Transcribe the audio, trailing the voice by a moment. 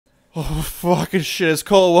Oh, fucking shit. It's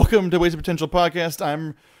Cole. Welcome to Waste of Potential Podcast.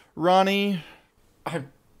 I'm Ronnie.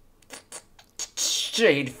 I'm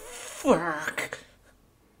Jade. Fuck.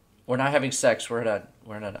 We're not having sex. We're in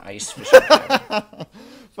an ice fishing cabin.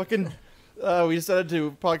 Fucking, we decided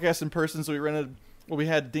to podcast in person, so we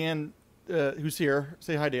had Dan, who's here.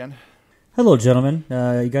 Say hi, Dan. Hello, gentlemen.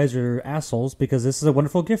 You guys are assholes because this is a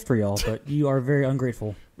wonderful gift for y'all, but you are very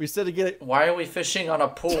ungrateful. We said to get it. Why are we fishing on a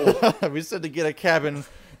pool? We said to get a cabin.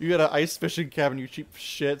 You got an ice fishing cabin, you cheap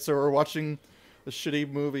shit. So we're watching a shitty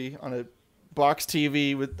movie on a box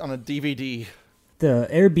TV on a DVD. The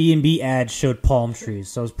Airbnb ad showed palm trees,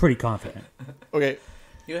 so I was pretty confident. Okay.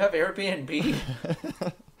 You have Airbnb?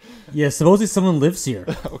 Yeah, supposedly someone lives here.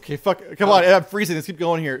 Okay, fuck. Come on, I'm freezing. Let's keep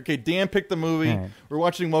going here. Okay, Dan picked the movie. Right. We're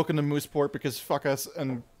watching Welcome to Mooseport because fuck us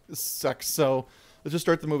and it sucks. So let's just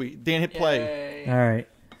start the movie. Dan, hit play. Yay. All right.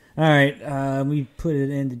 We put it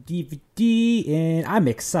in the DVD, and I'm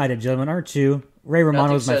excited, gentlemen, aren't you? Ray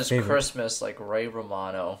Romano is my Nothing says favorite. Christmas like Ray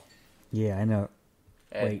Romano. Yeah, I know.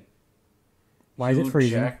 And Wait. Why is it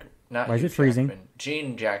freezing? Why is it freezing?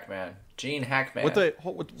 Gene Hackman. What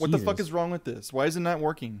the fuck is wrong with this? Why is it not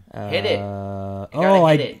working? Hit it.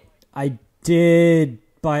 Hit it. I did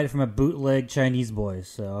buy it from a bootleg Chinese boy,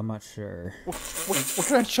 so I'm not sure. What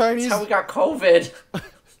kind of Chinese? That's how we got COVID.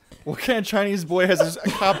 What kind of Chinese boy has a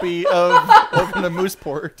copy of Welcome to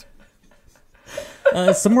Mooseport?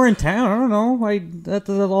 Somewhere in town. I don't know. That's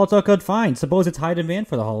all I could find. Suppose it's high demand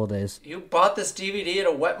for the holidays. You bought this DVD at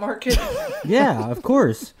a wet market? Yeah, of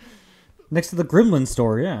course. Next to the Gremlin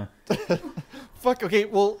store, yeah. Fuck, okay,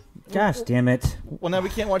 well... Gosh damn it. Well, now we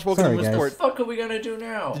can't watch Welcome to Mooseport. What the fuck are we gonna do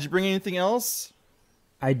now? Did you bring anything else?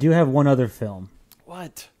 I do have one other film.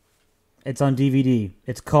 What? It's on DVD.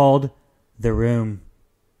 It's called The Room.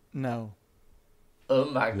 No.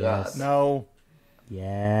 Oh my god. No.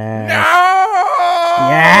 Yes. No!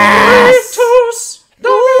 Yes!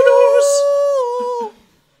 Doritos!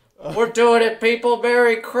 We're doing it, people.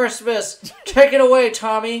 Merry Christmas. Take it away,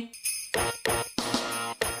 Tommy.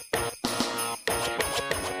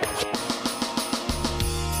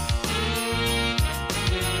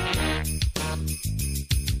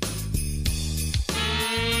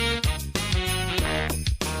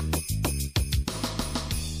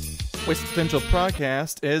 Waste Potential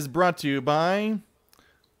Podcast is brought to you by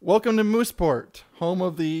Welcome to Mooseport, home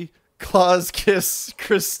of the Claus Kiss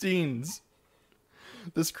Christines.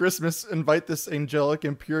 This Christmas, invite this angelic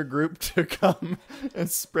and pure group to come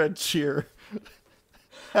and spread cheer.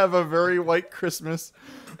 Have a very white Christmas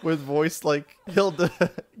with voice like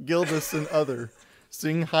Hilda Gildas and other.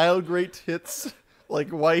 Sing Heil great hits like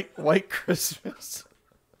White Christmas.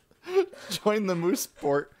 Join the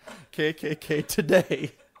Mooseport KKK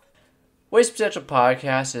today. Waste Potential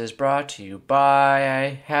Podcast is brought to you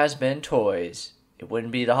by Has-Been Toys. It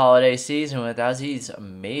wouldn't be the holiday season without these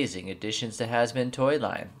amazing additions to Has-Been Toy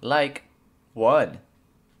line. Like, 1.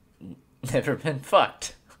 Never Been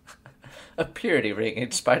Fucked. A purity ring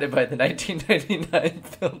inspired by the 1999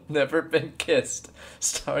 film Never Been Kissed,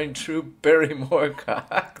 starring Drew Barrymore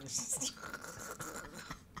Cox.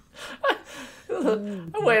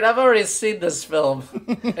 Wait, I've already seen this film.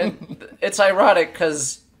 And it's ironic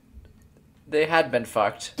because they had been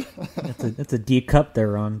fucked. That's a deep cut there,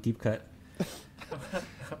 Ron. Deep cut.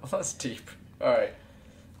 That's deep. Alright.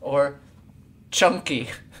 Or Chunky.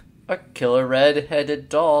 A killer red-headed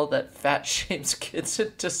doll that fat shames kids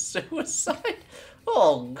into suicide.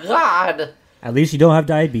 Oh, God. At least you don't have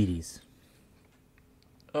diabetes.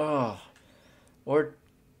 Oh. Or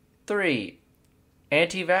 3.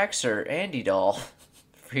 Anti-vaxxer Andy doll.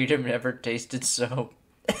 Freedom never tasted so...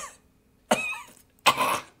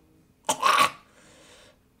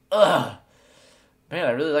 Ugh. Man,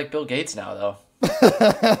 I really like Bill Gates now, though.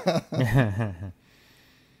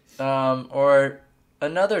 Or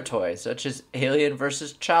another toy, such as Alien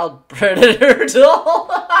vs. Child Predator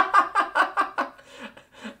doll.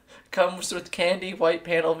 Comes with candy, white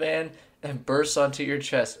panel van, and bursts onto your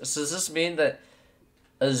chest. So does this mean that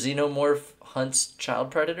a xenomorph hunts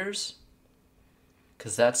child predators?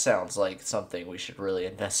 Because that sounds like something we should really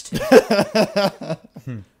invest in.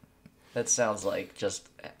 That sounds like just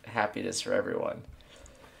happiness for everyone.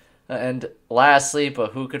 And lastly,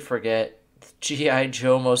 but who could forget, the G.I.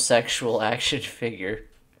 Joe homosexual action figure.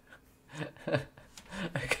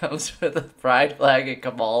 It comes with a pride flag and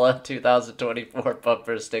Kamala 2024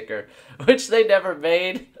 bumper sticker, which they never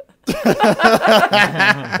made.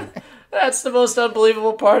 That's the most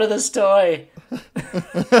unbelievable part of this toy.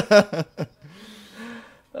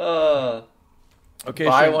 Okay,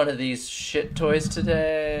 buy sure. one of these shit toys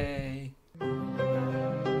today.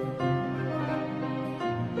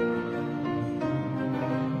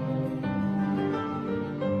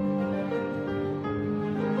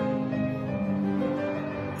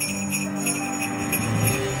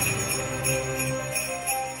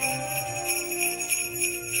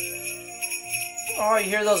 you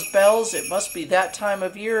hear those bells? It must be that time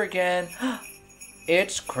of year again.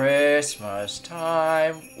 It's Christmas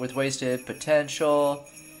time with Wasted Potential.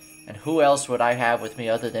 And who else would I have with me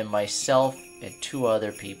other than myself and 2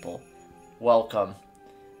 other people? Welcome.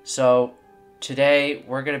 So, today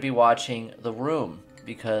we're going to be watching The Room,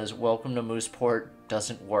 because Welcome to Mooseport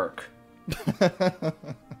doesn't work.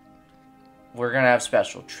 We're going to have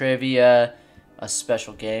special trivia, a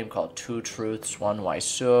special game called 2 Truths, 1 Why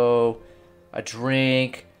So, a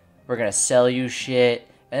drink, we're going to sell you shit,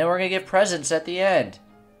 and then we're going to give presents at the end.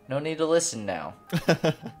 No need to listen now.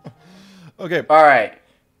 Okay. Alright,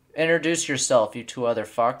 introduce yourself, you 2 other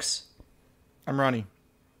fucks. I'm Ronnie.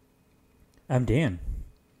 I'm Dan.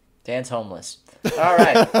 Dan's homeless.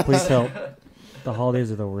 Alright. Please help. The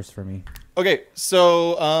holidays are the worst for me. Okay,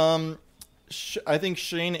 so I think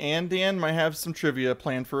Shane and Dan might have some trivia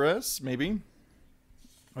planned for us, maybe.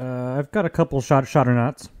 I've got a couple shotter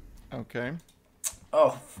knots. Okay.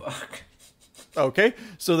 Oh, fuck. Okay,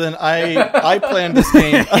 so then I planned this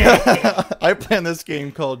game. I planned this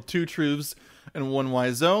game called 2 Truths and 1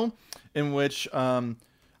 Why So, in which I'll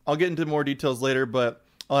get into more details later, but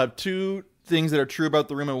I'll have 2 things that are true about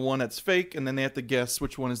the room and 1 that's fake, and then they have to guess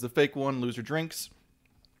which one is the fake one, lose your drinks.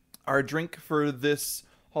 Our drink for this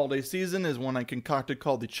holiday season is one I concocted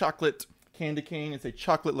called the chocolate Candycane. It's a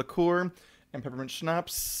chocolate liqueur and peppermint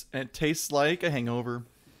schnapps, and it tastes like a hangover.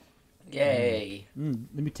 Yay.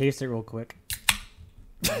 Let me taste it real quick.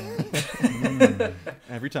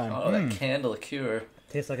 Every time. Oh, that candle cure.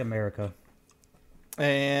 Tastes like America.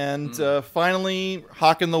 And finally,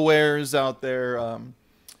 hawking the wares out there.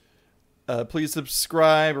 Please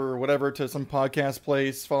subscribe or whatever to some podcast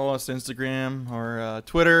place. Follow us on Instagram or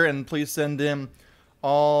Twitter, and please send in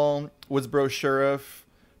all Woodsboro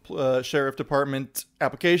Sheriff Department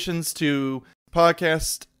applications to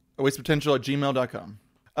podcast@wastepotential@gmail.com.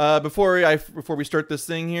 Before we start this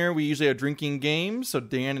thing here, we usually have drinking games, so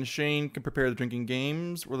Dan and Shane can prepare the drinking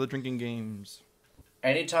games. What are the drinking games?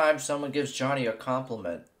 Anytime someone gives Johnny a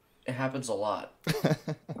compliment, it happens a lot.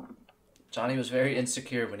 Johnny was very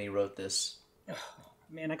insecure when he wrote this.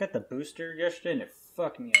 Man, I got the booster yesterday and it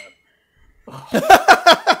fucked me up.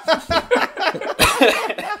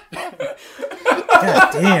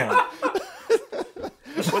 God damn.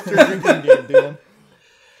 What's your drinking game, Dan?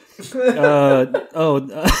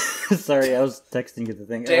 Sorry, I was texting you the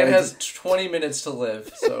thing. Dan has 20 minutes to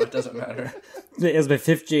live, so it doesn't matter. It was my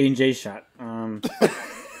 5th J&J shot.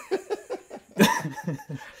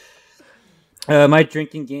 My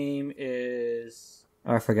drinking game is...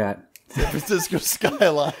 Oh, I forgot. San Francisco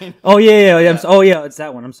Skyline. Oh, yeah. It's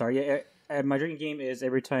that one. I'm sorry. Yeah, my drinking game is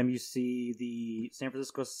every time you see the San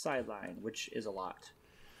Francisco Skyline, which is a lot.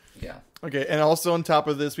 Yeah. Okay, and also on top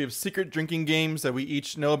of this, we have secret drinking games that we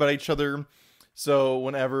each know about each other. So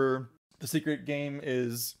whenever the secret game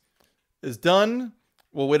is done,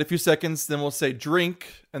 we'll wait a few seconds, then we'll say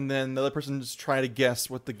drink, and then the other person just try to guess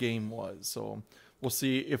what the game was. So we'll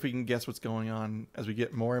see if we can guess what's going on as we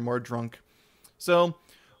get more and more drunk. So,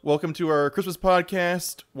 welcome to our Christmas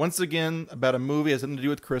podcast. Once again, about a movie that has something to do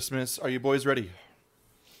with Christmas. Are you boys ready?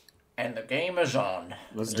 And the game is on.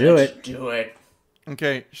 Let's do it. Do it.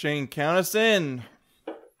 Okay, Shane, count us in.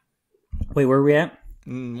 Wait, where are we at?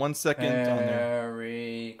 1 second on there.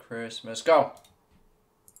 Merry Christmas. Go.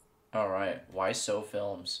 All right. Why So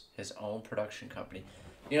Films, his own production company.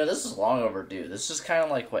 You know, this is long overdue. This is kind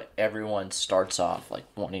of like what everyone starts off like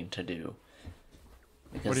wanting to do.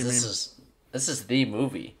 Because What do you mean? This is the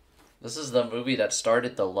movie. This is the movie that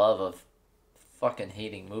started the love of fucking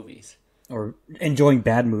hating movies. Or enjoying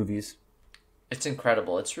bad movies. It's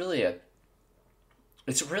incredible. It's really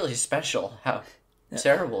special how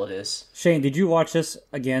terrible it is. Shane, did you watch this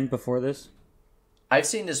again before this? I've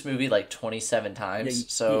seen this movie like 27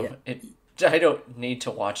 times, I don't need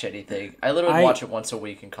to watch anything. I literally watch it once a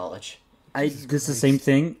week in college. I did the same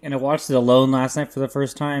thing, and I watched it alone last night for the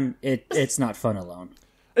first time. It's not fun alone.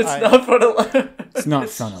 It's not fun alone. It's not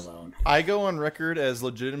fun alone. I go on record as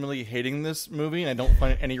legitimately hating this movie, and I don't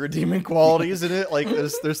find any redeeming qualities in it. Like,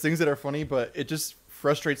 there's things that are funny, but it just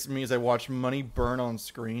frustrates me as I watch money burn on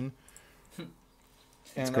screen.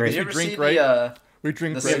 And great. I guess Did you we ever drink, see right? We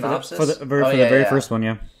drink the right synopsis? For the very first one,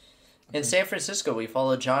 yeah. In San Francisco, we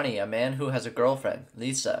follow Johnny, a man who has a girlfriend,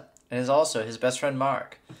 Lisa, and is also his best friend,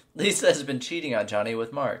 Mark. Lisa has been cheating on Johnny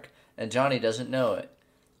with Mark, and Johnny doesn't know it.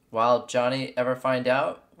 Will Johnny ever find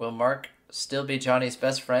out? Will Mark still be Johnny's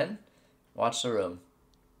best friend? Watch The Room.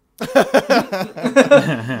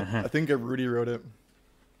 I think Rudy wrote it.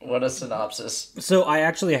 What a synopsis. So I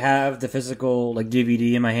actually have the physical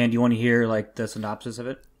DVD in my hand. Do you want to hear the synopsis of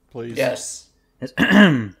it? Please. Yes.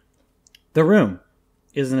 The Room.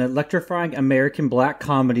 is an electrifying American black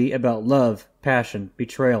comedy about love, passion,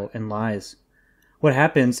 betrayal, and lies. What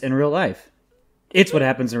happens in real life? It's what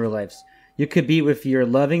happens in real life. You could be with your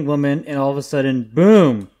loving woman, and all of a sudden,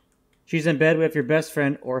 boom! She's in bed with your best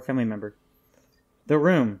friend or family member. The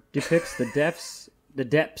Room depicts the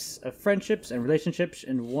depths of friendships and relationships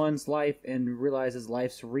in one's life and realizes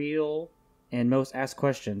life's real and most asked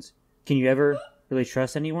questions. Can you ever really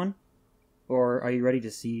trust anyone? Or are you ready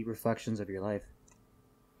to see reflections of your life?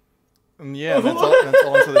 Yeah, that's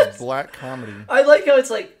all into this black comedy. I like how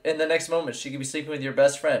it's like, in the next moment, she could be sleeping with your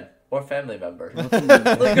best friend or family member.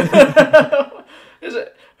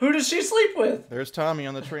 Who does she sleep with? There's Tommy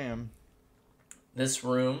on the tram. This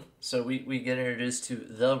room, so we get introduced to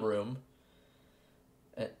the room.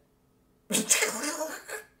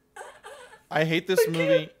 I hate this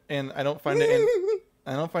movie, and I don't find it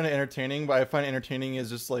entertaining. But I find it entertaining is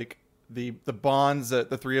just like the bonds that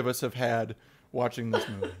the three of us have had watching this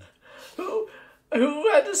movie.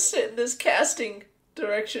 Who had to sit in this casting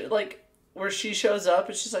direction, like where she shows up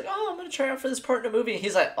and she's like, "Oh, I'm gonna try out for this part in a movie," and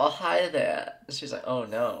he's like, "Oh, hi there," and she's like, "Oh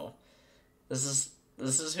no, this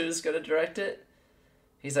is who's gonna direct it."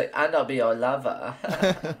 He's like, "I'll be your lover."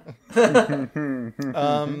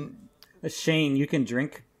 Shane, you can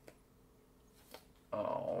drink.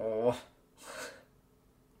 Oh.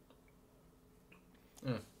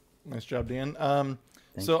 Nice job, Dan.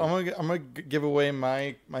 So I'm gonna give away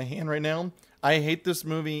my hand right now. I hate this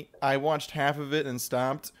movie. I watched half of it and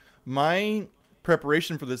stopped. My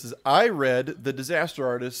preparation for this is I read the Disaster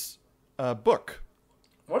Artist book.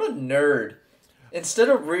 What a nerd. Instead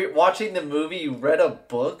of watching the movie, you read a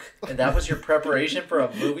book, and that was your preparation for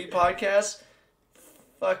a movie podcast?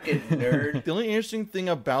 Fucking nerd. The only interesting thing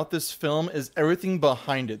about this film is everything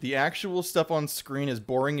behind it. The actual stuff on screen is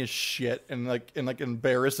boring as shit and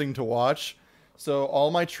embarrassing to watch. So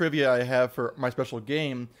all my trivia I have for my special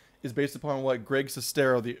game is based upon what Greg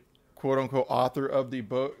Sestero, the quote-unquote author of the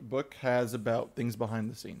book, has about things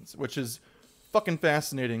behind the scenes, which is fucking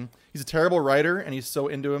fascinating. He's a terrible writer, and he's so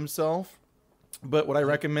into himself. But what I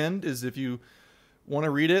recommend is if you want to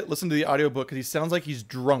read it, listen to the audiobook, because he sounds like he's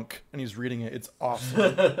drunk and he's reading it. It's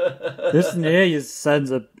awesome. Listen here, you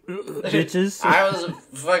sons of bitches. I was a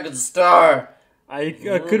fucking star. I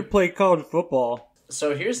could play college football.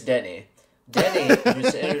 So here's Denny. Denny,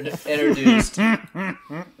 who's introduced.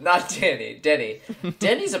 Not Denny. Denny.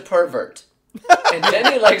 Denny's a pervert. And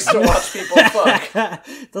Denny likes to watch people fuck.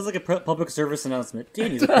 Sounds like a public service announcement.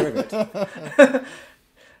 Denny's a pervert.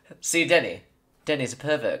 See, Denny. Denny's a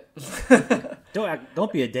pervert.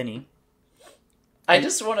 Don't be a Denny. I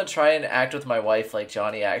just want to try and act with my wife like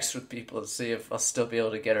Johnny acts with people and see if I'll still be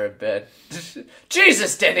able to get her in bed.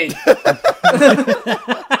 Jesus, Denny!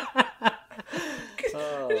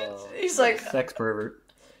 He's like... Sex pervert.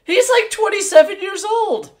 He's like 27 years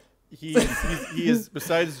old! He is,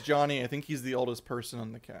 besides Johnny, I think he's the oldest person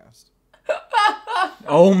on the cast.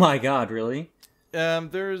 Oh my god, really?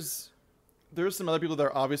 There's some other people that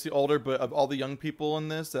are obviously older, but of all the young people in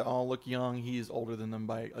this that all look young, he's older than them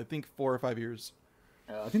by, I think, 4 or 5 years.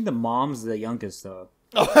 I think the mom's the youngest, though.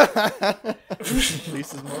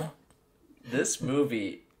 Lisa's mom? This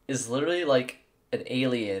movie is literally like an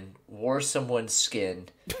alien wore someone's skin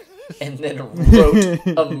and then wrote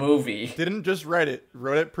a movie. Didn't just write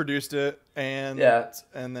it, produced it, and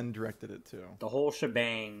then directed it too. The whole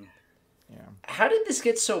shebang. Yeah. How did this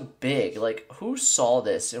get so big? Like, who saw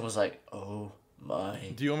this and was like, "Oh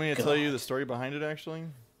my Do you want me to tell you the story behind it, actually?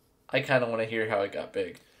 I kind of want to hear how it got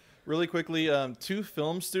big. Really quickly, 2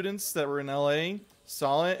 film students that were in LA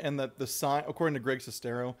saw it, and the sign, according to Greg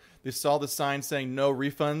Sestero, they saw the sign saying no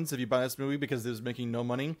refunds if you buy this movie because it was making no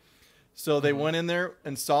money. So they went in there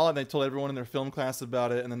and saw it, and they told everyone in their film class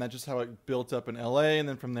about it, and then that's just how it built up in LA, and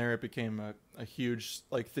then from there it became a huge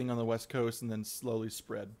thing on the West Coast, and then slowly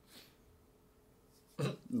spread.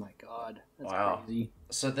 Oh my god. That's Wow. crazy.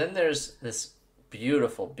 So then there's this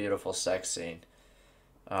beautiful, beautiful sex scene.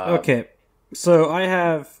 Okay. So I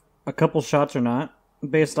have a couple shots or not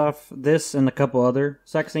based off this and a couple other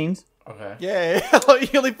sex scenes. Okay. Yay!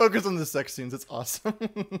 You only focus on the sex scenes. It's awesome.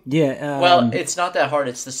 Yeah. Well, it's not that hard.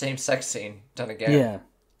 It's the same sex scene done again. Yeah.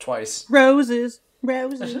 Twice. Roses.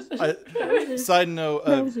 Side note: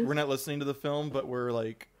 we're not listening to the film, but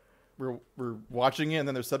we're watching it, and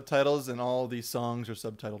then there's subtitles, and all these songs are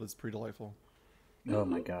subtitled. It's pretty delightful. Oh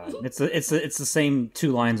my god! It's the same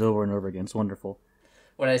 2 lines over and over again. It's wonderful.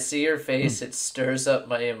 When I see your face, it stirs up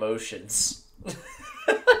my emotions.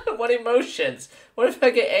 What emotions? What if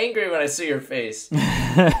I get angry when I see your face?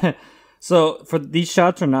 So, for these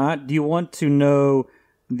shots or not, do you want to know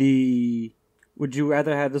would you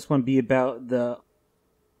rather have this one be about the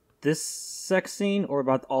this sex scene or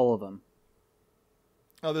about all of them?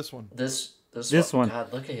 Oh, this one. This one.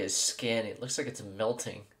 God, look at his skin. It looks like it's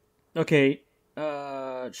melting. Okay,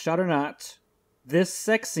 shot or not, this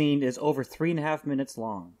sex scene is over 3.5 minutes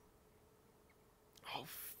long. Oh,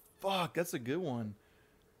 fuck. That's a good one.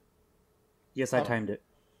 Yes, I timed it.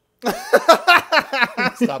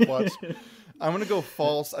 Stopwatch. I'm going to go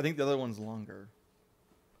false. I think the other one's longer.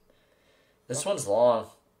 This one's long.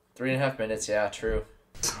 3.5 minutes, yeah, true.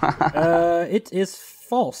 It is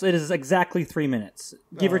false. It is exactly 3 minutes.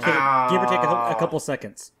 Give or take a couple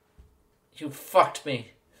seconds. You fucked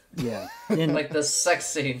me. Yeah. Like the sex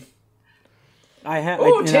scene. I have.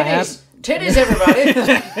 Ooh, titties! Titties, everybody!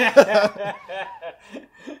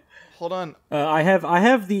 Hold on. I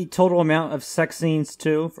have the total amount of sex scenes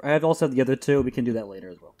too. I have also the other two. We can do that later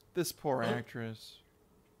as well. This poor actress.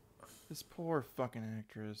 This poor fucking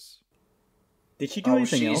actress. Did she do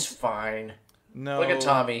anything else? She's fine. No. Look at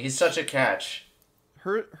Tommy. He's such a catch.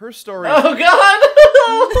 Her story. Oh, God!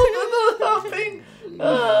 Look at the humping.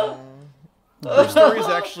 Her story is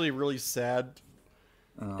actually really sad.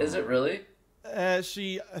 Is it really? I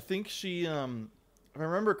think she, if I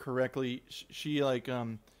remember correctly, she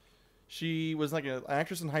was like an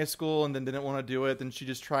actress in high school and then didn't want to do it. Then she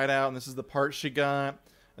just tried out, and this is the part she got.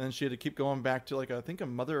 And then she had to keep going back to I think a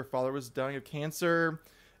mother or father was dying of cancer,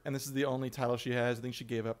 and this is the only title she has. I think she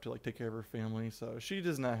gave up to take care of her family, so she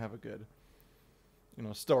does not have a good,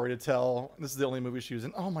 story to tell. This is the only movie she was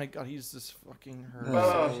in. Oh my God, he's just fucking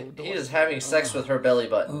her. He is having sex with her belly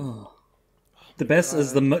button. The best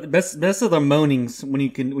is best of the moanings when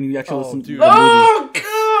you actually listen to the movie. Oh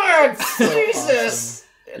God, Jesus!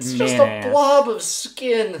 It's just a blob of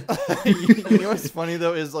skin. You know what's funny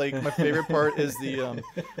though is my favorite part is the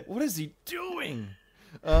what is he doing?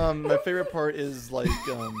 My favorite part is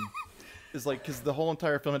because the whole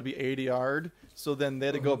entire film had to be ADR'd, so then they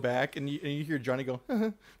had to go back and you hear Johnny go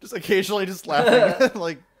just occasionally just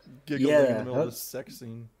laughing giggling in the middle of this sex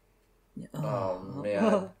scene. Oh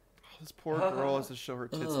man. This poor girl has to show her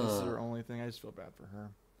tits. This is her only thing. I just feel bad for her.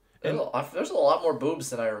 And there's a lot more boobs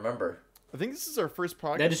than I remember. I think this is our first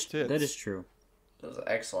podcast. That is true. That was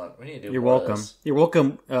excellent. We need to do You're more welcome. of this. You're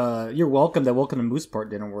welcome. You're welcome. That Welcome to Mooseport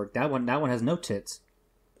didn't work. That one has no tits.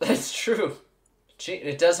 That's true.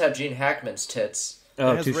 It does have Gene Hackman's tits.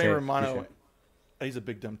 Oh, it has touche, Ray Romano. touche. He's a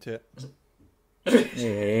big dumb tit.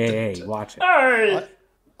 Hey, watch it. Hey!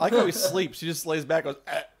 I like how he sleeps. He just lays back, goes,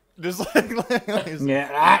 just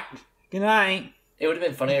Yeah. Good night. It would have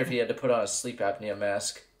been funnier if he had to put on a sleep apnea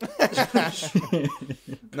mask.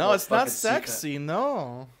 No, it's not fucking sexy.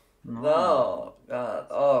 No. No. God.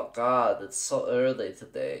 Oh, God. It's so early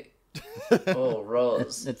today. Oh,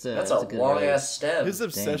 Rose. That's a good long-ass stem. His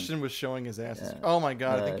obsession with showing his ass. Oh my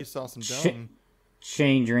God! I think you saw some dung.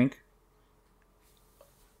 Shane drink.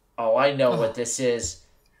 Oh, I know what this is.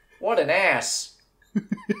 What an ass.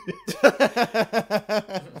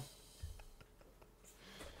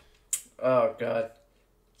 Oh God.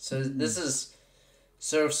 So this is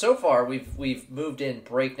so far we've moved in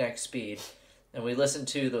breakneck speed, and we listened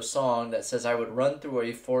to the song that says, "I would run through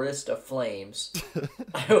a forest of flames.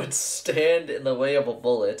 I would stand in the way of a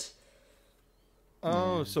bullet."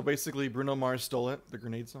 Oh, so basically Bruno Mars stole it, the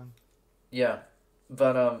grenade song. Yeah,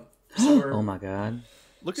 but so we're, Oh my God.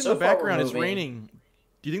 Look in So the far, we're background. It's moving. raining.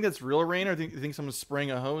 Do you think that's real rain, or do you think someone's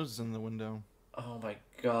spraying a hose in the window? oh my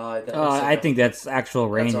God. That looks I like think that's actual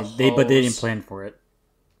rain. That's a But they didn't hose. plan for it.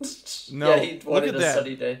 No, Yeah, he look wanted at a that.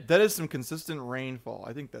 sunny day. That is some consistent rainfall.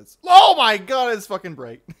 I think that's. Oh my God! It's fucking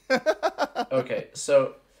bright. Okay,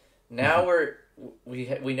 so now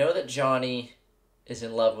we know that Johnny is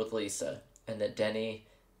in love with Lisa and that Denny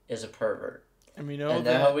is a pervert. And we know And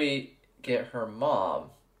that. now we get her mom,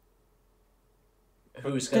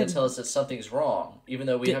 who's going to tell us that something's wrong, even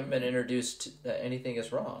though we haven't been introduced to that anything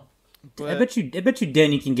is wrong. I bet you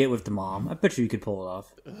Denny can get with the mom. I bet you could pull it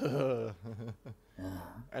off.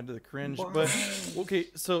 Add to the cringe. But okay,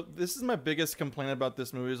 so this is my biggest complaint about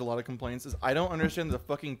this movie. There's a lot of complaints. Is I don't understand the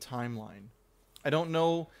fucking timeline. I don't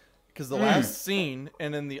know because the last scene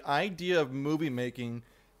and then the idea of movie making,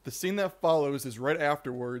 the scene that follows is right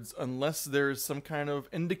afterwards, unless there's some kind of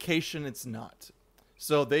indication it's not.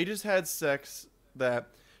 So they just had sex that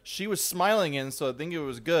she was smiling in, so I think it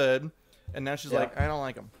was good, and now she's like, I don't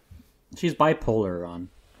like him. She's bipolar, Ron.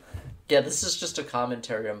 Yeah, this is just a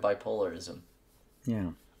commentary on bipolarism. Yeah.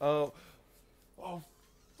 Oh,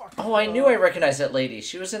 fuck. Oh, I knew I recognized that lady.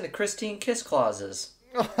 She was in the Christine Kiss clauses.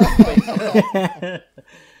 Wait.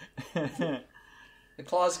 The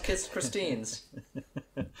clause kissed Christine's.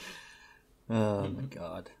 Oh my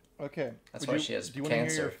God. Okay. That's why she has Do you want to hear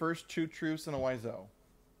cancer. your first two truths and a why so?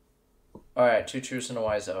 All right, 2 truths and a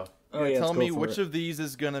Wiseau. Oh yeah. Tell me which of these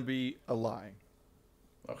is gonna be a lie,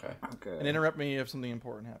 Okay. Okay. and interrupt me if something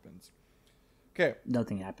important happens. Okay,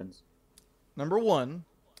 Nothing happens. number 1,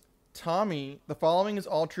 Tommy. The following is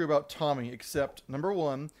all true about Tommy, except number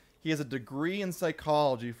 1, he has a degree in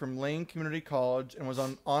psychology from Lane Community College and was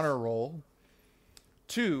on honor roll.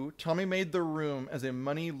 2, Tommy made the room as a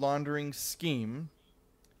money laundering scheme.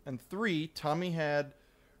 And 3, Tommy had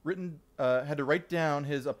to write down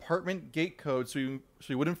his apartment gate code so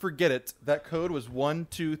he wouldn't forget it. That code was 1,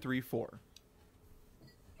 2, 3, 4.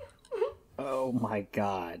 Oh my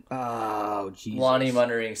god. Oh Jesus. Lonnie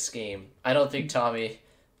monitoring scheme. I don't think Tommy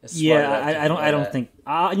is smart Yeah, enough to I don't that. think.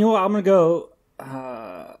 You know what? I'm gonna go.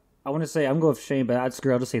 I want to say I'm going with Shane, but I'll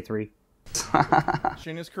just say 3.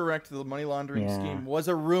 Shane is correct. The money laundering Yeah. scheme was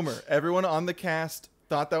a rumor. Everyone on the cast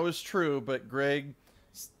thought that was true, but Greg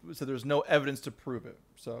said there's no evidence to prove it.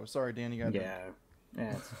 So sorry, Dan, you got Yeah,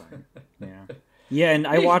 it's fine. Yeah, yeah, and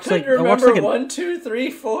I You watched couldn't I watched remember like 1, 2, 3,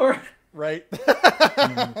 4. right.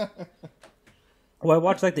 I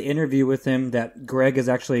watched like the interview with him that Greg is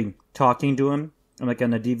actually talking to him, like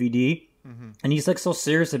on the DVD, and he's like so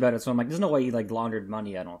serious about it. So I'm like, there's no way he like laundered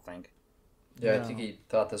money. I don't think. Yeah, No. I think he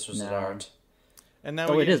thought this was an No. art. And now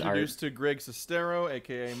Oh, we it is introduced to Greg Sestero,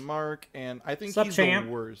 aka Mark, and I think Sup, he's champ?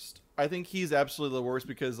 the worst. I think he's absolutely the worst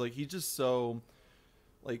because like he's just so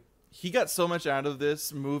like he got so much out of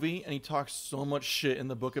this movie and he talks so much shit in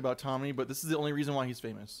the book about Tommy, but this is the only reason why he's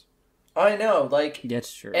famous. I know, like,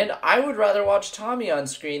 That's true. and I would rather watch Tommy on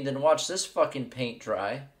screen than watch this fucking paint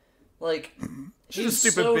dry. Like, She's a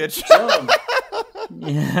he's stupid so bitch. dumb.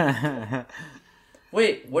 yeah,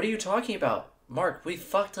 Wait, what are you talking about? Mark, we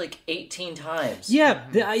fucked like 18 times. yeah.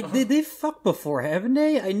 They fucked before, haven't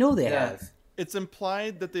they? I know they Yeah. have. It's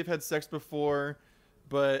implied that they've had sex before,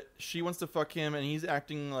 but she wants to fuck him and he's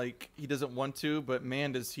acting like he doesn't want to, but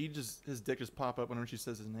man, does he just his dick just pop up whenever she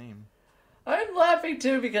says his name. I'm laughing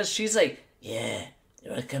too because she's like, yeah, you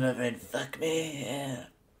want to come over and fuck me? Yeah.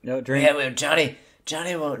 No drink. Yeah, well,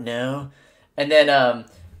 Johnny won't know. And then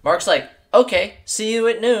Mark's like, okay, see you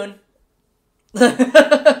at noon.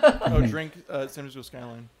 Oh, drink San Francisco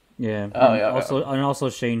Skyline. Yeah. Oh, yeah, Also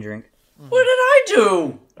Shane drink. What did I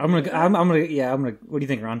do? I'm gonna. What do you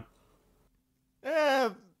think, Ron?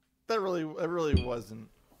 That really wasn't.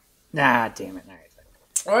 Nah, damn it. All right.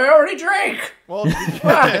 I already drank. Well,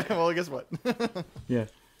 well, guess what? Yeah.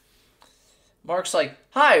 Mark's like,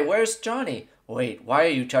 hi, where's Johnny? Wait, why are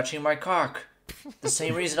you touching my cock? The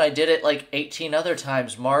same reason I did it like 18 other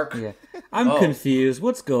times, Mark. Yeah. I'm Oh. confused.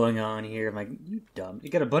 What's going on here? I'm like, you dumb. You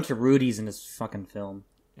got a bunch of Rudies in this fucking film.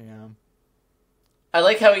 Yeah. I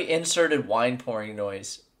like how he inserted wine pouring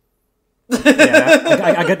noise.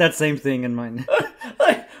 Yeah, I got that same thing in mind.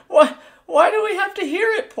 Like, why do we have to hear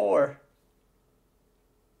it pour?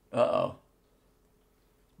 Uh-oh.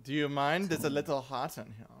 Do you mind? It's a little hot in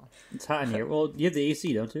here. It's hot in here. Well, you have the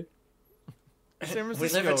AC, don't you? San We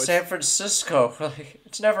Francisco, live in it's- San Francisco. Like,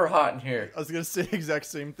 it's never hot in here. I was gonna say the exact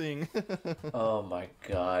same thing. Oh my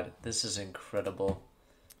god, this is incredible.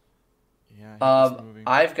 Yeah. I hate this movie.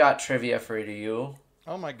 I've got trivia for you.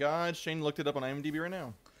 Oh my God, Shane looked it up on IMDb right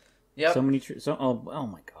now. Yep. So many. Oh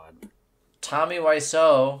my god. Tommy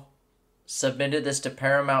Wiseau submitted this to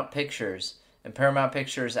Paramount Pictures, and Paramount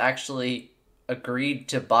Pictures actually agreed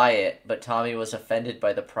to buy it, but Tommy was offended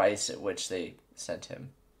by the price at which they sent him.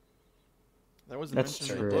 That wasn't That's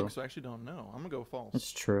mentioned in the true. book, so I actually don't know. I'm gonna go false.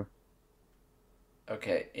 That's true.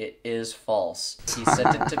 Okay, it is false. He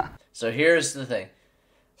sent it to... So here's the thing.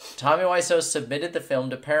 Tommy Wiseau submitted the film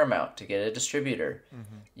to Paramount to get a distributor.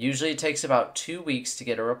 Usually it takes about 2 weeks to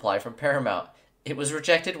get a reply from Paramount. It was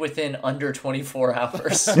rejected within under 24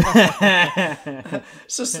 hours. So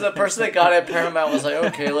the person that got it at Paramount was like,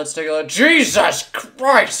 okay, let's take a look. Jesus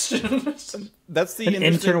Christ! That's the An interesting-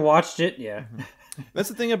 intern watched it. Yeah. That's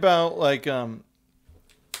the thing about like let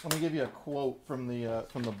me give you a quote from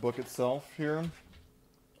the book itself here.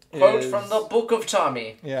 Quote Is- from the Book of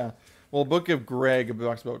Tommy. Yeah. Well, book of Greg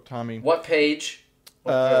talks about Tommy. What page?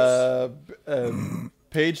 What verse?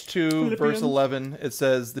 Page 2, verse 11, it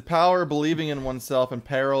says, "The power of believing in oneself and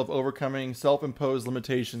peril of overcoming self-imposed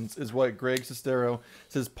limitations is what Greg Sestero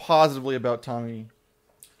says positively about Tommy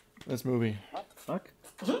in this movie." What the fuck?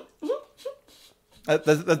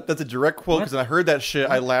 That's a direct quote, because when I heard that shit,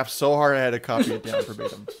 I laughed so hard I had to copy it down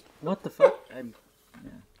verbatim. What the fuck?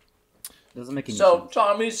 Doesn't make any So sense.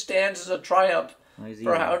 Tommy stands as a triumph Why is he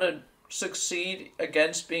for on? how to succeed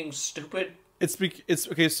against being stupid. It's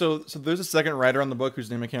okay. So there's a second writer on the book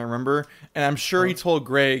whose name I can't remember, and I'm sure he told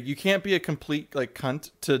Greg, "You can't be a complete like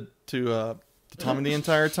cunt to Tommy the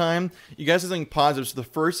entire time. You guys are something positive." So the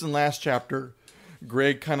first and last chapter,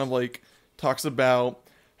 Greg kind of like talks about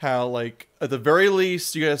how like at the very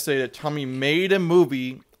least you gotta say that Tommy made a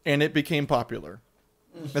movie and it became popular.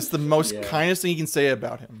 That's the most kindest thing you can say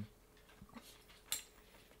about him.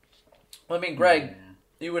 Well, I mean, Greg,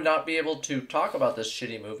 you would not be able to talk about this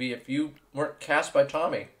shitty movie if you weren't cast by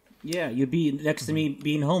Tommy. Yeah, you'd be next to me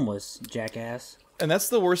being homeless, jackass. And that's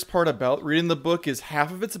the worst part about reading the book is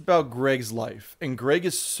half of it's about Greg's life. And Greg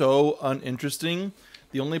is so uninteresting.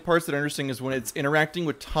 The only parts that are interesting is when it's interacting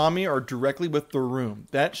with Tommy or directly with the room.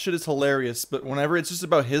 That shit is hilarious. But whenever it's just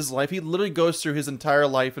about his life, he literally goes through his entire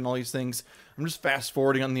life and all these things. I'm just fast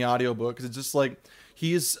forwarding on the audiobook because it's just like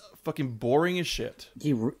he is fucking boring as shit.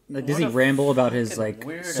 Does he ramble about his like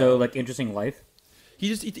weirdo. so like interesting life?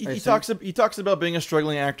 He talks about being a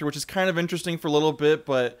struggling actor, which is kind of interesting for a little bit,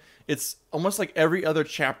 but it's almost like every other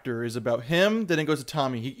chapter is about him. Then it goes to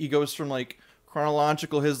Tommy. He goes from like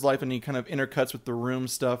chronological his life, and he kind of intercuts with the room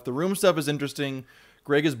stuff. The room stuff is interesting.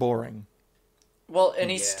 Greg is boring. Well, and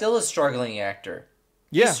he's still a struggling actor.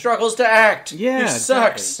 Yeah, he struggles to act. Yeah, he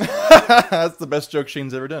sucks. That's the best joke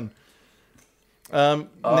Shane's ever done. All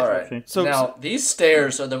right. So now these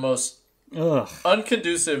stairs are the most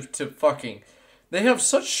unconducive to fucking. They have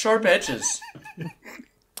such sharp edges.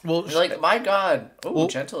 Well, you're like, my God. Oh,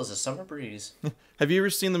 gentle as a summer breeze. Have you ever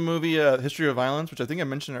seen the movie History of Violence, which I think I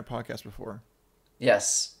mentioned in our podcast before?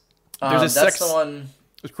 Yes. There's that's the one.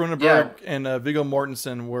 With Cronenberg and Viggo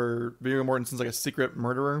Mortensen, where Viggo Mortensen's like a secret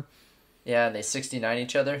murderer. Yeah, and they 69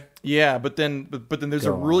 each other. Yeah, but then there's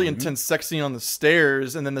a really intense sex scene on the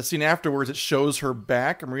stairs, and then the scene afterwards it shows her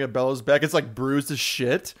back, Maria Bello's back. It's like bruised as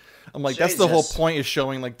shit. I'm like, that's the whole point, is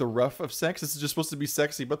showing like the rough of sex. This is just supposed to be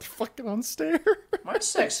sexy, but they're fucking on stairs. My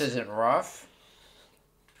sex isn't rough.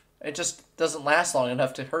 It just doesn't last long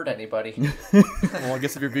enough to hurt anybody. Well, I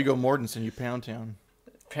guess if you're Viggo Mortensen, you Pound Town.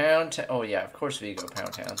 Oh yeah, of course Viggo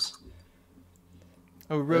Pound Towns.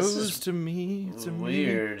 A rose to me, to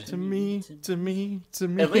weird. me, to me, to me, to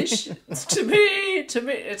me. At least it's to me.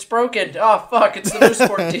 It's broken. Oh fuck! It's the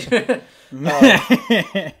Mooseport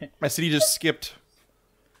team. My CD just skipped.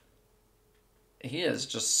 He is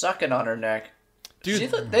just sucking on her neck.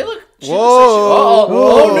 Dude, they look. Whoa!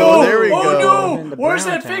 Oh no! There we go. Oh no! Where's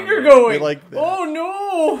that finger going? Like that. Oh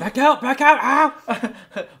no! Back out! Ow!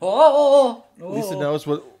 Oh! At least it knows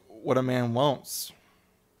what a man wants.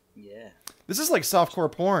 Yeah. This is like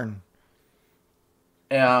softcore porn.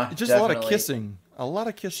 Yeah, It's just definitely. a lot of kissing. A lot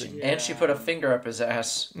of kissing. And she put a finger up his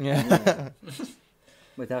ass. Yeah.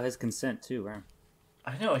 Without his consent too, right?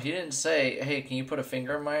 I know, he didn't say, hey, can you put a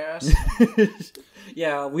finger in my ass?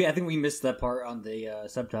 Yeah, I think we missed that part on the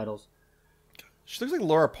subtitles. She looks like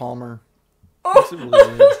Laura Palmer. Oh! Really weird.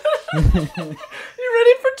 You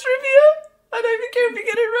ready for trivia? I don't even care if you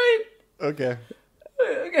get it right. Okay.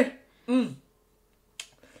 Okay.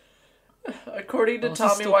 According to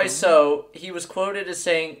Tommy Wiseau, he was quoted as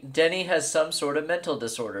saying, Denny has some sort of mental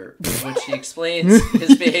disorder, which he explains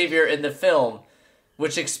his behavior in the film.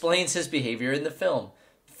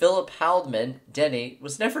 Philip Haldman, Denny,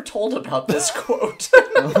 was never told about this quote.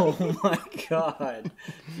 Oh my god.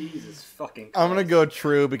 Jesus fucking Christ. I'm going to go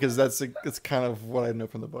true because it's kind of what I know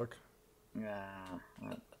from the book.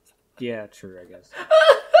 Yeah, true, I guess.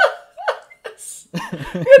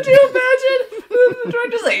 Could you imagine? The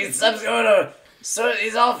director's like, he's some sort of... So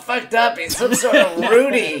he's all fucked up. He's some sort of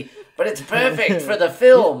Rudy, but it's perfect for the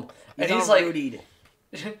film. And he's like... Rudied.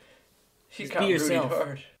 He got Rudied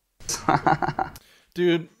hard.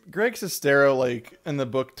 Dude, Greg Sestero, like, in the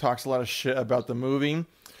book, talks a lot of shit about the movie,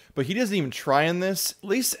 but he doesn't even try in this. At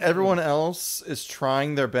least everyone else is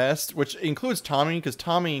trying their best, which includes Tommy, because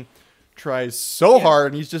Tommy tries so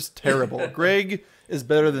hard, and he's just terrible. Greg is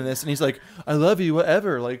better than this, and he's like, I love you,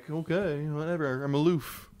 whatever. Like, okay, whatever, I'm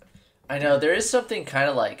aloof. I know, there is something kind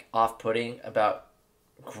of, like, off-putting about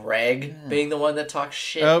Greg being the one that talks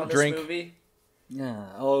shit on this movie. Yeah.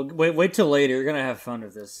 Oh, wait till later. You're gonna have fun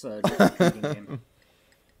with this drinking game.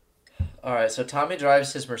 All right, so Tommy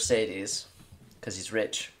drives his Mercedes because he's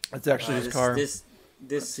rich. That's actually his car.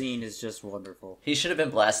 This scene is just wonderful. He should have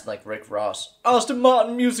been blasting like Rick Ross. Austin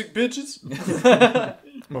Martin music, bitches.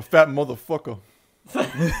 I'm a fat motherfucker. Look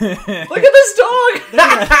at this dog.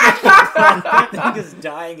 That thing is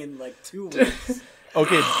dying in like 2 weeks.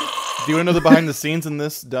 Okay, do you want to know the behind the scenes in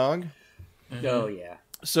this dog? Mm-hmm. Oh yeah.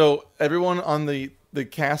 So everyone on the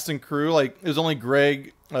cast and crew, like it was only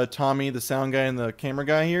Greg, Tommy, the sound guy, and the camera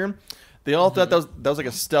guy here. They all thought that was like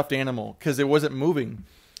a stuffed animal because it wasn't moving.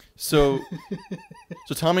 So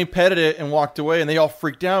Tommy petted it and walked away, and they all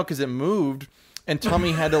freaked out because it moved. And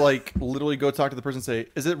Tommy had to like literally go talk to the person and say,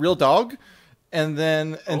 "Is it real dog?" And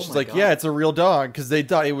then, Oh she's my like, God. yeah, it's a real dog. Because they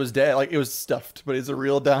thought it was dead. Like, it was stuffed. But it's a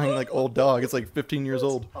real dying, like, old dog. It's like 15 years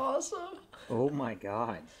old. Awesome. Oh my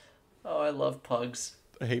god. Oh, I love pugs.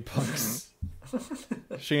 I hate pugs.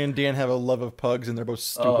 Shane and Dan have a love of pugs, and they're both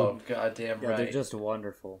stupid. Oh, goddamn Yeah, right. they're just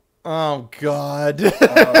wonderful. Oh, God.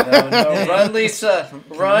 Oh, no. Run, Lisa.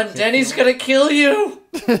 Run. Denny's gonna kill you.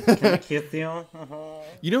 Can I kiss you?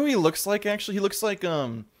 You know who he looks like, actually? He looks like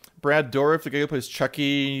Brad Dourif, the guy who plays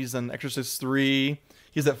Chucky. He's on Exorcist 3.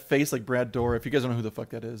 He has that face like Brad Dourif. You guys don't know who the fuck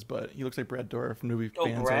that is, but he looks like Brad Dourif. Movie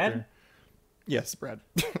fans out Brad? there. Yes, Brad.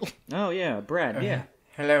 Oh yeah, Brad. Yeah.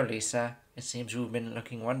 Hello, Lisa. It seems you've been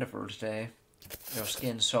looking wonderful today. Your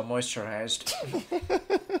skin's so moisturized.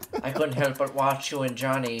 I couldn't help but watch you and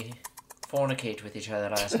Johnny fornicate with each other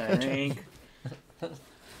last night. Drink.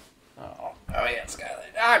 Oh yeah, Skyline.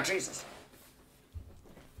 Ah, Jesus.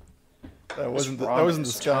 That wasn't the ramen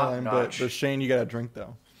is Skyline, but top-notch. Shane, you gotta drink,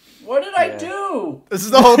 though. What did I Yeah. do? This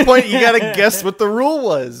is the whole point. You gotta guess what the rule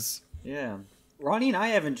was. Yeah. Ronnie and I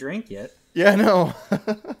haven't drank yet. Yeah, I know.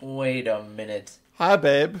 Wait a minute. Hi,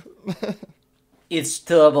 babe. It's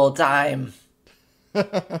turbo time. Do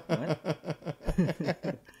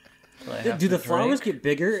the flowers get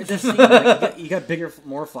bigger? It just seems like you got bigger,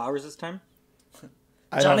 more flowers this time.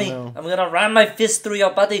 I Johnny, don't know. I'm gonna ram my fist through your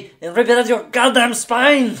body and rip it out your goddamn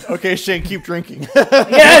spine. Okay, Shane, keep drinking.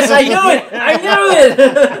 Yes, I knew it. I knew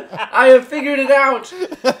it. I have figured it out.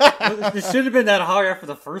 It should have been that hard after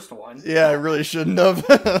the first one. Yeah, I really shouldn't have.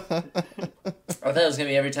 I thought it was gonna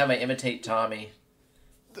be every time I imitate Tommy.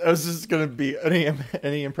 I was just gonna be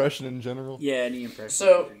any impression in general. Yeah, any impression.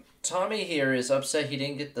 So Tommy here is upset he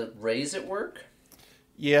didn't get the raise at work.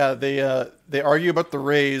 Yeah, they argue about the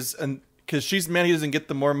raise, and because she's mad he doesn't get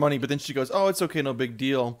the more money, but then she goes, "Oh, it's okay, no big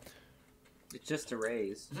deal." It's just a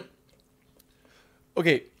raise.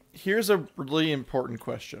 Okay, here's a really important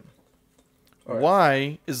question. All right.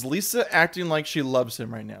 Why is Lisa acting like she loves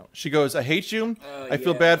him right now? She goes, "I hate you. I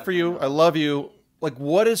feel yeah, bad for you. I love you." Like,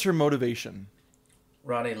 what is her motivation?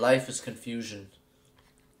 Ronnie, life is confusion.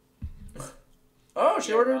 Oh,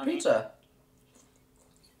 she ordered a Ronnie. pizza.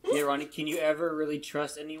 Yeah, Ronnie, can you ever really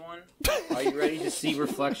trust anyone? Are you ready to see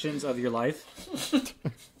reflections of your life?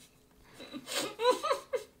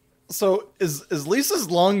 So, is Lisa's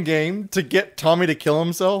long game to get Tommy to kill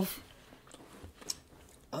himself?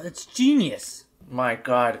 Oh, it's genius. My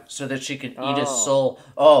God, so that she can eat his Oh. soul.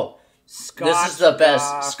 Oh, Scotch. this is the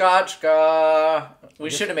best. Scotchka. We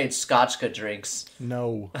should have made Scotchka drinks.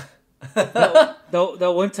 No.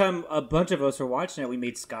 Though one time a bunch of us were watching it, we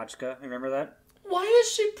made Scotchka. Remember that? Why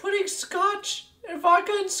is she putting scotch and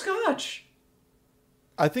vodka and scotch?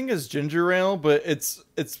 I think it's ginger ale, but it's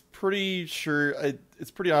pretty sure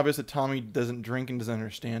it's pretty obvious that Tommy doesn't drink and doesn't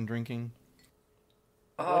understand drinking.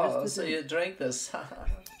 Oh, is so this? you drank this.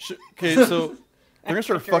 Okay, so they're gonna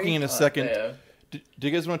start fucking in a second. Yeah. Do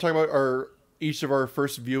you guys want to talk about each of our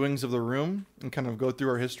first viewings of the room and kind of go through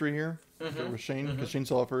our history here with Shane? Because Shane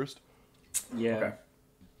saw it first. Yeah. Okay.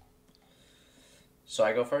 So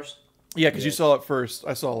I go first? Yeah, because you saw it first.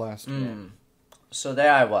 I saw it last. So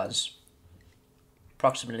there I was.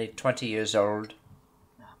 Approximately 20 years old.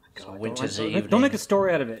 God, winter's don't evening. make a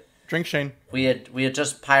story out of it. Drink, Shane. We had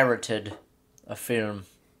just pirated a film,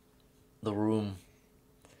 The Room.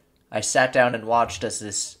 I sat down and watched as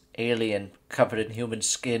this alien covered in human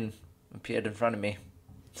skin appeared in front of me.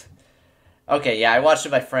 Okay, yeah, I watched it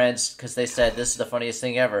with my friends because they said this is the funniest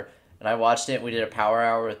thing ever. And I watched it, we did a power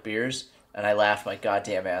hour with beers, and I laughed my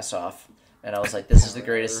goddamn ass off. And I was like, this is the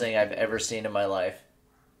greatest thing I've ever seen in my life.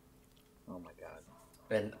 Oh my god.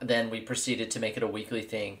 And then we proceeded to make it a weekly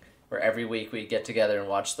thing where every week we'd get together and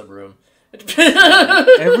watch The Room.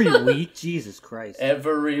 Every week? Jesus Christ.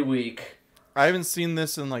 Every week. I haven't seen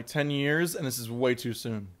this in like 10 years, and this is way too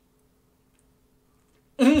soon.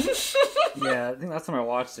 Yeah, I think last time I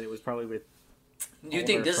watched it was probably with... You All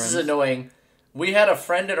think our this is friends. annoying? We had a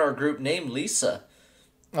friend in our group named Lisa.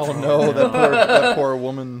 Oh no, that poor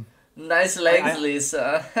woman. Nice legs, I-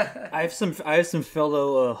 Lisa. I have some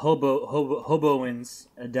fellow hoboins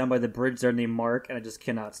down by the bridge there named Mark, and I just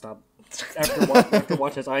cannot stop. After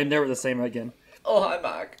watching this, I am never the same again. Oh, hi,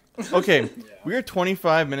 Mark. Okay, we are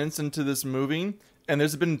 25 minutes into this movie, and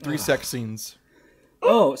there's been 3 sex scenes.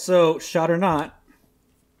 Oh, so shot or not,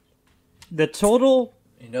 the total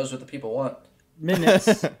He knows what the people want.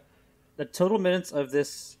 minutes,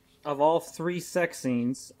 of all 3 sex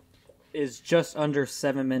scenes is just under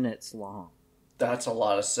 7 minutes long. That's a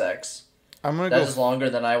lot of sex. I'm gonna That go. is longer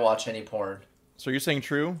than I watch any porn. So you're saying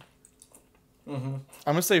true? Mm-hmm. I'm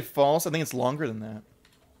gonna say false. I think it's longer than that.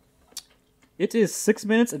 It is 6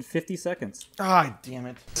 minutes and 50 seconds. Ah, damn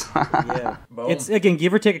it. Yeah, Boom. it's again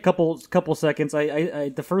give or take a couple seconds.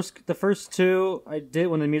 The first two I did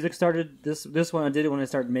when the music started. This one I did it when I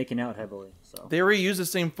started making out heavily. So They reused the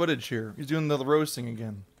same footage here. He's doing the roasting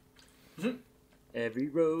again. every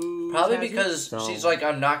road. Probably has because its she's song. like,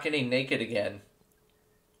 I'm not getting naked again.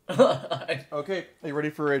 Okay, are you ready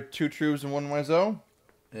for a 2 truths and 1 wiseau?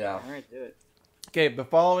 Yeah. All right, do it. Okay, the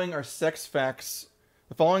following are sex facts.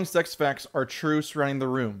 The following sex facts are true surrounding the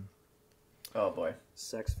room. Oh boy.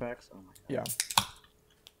 Sex facts. Oh my god. Yeah.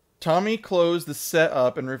 Tommy closed the set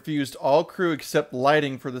up and refused all crew except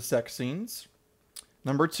lighting for the sex scenes.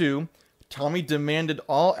 Number 2, Tommy demanded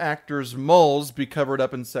all actors' moles be covered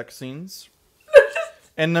up in sex scenes.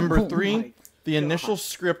 And number Oh 3, my the initial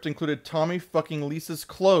script included Tommy fucking Lisa's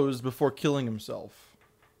clothes before killing himself.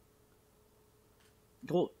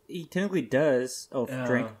 Well, he technically does. Oh,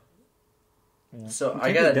 drink. So He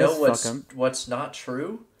I gotta technically know does fuck him. what's not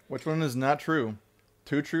true. Which one is not true?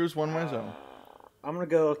 2 truths, 1 wiseau. I'm gonna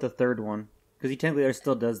go with the third one because he technically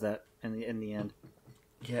still does that in the end.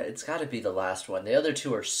 Yeah, it's got to be the last one. The other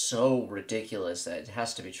two are so ridiculous that it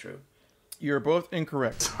has to be true. You're both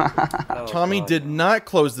incorrect. Oh, Tommy God. did not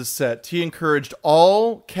close the set. He encouraged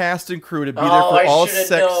all cast and crew to be there Oh, for I all should've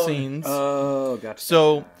sex known. scenes. Oh,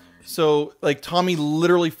 gotcha. So like Tommy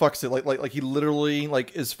literally fucks it. Like he literally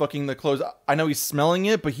like is fucking the clothes. I know he's smelling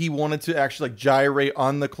it, but he wanted to actually like gyrate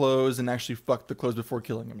on the clothes and actually fuck the clothes before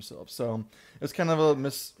killing himself. So it was kind of a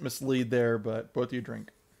mislead there, but both of you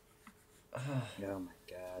drink. Oh my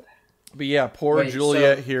god. But yeah, poor Wait,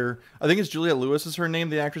 Juliet so- here. I think it's Juliet Lewis is her name,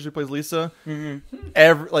 the actress who plays Lisa. Mm-hmm.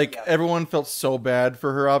 Everyone felt so bad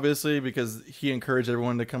for her, obviously, because he encouraged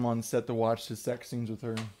everyone to come on set to watch his sex scenes with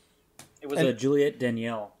her. It was a Juliet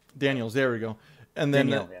Danielle. Daniels, there we go. And then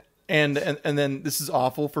Danielle, yeah. and then this is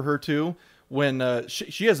awful for her too. When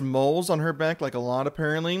she has moles on her back, like a lot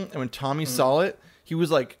apparently, and when Tommy saw it, he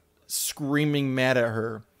was like screaming mad at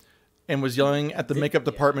her, and was yelling at the makeup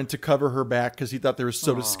department to cover her back because he thought they were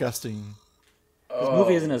so disgusting. This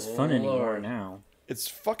movie isn't as fun anymore Lord. now.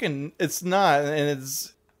 It's not, and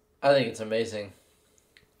it's I think it's amazing.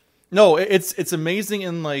 no, it's amazing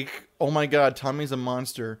and like, oh my god, Tommy's a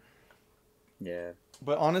monster. Yeah.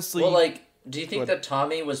 But honestly, Well, like, do you think Go ahead. that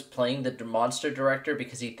Tommy was playing the monster director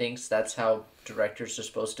because he thinks that's how directors are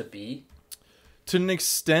supposed to be? to an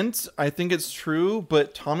extent, I think it's true,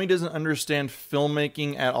 but Tommy doesn't understand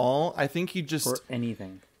filmmaking at all. I think he just Or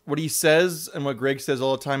anything. what he says and what Greg says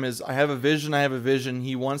all the time is, I have a vision.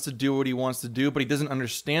 He wants to do what he wants to do, but he doesn't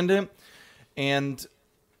understand it. And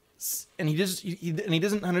he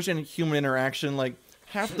doesn't understand human interaction. Like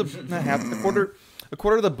a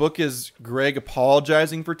quarter of the book is Greg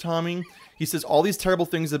apologizing for Tommy. He says all these terrible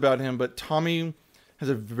things about him, but Tommy has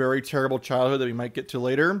a very terrible childhood that we might get to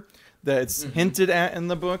later that it's hinted at in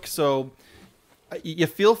the book. So you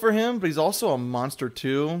feel for him, but he's also a monster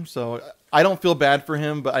too. So I don't feel bad for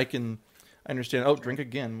him, but I understand. Oh, drink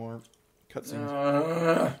again. More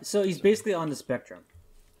cutscenes. So he's basically on the spectrum.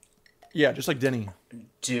 Yeah, just like Denny.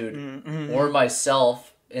 Dude. Or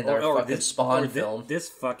myself in their fucking Spawn or film. This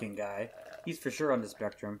fucking guy. He's for sure on the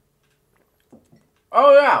spectrum.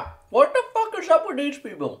 Oh yeah, what the fuck is up with these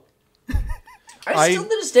people? I still to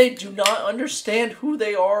this day do not understand who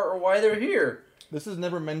they are or why they're here. This is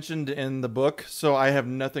never mentioned in the book, so I have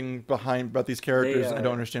nothing about these characters. They, I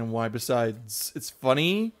don't understand why. Besides, it's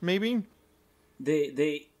funny, maybe.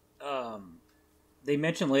 They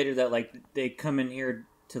mention later that like they come in here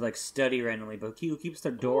to like study randomly, but who keeps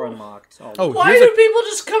their door unlocked? Oh, Why do people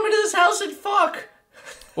just come into this house and fuck?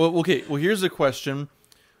 Well, okay. Well, here's the question: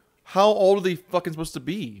 how old are they fucking supposed to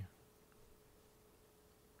be?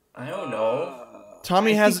 I don't know.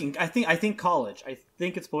 Tommy I has, think college. I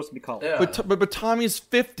think it's supposed to be college. Yeah. but Tommy's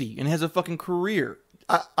 50 and has a fucking career.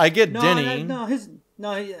 I get No, Denny.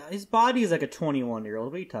 his body is like a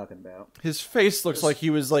 21-year-old. What are you talking about? His face looks like he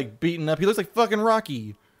was like beaten up. He looks like fucking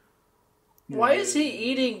Rocky. Why is he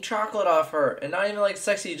eating chocolate off her and not even like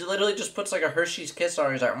sexy? He literally just puts like a Hershey's Kiss on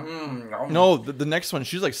her. He's like, No, the next one,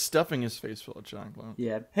 she's like stuffing his face full of chocolate.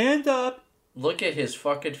 Yeah, hands up. Look at his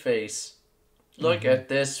fucking face. Look at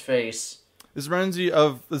this face. This reminds me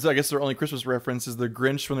of this. I guess their only Christmas reference is the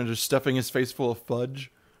Grinch when they're just stuffing his face full of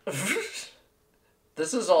fudge.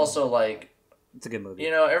 This is also like, It's a good movie.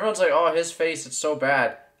 you know, everyone's like, oh, his face, it's so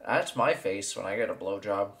bad. That's my face when I get a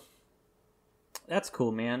blowjob. That's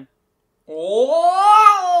cool, man.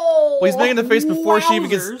 Whoa! Well, he's making the face before she even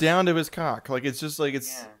gets Wowzers. down to his cock. Like it's just like Yeah.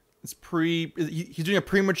 it's he's doing a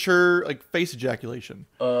premature like face ejaculation.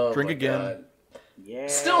 Oh, Drink my again. God. Yeah.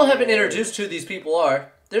 Still haven't introduced who these people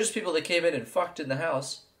are. They're just people that came in and fucked in the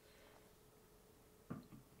house.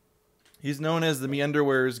 He's known as the Me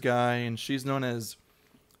Underwears guy, and she's known as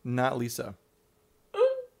Not Lisa.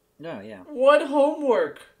 No, yeah. What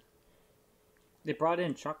homework? They brought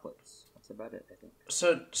in chocolates. That's about it, I think.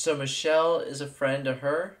 So Michelle is a friend to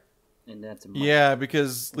her? And that's a mom. Yeah,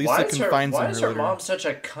 because Lisa confines in her. Why is her later. mom such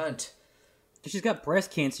a cunt? She's got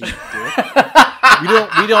breast cancer, you dick.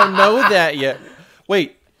 We don't know that yet.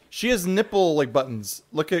 Wait, she has nipple like buttons.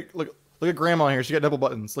 Look at Grandma here. She got nipple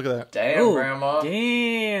buttons. Look at that. Damn, Ooh, Grandma.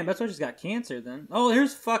 Damn, that's why she's got cancer then. Oh,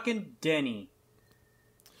 here's fucking Denny.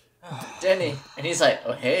 Denny. And he's like,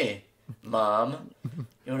 oh, hey, Mom.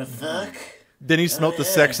 You wanna fuck? Then he smelt the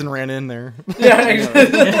sex and ran in there. Yeah.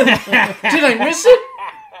 Did I miss it?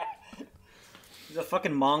 He's a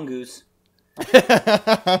fucking mongoose.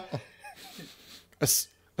 I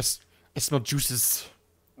smell juices.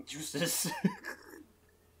 Juices.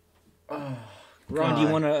 Oh, Ron, do you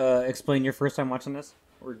want to explain your first time watching this?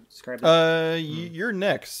 Or describe it? You're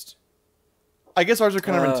next. I guess ours are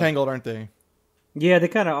kind of entangled, aren't they? Yeah, they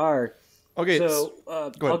kind of are. Okay, So,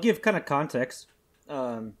 go I'll ahead. give kind of context.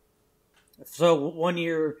 So, 1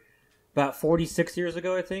 year, about 46 years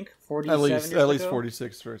ago, I think. 47 years At least ago?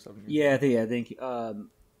 46 or something. Yeah, I think.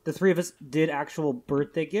 The three of us did actual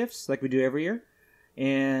birthday gifts, like we do every year.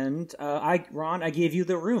 And, Ron, I gave you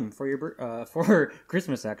The Room for your for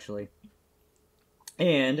Christmas, actually.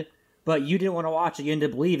 But you didn't want to watch it. You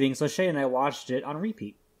ended up leaving, so Shay and I watched it on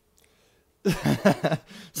repeat.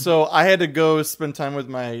 So I had to go spend time with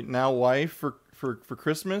my now wife for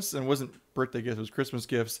Christmas, and it wasn't birthday gifts, it was Christmas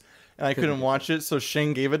gifts, and I couldn't watch it, so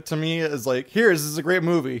Shane gave it to me as like, here, this is a great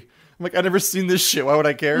movie. I'm like, I've never seen this shit, why would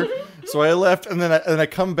I care? So I left, and then I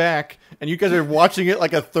come back, and you guys are watching it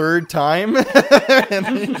like a third time,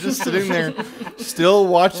 and you're just sitting there still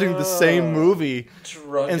watching the same movie.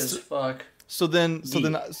 drunk And as fuck. So then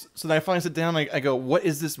I finally sit down. I go, what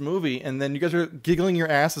is this movie? And then you guys are giggling your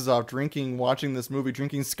asses off, watching this movie,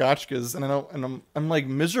 drinking scotchkas, and I'm like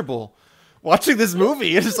miserable watching this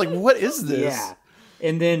movie. It's just like, what is this? Yeah.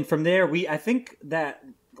 And then from there, I think that,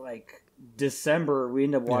 like, December, we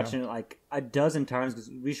ended up watching it, like, a dozen times because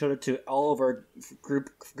we showed it to all of our group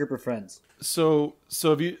of friends. So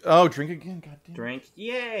if you drink again, goddamn. Drink.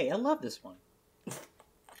 Yay! I love this one.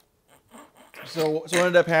 So what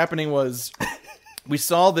ended up happening was we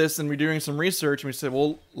saw this and we were doing some research and we said,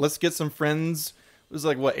 well, let's get some friends. It was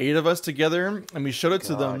like, 8 of us together, and we showed it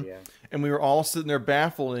to them, yeah. and we were all sitting there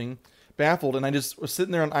baffled, and I just was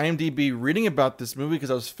sitting there on IMDb reading about this movie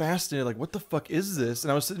because I was fascinated, like, what the fuck is this?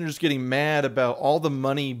 And I was sitting there just getting mad about all the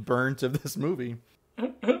money burnt of this movie.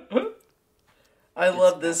 I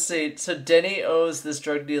love this scene. So Denny owes this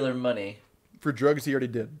drug dealer money. For drugs he already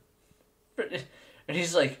did. And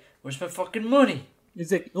he's like, where's my fucking money?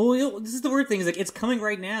 He's like, oh, this is the weird thing. He's like, it's coming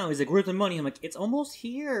right now. He's like, where's the money? I'm like, it's almost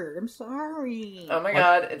here. I'm sorry. Oh my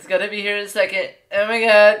god, it's gonna be here in a second. Oh my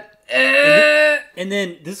god. And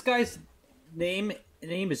then this guy's name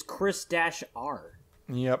is Chris-R.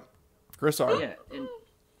 Yep. Chris R. Yeah, and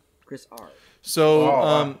Chris R.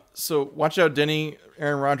 So, so watch out, Denny.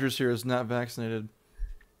 Aaron Rodgers here is not vaccinated.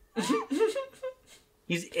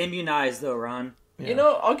 He's immunized though, Ron. Yeah. You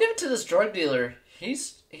know, I'll give it to this drug dealer.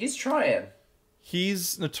 He's trying.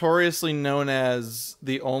 He's notoriously known as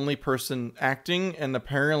the only person acting, and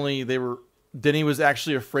apparently Denny was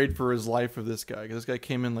actually afraid for his life of this guy, because this guy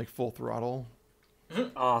came in like full throttle.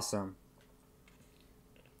 Awesome.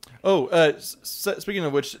 Oh, speaking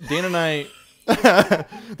of which, Dan and I,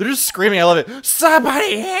 they're just screaming. I love it.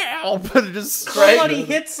 Somebody help! They're just Somebody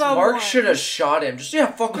hit someone. Mark should have shot him. Just,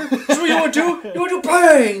 yeah, fucker. That's what you want to do? You want to do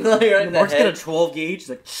bang? Like, right in the Mark's got a head. 12 gauge.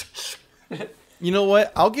 Like, You know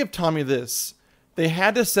what? I'll give Tommy this. They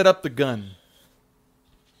had to set up the gun.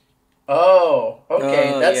 Oh,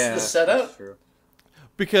 okay. That's yeah, the setup? That's true.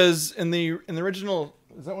 Because in the original,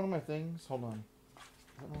 is that one of my things? Hold on. Is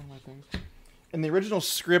that one of my things? In the original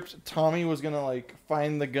script, Tommy was gonna like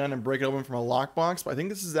find the gun and break it open from a lockbox, but I think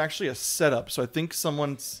this is actually a setup. So I think so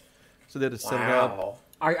they had to set it up. Wow.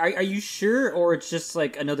 Are you sure, or it's just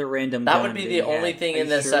like another random? That gun would be that the you only had? thing Are in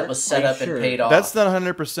you this sure? that was set Are you up and sure? paid off. That's not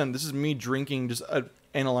 100%. This is me drinking, just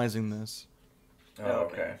analyzing this. Oh,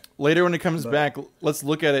 okay. Later when it comes back, let's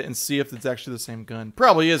look at it and see if it's actually the same gun.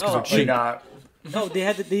 Probably is because Oh, we're But cheap. not. No,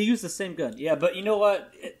 they used the same gun. Yeah, but you know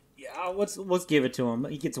what? Let's give it to him.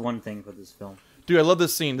 He gets one thing for this film. Dude, I love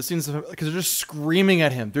this scene. This scene's because they're just screaming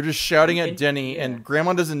at him. They're just shouting at Denny, and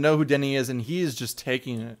Grandma doesn't know who Denny is, and he is just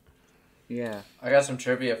taking it. Yeah. I got some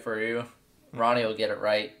trivia for you. Ronnie will get it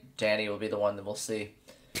right. Danny will be the one that we'll see.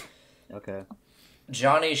 Okay.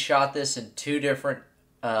 Johnny shot this in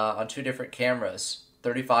on two different cameras,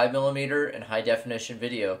 35 millimeter and high definition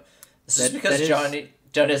video. This is because Johnny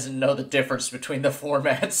doesn't know the difference between the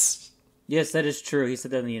formats. Yes, that is true. He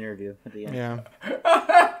said that in the interview at the end. Yeah.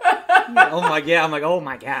 Oh my god! I'm like, oh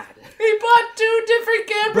my god. He bought 2 different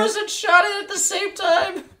cameras and shot it at the same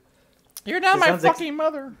time. You're not It my sounds like- fucking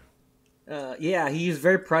mother. Yeah, he's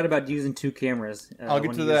very proud about using 2 cameras. I'll get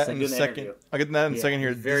when to he that was, in a doing the second. interview. I'll get to that in a Yeah, second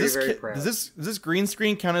here. very, does this, very proud. does this green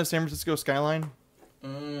screen count as San Francisco skyline?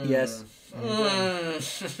 Yes.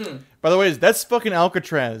 By the way, that's fucking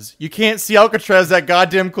Alcatraz. You can't see Alcatraz that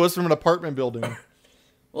goddamn close from an apartment building.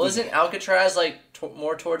 Well, isn't Alcatraz like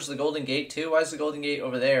more towards the Golden Gate too? Why is the Golden Gate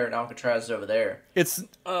over there and Alcatraz is over there? It's It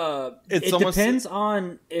almost depends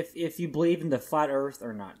on if you believe in the flat Earth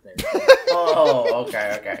or not. There. Oh,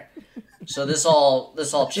 okay. So this all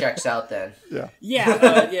checks out then. yeah.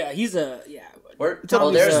 Yeah. He's a Where? on Oh,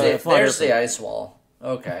 these, there's the ice wall.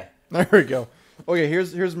 Okay. There we go. Okay,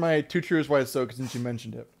 here's my 2 truths why it's so, since you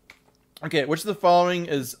mentioned it. Okay, which of the following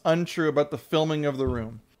is untrue about the filming of The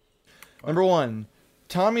Room? Number 1,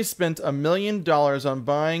 Tommy spent $1 million on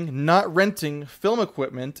buying, not renting, film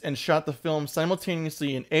equipment and shot the film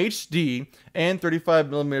simultaneously in HD and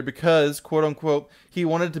 35mm because, quote unquote, he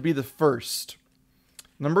wanted to be the first.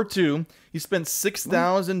 Number 2, he spent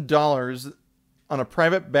 $6,000 on a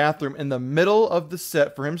private bathroom in the middle of the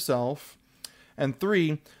set for himself. And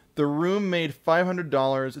 3, The Room made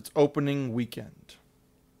 $500 its opening weekend.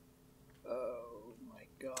 Oh my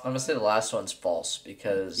god. I'm gonna say the last one's false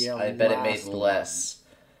because Yeah, I bet it made last one. less.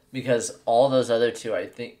 Because all those other 2, I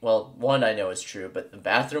think, well, one I know is true, but the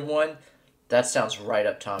bathroom one, that sounds right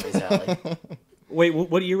up Tommy's alley. Wait,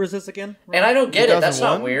 what year was this again? And I don't get it. That's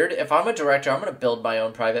not 2001? weird. If I'm a director, I'm gonna build my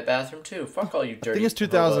own private bathroom too. Fuck all you dirty. I think it's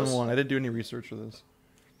 2001. I didn't do any research for this.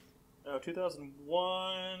 Oh,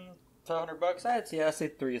 2001. $500. I'd say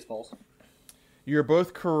 3 is false. You're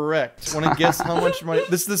both correct. Want to guess how much money?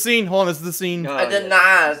 This is the scene. Hold on, this is the scene. I did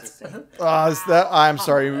not. Is that? I'm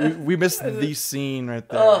sorry. We missed the scene right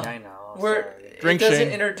there. Oh. I know. Where sorry. it Drink doesn't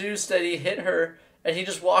shame. introduce that he hit her, and he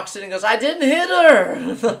just walks in and goes, "I didn't hit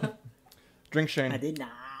her." Drink Shane. I did not.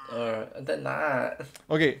 I did not.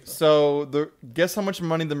 Okay, so guess how much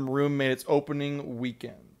money The Room made its opening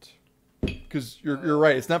weekend? Because you're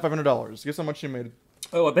right. It's not $500. Guess how much you made.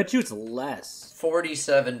 Oh, I bet you it's less.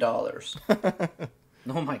 $47.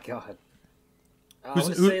 Oh my god. I Who's-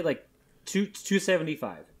 would who- say like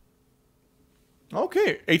 $275.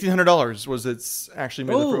 Okay, $1,800 was its actually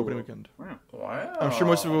made for Oh. opening weekend. Wow. Wow. I'm sure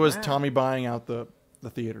most of it was wow. Tommy buying out the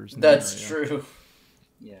theaters. in the That's area. true.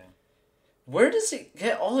 Yeah. Where does he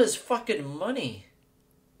get all his fucking money?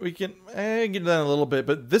 We can get to that in a little bit,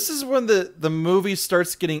 but this is when the movie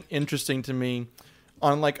starts getting interesting to me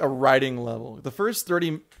on like a writing level. The first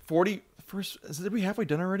 40, did we halfway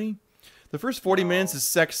done already? The first 40 minutes is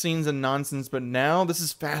sex scenes and nonsense, but now this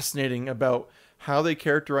is fascinating about how they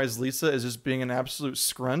characterize Lisa as just being an absolute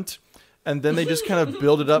scrunt, and then they just kind of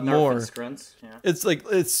build it up more. Scrunts. Yeah. It's like,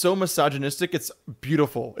 it's so misogynistic. It's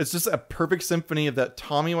beautiful. It's just a perfect symphony of that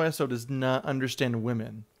Tommy Wiseau does not understand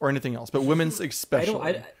women or anything else, but women's especially.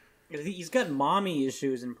 I think he's got mommy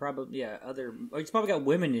issues and probably he's probably got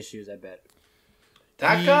women issues. I bet.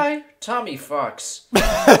 That guy? Tommy fucks.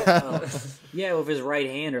 Yeah, with his right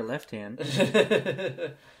hand or left hand.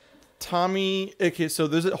 Tommy, okay, so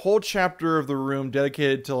there's a whole chapter of The Room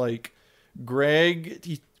dedicated to like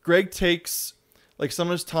Greg. Greg takes like some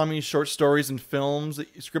of Tommy's short stories and films,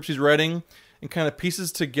 scripts he's writing, and kind of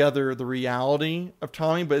pieces together the reality of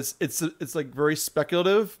Tommy, but it's like very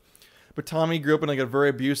speculative. But Tommy grew up in like a very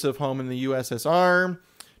abusive home in the USSR,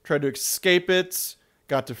 tried to escape it,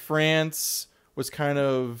 got to France, was kind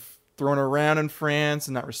of thrown around in France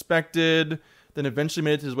and not respected. Then eventually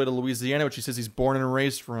made it his way to Louisiana, which he says he's born and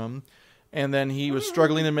raised from. And then he was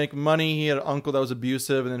struggling to make money. He had an uncle that was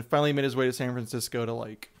abusive, and then finally made his way to San Francisco to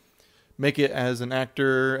like make it as an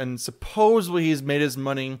actor. And supposedly he's made his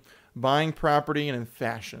money buying property and in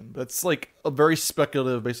fashion. That's like a very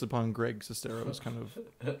speculative based upon Greg Sestero's kind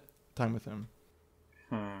of time with him.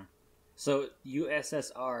 So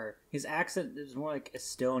USSR, his accent is more like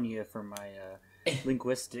Estonia from my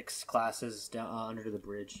linguistics classes down under the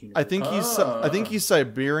bridge. I think he's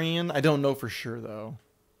Siberian. I don't know for sure though.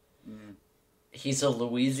 He's a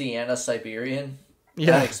Louisiana Siberian?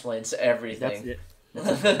 Yeah. That explains everything.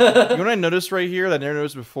 That's it. You know what I noticed right here that I never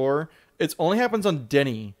noticed before? It only happens on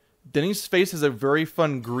Denny. Denny's face has a very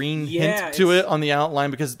fun green hint to it on the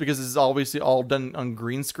outline because it's obviously all done on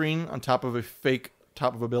green screen on top of a fake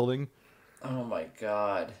top of a building. Oh my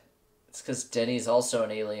god. It's because Denny's also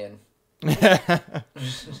an alien. He's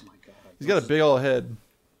got a big old head.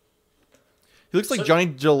 He looks like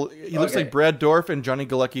he looks like Brad Dourif and Johnny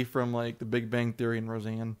Galecki from like The Big Bang Theory and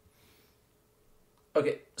Roseanne.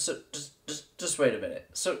 Okay, so just wait a minute.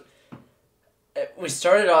 So We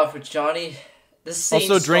started off with Johnny. This scene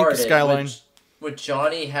Also drink started Skyline. with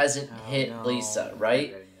Johnny hasn't hit Lisa,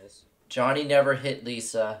 right? Johnny never hit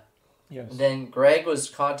Lisa. Yes. And then Greg was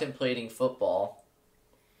contemplating football.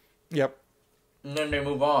 Yep. And then they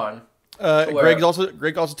move on. Greg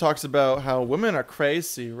also talks about how women are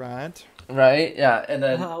crazy, right? Right? Yeah, and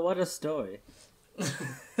then what a story.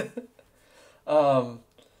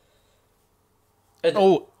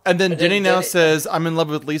 And then Denny now Denny- says, "I'm in love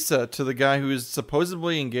with Lisa" to the guy who is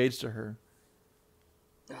supposedly engaged to her.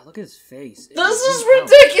 Oh, look at his face. This is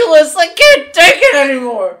ridiculous! I can't take it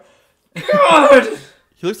anymore! God!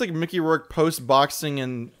 He looks like Mickey Rourke post boxing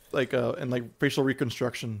and facial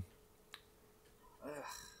reconstruction.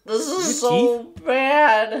 This is so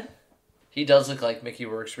bad! He does look like Mickey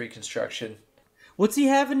Rourke's reconstruction. What's he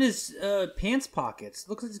have in his pants pockets?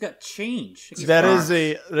 Looks like he's got change. That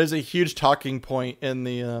is a huge talking point in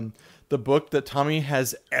the book, that Tommy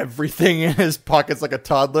has everything in his pockets like a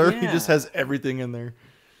toddler. Yeah. He just has everything in there.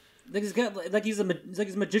 Like he's got he's a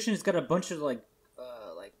magician. He's got a bunch of like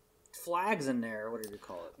flags in there. What do you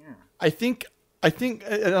call it? Yeah. I think I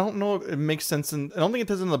don't know if it makes sense, and I don't think it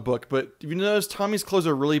does in the book. But if you notice, Tommy's clothes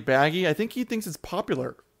are really baggy. I think he thinks it's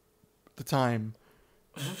popular at the time.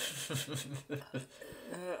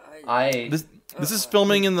 This is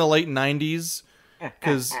filming in the late '90s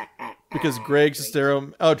because Greg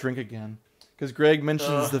Sestero drink again, because Greg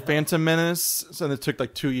mentions the Phantom Menace, so it took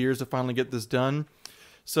like 2 years to finally get this done.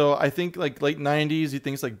 So I think like late '90s, he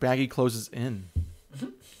thinks like baggy clothes is in.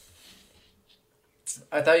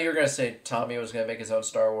 I thought you were gonna say Tommy was gonna make his own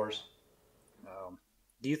Star Wars.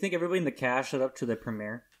 Do you think everybody in the cast showed up to the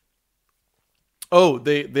premiere? Oh,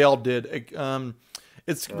 they all did.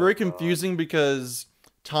 It's very confusing because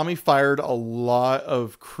Tommy fired a lot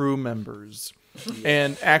of crew members.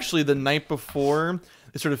 And actually the night before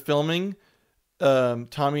they started filming,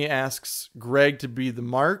 Tommy asks Greg to be the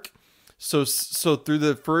mark. So through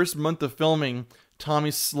the first month of filming,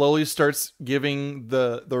 Tommy slowly starts giving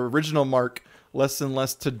the original Mark less and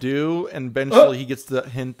less to do, and eventually he gets the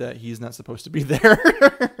hint that he's not supposed to be there.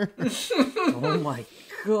 Oh my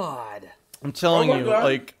god. I'm telling you,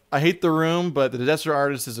 like, I hate The Room, but The Disaster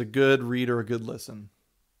Artist is a good read or a good listen.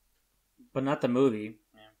 But not the movie.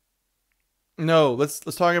 No, let's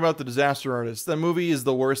talk about The Disaster Artist. That movie is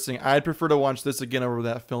the worst thing. I'd prefer to watch this again over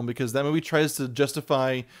that film, because that movie tries to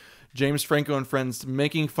justify James Franco and friends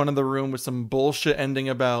making fun of The Room with some bullshit ending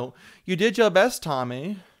about, you did your best,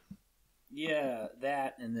 Tommy. Yeah,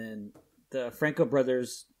 that, and then the Franco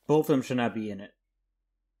brothers, both of them should not be in it.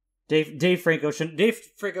 Dave Franco should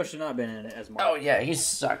not have been in it as Mark. Oh yeah, he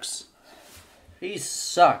sucks. He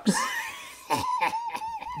sucks.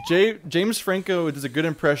 James Franco does a good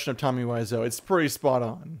impression of Tommy Wiseau. It's pretty spot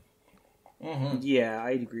on. Mm-hmm. Yeah,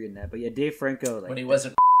 I agree in that. But yeah, Dave Franco, like, when he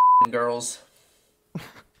wasn't girls.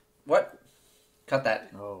 What? Cut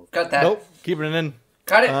that. Oh. Cut that. Nope, keeping it in.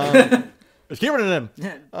 Cut it. Let's keep it in.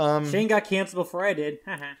 Shane got canceled before I did.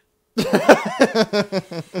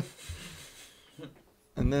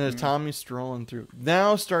 And then as Tommy's strolling through,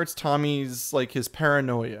 now starts Tommy's, like, his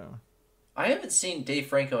paranoia. I haven't seen Dave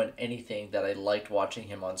Franco in anything that I liked watching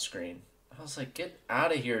him on screen. I was like, get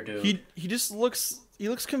out of here, dude. He just looks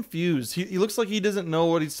confused. He looks like he doesn't know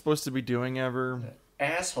what he's supposed to be doing ever.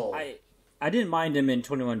 Asshole. I didn't mind him in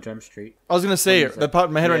 21 Jump Street. I was gonna say it. That popped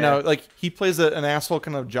in my head right Yeah. now. Like, he plays an asshole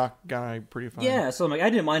kind of jock guy pretty fine. Yeah, so I'm like, I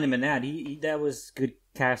didn't mind him in that. He that was good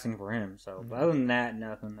casting for him. So, but other than that,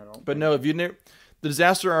 nothing at all. But no, if you know, The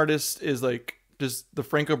Disaster Artist is like just the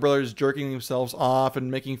Franco brothers jerking themselves off and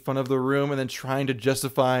making fun of The Room, and then trying to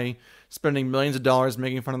justify spending millions of dollars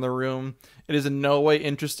making fun of The Room. It is in no way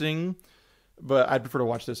interesting, but I'd prefer to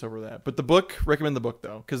watch this over that. But the book, recommend the book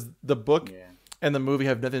though, because the book and the movie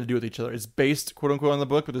have nothing to do with each other. It's based, quote unquote, on the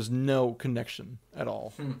book, but there's no connection at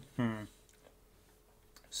all.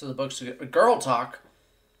 So the book's a girl talk.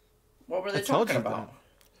 What were they talking about?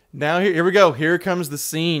 Now here we go. Here comes the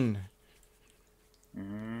scene.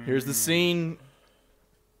 Here's the scene.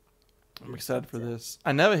 I'm excited for this.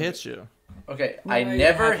 I never hit you. Okay, Well, I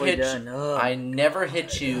never halfway hit done. you. Ugh. I never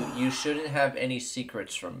hit you. You shouldn't have any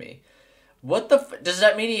secrets from me. What the does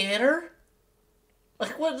that mean he hit her?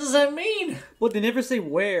 Like, what does that mean? Well, they never say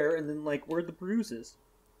where, and then like, where are the bruises?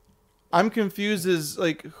 I'm confused. Is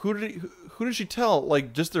like, who did she tell?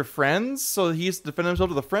 Like, just their friends? So he has to defend himself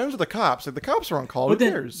to the friends or the cops? Like, the cops are on call. Who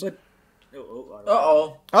cares?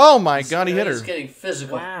 Uh-oh. Oh my god, he hit her. He's getting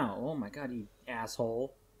physical. Wow! Oh my god, you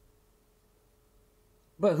asshole!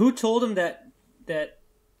 But who told him that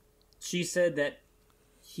she said that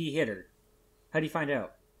he hit her? How do you find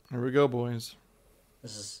out? Here we go, boys.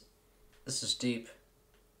 This is deep.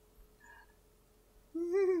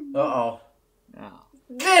 Uh-oh. Oh.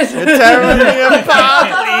 You're tearing me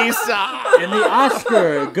apart, Lisa. And the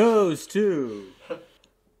Oscar goes to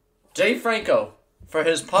Dave Franco for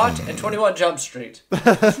his part in 21 Jump Street.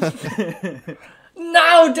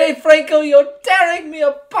 No, Dave Franco, you're tearing me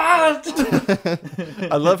apart.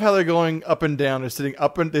 I love how they're going up and down. They're sitting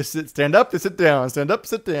up and they stand up, they sit down, stand up,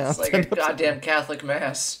 sit down. It's like a goddamn Catholic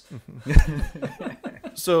mass.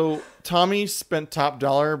 So Tommy spent top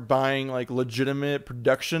dollar buying like legitimate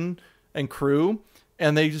production and crew,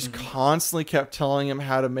 and they just constantly kept telling him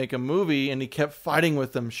how to make a movie, and he kept fighting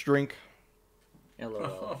with them. Shrink.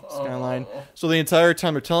 LOL. Skyline. So the entire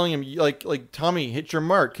time they're telling him, like Tommy, hit your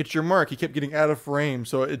mark, hit your mark. He kept getting out of frame,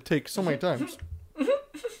 so it takes so many times.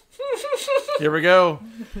 Here we go.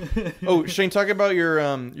 Oh, Shane, talk about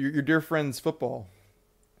your dear friend's football.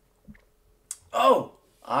 Oh,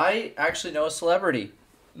 I actually know a celebrity,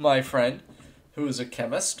 my friend, who is a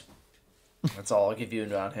chemist. That's all I'll give you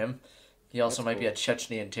about him. He also might be a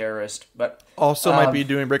Chechnyan terrorist, but Also might be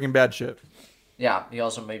doing Breaking Bad shit. yeah, he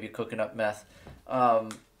also may be cooking up meth.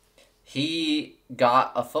 He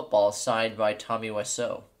got a football signed by Tommy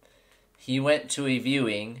Wiseau. He went to a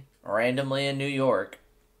viewing randomly in New York,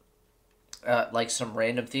 like some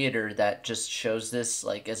random theater that just shows this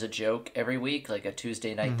like as a joke every week, like a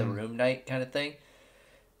Tuesday night, the room night kind of thing.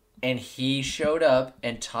 And he showed up,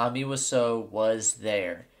 and Tommy Wiseau was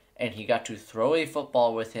there, and he got to throw a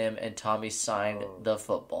football with him, and Tommy signed the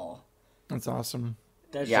football. That's awesome.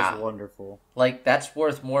 That's Yeah. just wonderful. Like, that's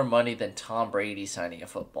worth more money than Tom Brady signing a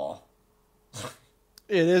football.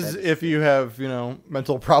 It is if you have,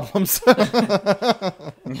 mental problems. You could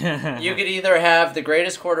either have the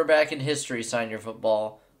greatest quarterback in history sign your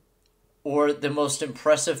football, or the most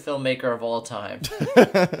impressive filmmaker of all time.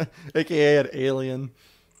 AKA an alien.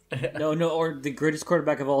 No, or the greatest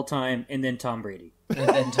quarterback of all time, and then Tom Brady. And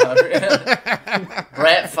then Tom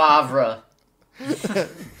Brett Favre.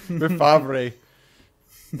 Favre.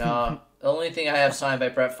 No, the only thing I have signed by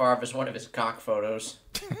Brett Favre is one of his cock photos.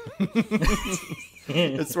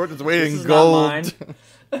 It's worth its weight This in is gold. not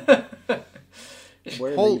mine.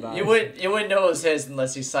 Wear Hol- Levi's. You wouldn't know it was his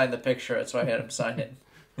unless he signed the picture. That's why I had him sign it.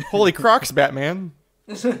 Holy Crocs, Batman.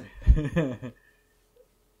 What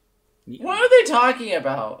are they talking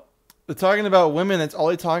about? They're talking about women. That's all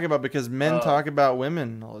they talk about because men talk about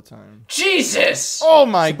women all the time. Jesus! Oh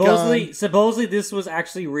my god. Supposedly this was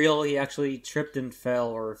actually real. He actually tripped and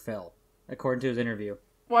fell, according to his interview.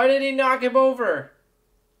 Why did he knock him over?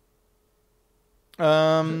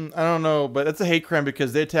 I don't know, but it's a hate crime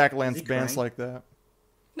because they attack Lance he Bass crying? like that.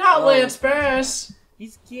 Not Lance Bass.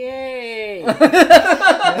 He's gay.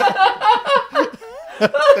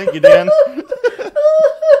 Thank you, Dan.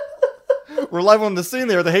 We're live on the scene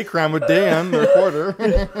there, the hate crime with Dan, the reporter.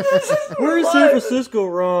 We're in San Francisco,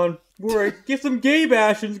 Ron. Get some gay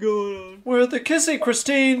bashings going on. Where the kissing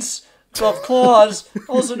Christines of Claus,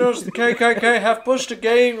 also known as the KKK, have pushed a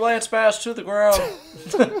gay Lance Bass to the ground.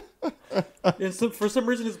 And for some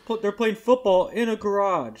reason, they're playing football in a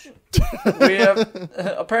garage. We have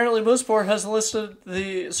apparently Mooseport has enlisted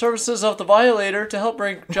the services of the Violator to help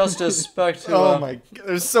bring justice back to. Oh my god,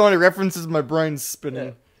 there's so many references, my brain's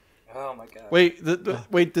spinning. Oh my god. Wait,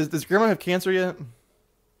 wait, does Grandma have cancer yet?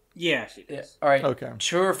 Yeah, she does. Yeah. All right. Okay.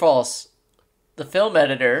 True or false? The film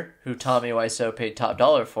editor, who Tommy Wiseau paid top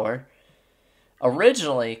dollar for,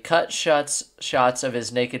 originally cut shots of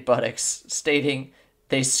his naked buttocks, stating,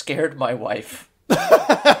 "They scared my wife." I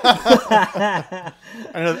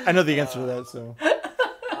know the answer to that, so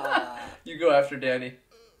You go after Danny.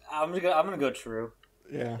 I'm gonna go true.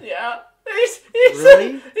 yeah. Yeah. He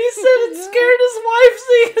Really? said it scared his wife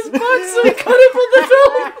seeing his butt, so he cut it from the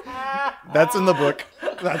film. That's in the book.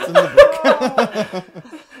 That's in the book.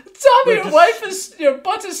 Tommy, your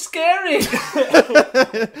butt is scary.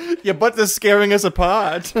 Your butt is scaring us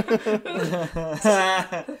apart. Tommy,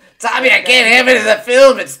 I can't have it in the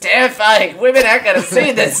film. It's terrifying. Women aren't gonna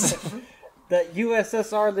see this. That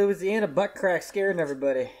USSR Louisiana butt crack scaring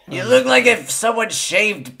everybody. You look like if someone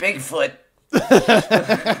shaved Bigfoot.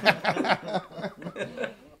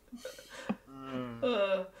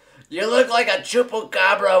 You look like a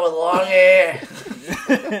chupacabra with long hair.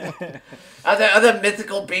 Are there other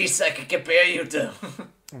mythical beasts I could compare you to?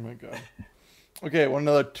 Oh my god. Okay, want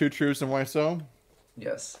another two truths and why so?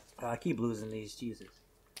 Yes. I keep losing these, Jesus.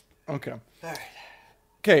 Okay. Alright.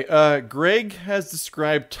 Okay, Greg has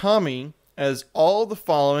described Tommy as all the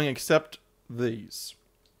following except these.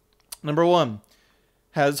 Number 1,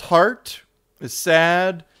 has heart, is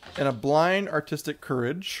sad, and a blind artistic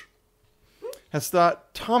courage. Has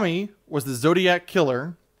thought Tommy was the Zodiac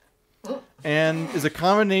killer, and is a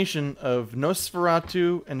combination of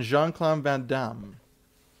Nosferatu and Jean-Claude Van Damme.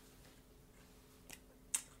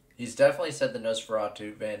 He's definitely said the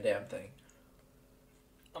Nosferatu Van Damme thing.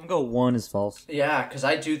 I'm gonna go 1 is false. Yeah, because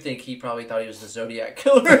I do think he probably thought he was the Zodiac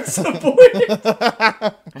killer at some point.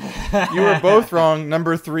 You were both wrong.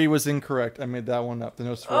 Number 3 was incorrect. I made that one up. The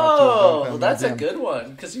Nosferatu. Oh, that's a good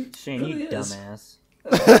one. Because Shane, really you is.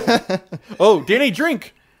 dumbass. Oh, Danny,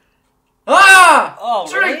 drink. Ah! Oh,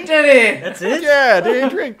 Drink, really? Danny! That's it? Yeah, Danny,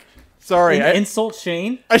 drink. Sorry, Insult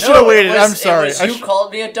Shane? I should have waited. I'm It sorry. was you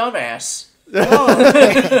called me a dumbass.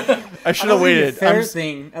 I should have waited. Fair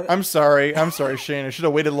thing. I'm sorry. I'm sorry, Shane. I should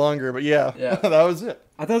have waited longer, but yeah. That was it.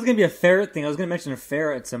 I thought it was gonna be a ferret thing. I was gonna mention a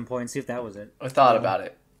ferret at some point and see if that was it. I thought about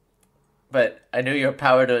it. But I knew your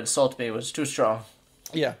power to insult me was too strong.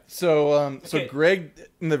 Yeah. So, Okay. Greg,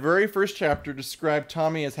 in the very first chapter, described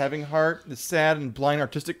Tommy as having heart, the sad and blind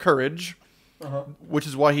artistic courage, which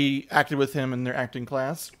is why he acted with him in their acting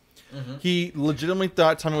class. He legitimately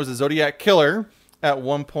thought Tommy was a Zodiac killer at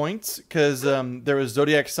one point because there was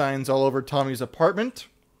Zodiac signs all over Tommy's apartment.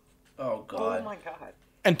 Oh, God. Oh my god.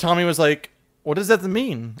 And Tommy was like, "What does that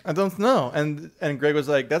mean? I don't know." And Greg was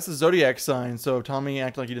like, "That's a Zodiac sign." So Tommy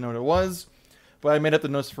acted like he didn't know what it was. But I made up the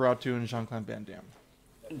Nosferatu and Jean-Claude Van Damme.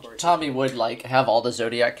 Tommy would, like, have all the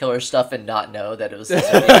Zodiac killer stuff and not know that it was the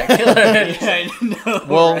Zodiac killer. Yeah, I know.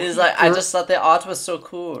 Well, He's like, I just thought the art was so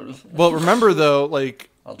cool. Well, remember though, like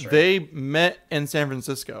I'll drink. they met in San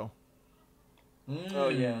Francisco. Oh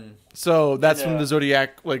yeah. So that's when Yeah. the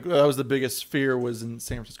Zodiac, like that was the biggest fear was in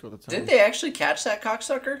San Francisco at the time. Didn't they actually catch that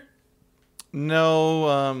cocksucker?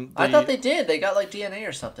 No, I thought they did. They got, like, DNA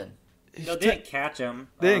or something. No, they didn't catch him.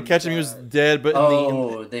 They didn't catch him. He was dead. But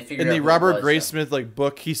They figured in out the who it Robert was, Graysmith like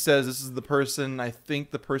book, he says this is the person. I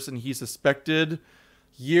think the person he suspected.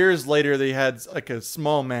 Years later, they had like a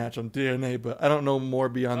small match on DNA, but I don't know more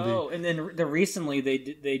beyond Oh, and then recently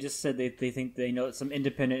they just said they think they know some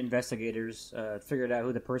independent investigators figured out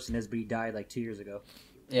who the person is, but he died like 2 years ago.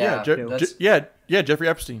 Yeah, that's- Jeffrey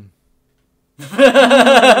Epstein.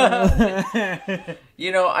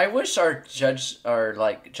 You know, I wish our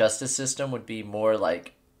justice system would be more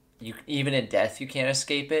like, you even in death you can't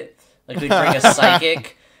escape it. Like we bring a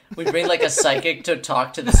psychic, like a psychic to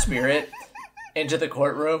talk to the spirit into the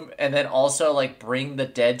courtroom, and then also like bring the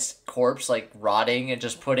dead corpse like rotting and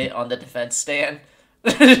just put it on the defense stand.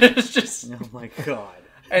 It's just Oh my god.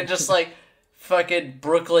 and just like fucking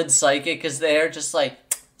Brooklyn psychic is there, just like,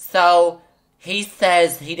 so he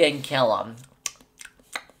says he didn't kill him.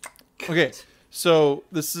 Okay, so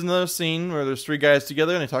this is another scene where there's 3 guys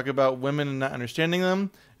together and they talk about women and not understanding them.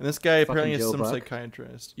 And this guy apparently is Joe some Buck?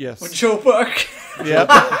 psychiatrist. Yes. Joe Buck. Yep.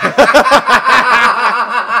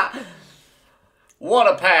 What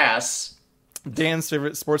a pass. Dan's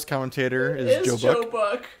favorite sports commentator is It's Joe Buck.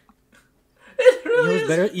 Buck. It You know really what's is.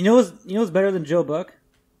 better? You know what's better than Joe Buck?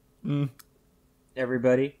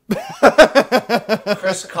 Everybody.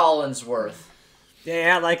 Chris Collinsworth.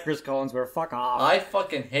 Yeah, I like Chris Collinsworth. Fuck off. I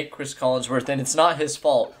fucking hate Chris Collinsworth, and it's not his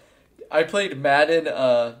fault. I played Madden,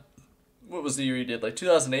 what was the year he did? Like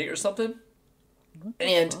 2008 or something?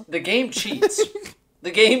 And the game cheats.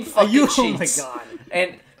 The game fucking cheats. Oh my god.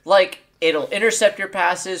 And, like, it'll intercept your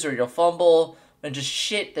passes or you'll fumble and just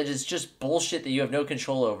shit that is just bullshit that you have no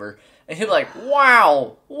control over. And he'll be like,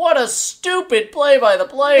 wow, what a stupid play by the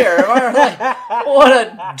player. Or like, what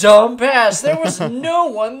a dumb pass. There was no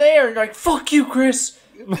one there. And you're like, fuck you, Chris.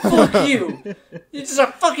 Fuck you. This is a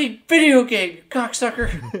fucking video game, you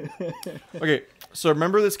cocksucker. Okay, so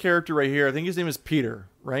remember this character right here. I think his name is Peter,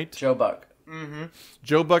 right? Joe Buck.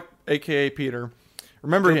 Joe Buck, a.k.a. Peter.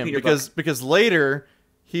 Remember Joe him Peter because later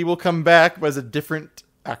he will come back as a different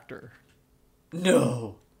actor.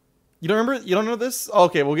 No. You don't remember? You don't know this?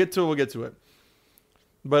 Okay, we'll get to it.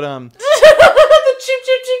 But The cheep,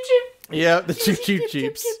 cheep, cheep, cheep. yeah, the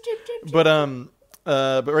cheeps.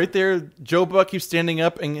 But right there, Joe Buck keeps standing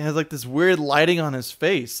up and has like this weird lighting on his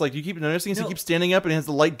face. Like you keep noticing, he keeps standing up and he has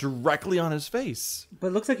the light directly on his face. But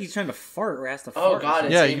it looks like he's trying to fart or has to Oh fart. god,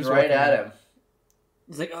 it's Yeah, aimed he's right walking at around. him.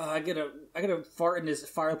 He's like, oh, I gotta fart in this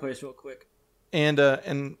fireplace real quick.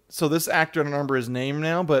 And so this actor, I don't remember his name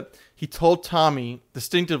now, but he told Tommy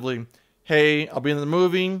distinctively, "Hey, I'll be in the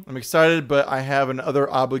movie. I'm excited, but I have another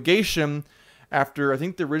obligation." After I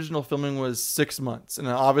think the original filming was 6 months, and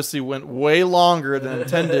it obviously went way longer than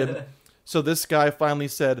intended. So this guy finally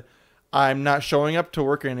said, "I'm not showing up to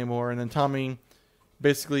work anymore." And then Tommy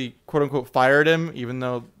basically, quote unquote, fired him, even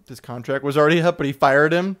though his contract was already up, but he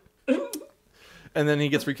fired him. And then he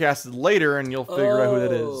gets recasted later, and you'll figure out who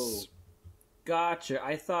that is. Gotcha.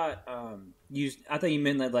 I thought you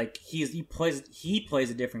meant that like he plays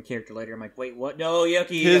a different character later. I'm like, wait, what? No,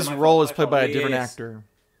 yucky. His Yeah, my role fault, is my played fault. by a different Yes. actor.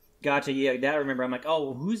 Gotcha. Yeah, that I remember. I'm like,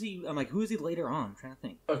 oh, who's he? I'm like, who's he later on? I'm trying to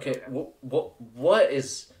think. Okay, what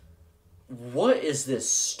is what is this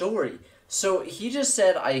story? So he just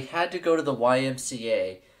said I had to go to the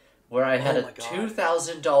YMCA where I had a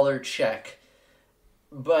 $2,000 check,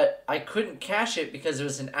 but I couldn't cash it because it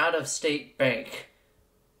was an out-of-state bank.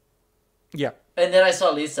 Yeah. And then I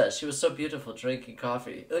saw Lisa. She was so beautiful drinking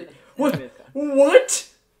coffee. Like, what?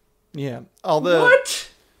 Yeah. What?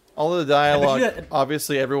 All the dialogue,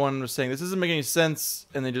 obviously everyone was saying, this doesn't make any sense,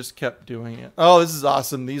 and they just kept doing it. Oh, this is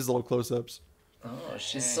awesome. These little close-ups. Oh,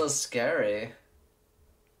 she's so scary.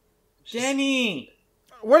 Denny!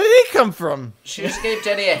 Where did he come from? She just gave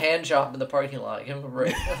Denny a hand job in the parking lot. Give him a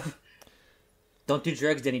break. Don't do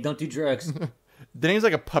drugs, Denny. Don't do drugs. Denny's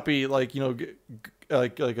like a puppy, like, you know,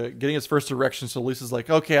 getting his first erection, so Lisa's like,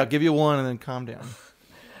 okay, I'll give you one, and then calm down.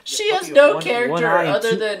 She has no character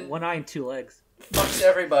other than... One eye and two legs. Fucks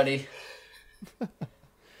everybody.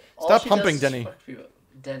 Stop humping, Denny.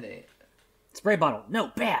 Denny. Spray bottle. No,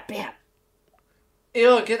 bad.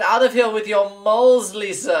 Ew, get out of here with your moles,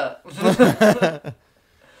 Lisa.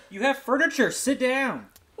 You have furniture. Sit down.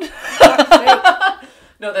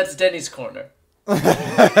 No, that's Denny's corner.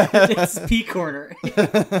 It's P corner.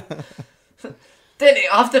 Denny,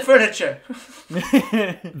 off the furniture.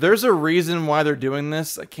 There's a reason why they're doing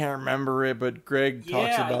this. I can't remember it, but Greg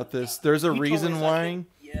talks about this. There's a reason why.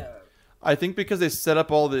 I think because they set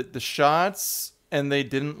up all the shots and they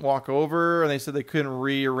didn't walk over, and they said they couldn't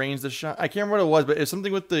rearrange the shot. I can't remember what it was, but it's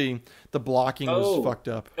something with the blocking was fucked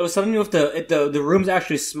up. It was something with the room's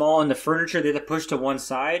actually small, and the furniture they had to push to one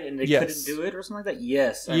side, and they couldn't do it or something like that.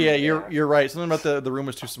 Yes. You're right. Something about the room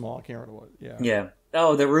was too small. I can't remember what. Yeah.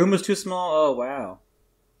 Oh, the room was too small. Oh, wow.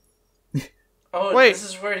 Oh, wait, this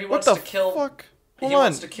is where he wants to kill. Fuck? Hold he on.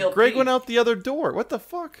 wants to kill Greg Pete. went out the other door. What the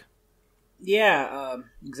fuck? Yeah.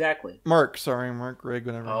 Exactly. Mark, Greg,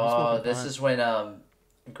 whatever. Oh, this is when Mark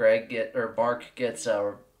gets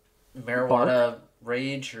marijuana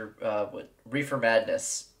rage or reefer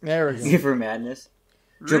madness. There we go. Reefer madness.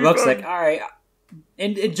 Joe Buck's like, all right,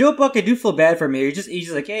 and Joe Buck, I do feel bad for him here. He's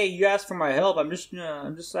just like, hey, you asked for my help. I'm just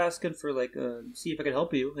asking for see if I can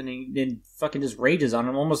help you, and he then fucking just rages on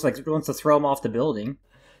him, almost like wants to throw him off the building.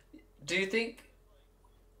 Do you think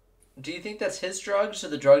that's his drugs, or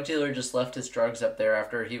the drug dealer just left his drugs up there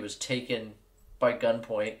after he was taken by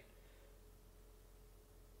gunpoint?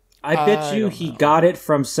 I bet you he got it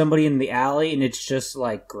from somebody in the alley, and it's just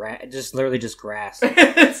like literally just grass.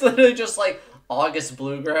 It's literally just like August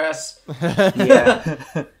bluegrass. Yeah.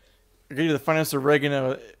 I give you the finest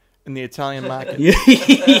oregano in the Italian market.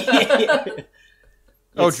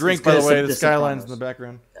 Drink, by the way. The Skyline's in the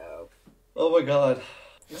background. Oh my god.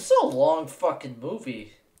 This is a long fucking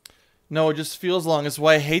movie. No, it just feels long. It's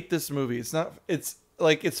why I hate this movie. It's not. It's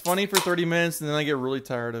like it's funny for 30 minutes, and then I get really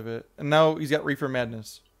tired of it. And now he's got reefer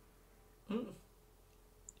madness.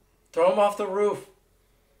 Throw him off the roof.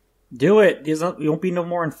 Do it. You won't be no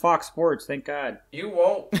more in Fox Sports. Thank God. You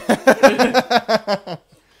won't.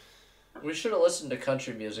 We should have listened to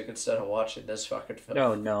country music instead of watching this fucking film.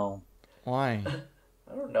 Oh no. Why?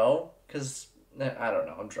 I don't know. Because I don't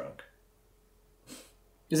know. I'm drunk.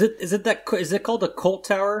 Is it called a Colt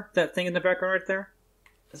Tower? That thing in the background right there?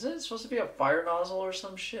 Isn't it supposed to be a fire nozzle or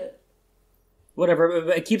some shit?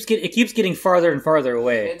 Whatever. It keeps getting farther and farther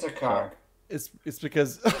away. It's a cock. It's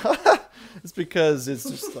because it's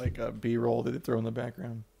just like a B-roll that they throw in the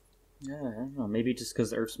background. Yeah, I don't know. Maybe just because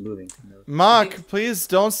the Earth's moving. Mark, please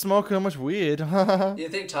don't smoke so much weed. Do you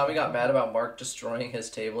think Tommy got mad about Mark destroying his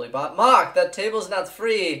table he bought? Mark, that table's not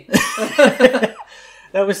free. That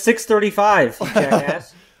was $6.35, you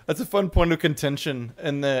jackass. That's a fun point of contention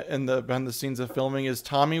in the behind the scenes of filming is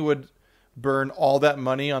Tommy would burn all that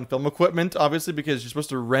money on film equipment, obviously, because you're supposed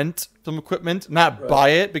to rent film equipment, not buy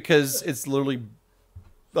it, because it's literally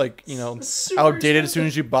like, you know, outdated as soon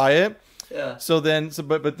as you buy it. Yeah.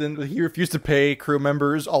 But then he refused to pay crew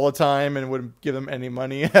members all the time and wouldn't give them any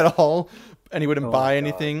money at all, and he wouldn't buy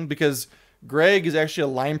anything because Greg is actually a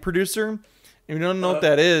line producer. And if you don't know what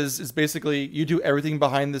that is, it's basically you do everything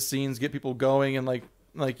behind the scenes, get people going, and like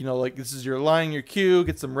you know, like this is your line, your cue,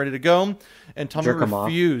 gets them ready to go. And Tommy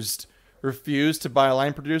refused to buy a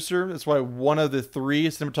line producer. That's why one of the 3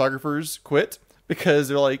 cinematographers quit, because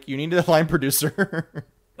they're like, you need a line producer.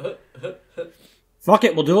 Fuck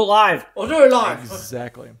it, we'll do it live. We'll do it live.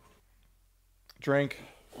 Exactly. Drink.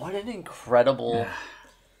 What an incredible...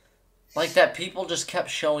 like that people just kept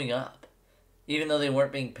showing up, even though they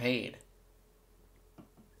weren't being paid.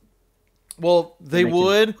 Well, they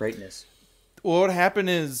would. Greatness. What would happen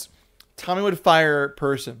is Tommy would fire a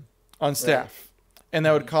person on staff, and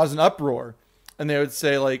that would cause an uproar. And they would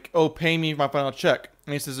say, like, oh, pay me my final check.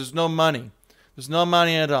 And he says, there's no money. There's no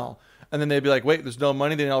money at all. And then they'd be like, wait, there's no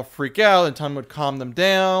money. Then they'll freak out, and Tommy would calm them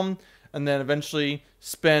down. and then eventually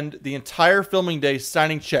spend the entire filming day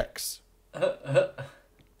signing checks.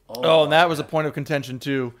 And that was a point of contention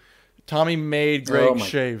too. Tommy made Greg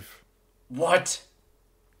shave. What?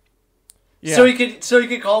 Yeah. So he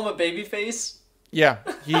could call him a baby face? Yeah.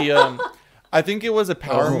 He I think it was a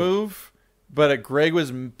power move, but Greg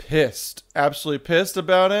was pissed. Absolutely pissed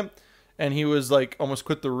about it. And he was like almost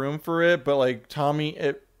quit the room for it, but like Tommy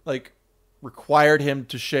required him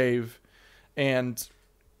to shave. And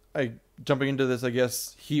jumping into this, I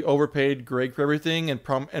guess he overpaid Greg for everything and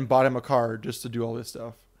bought him a car just to do all this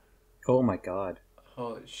stuff. Oh my god.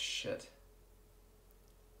 Holy shit.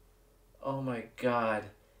 Oh my god.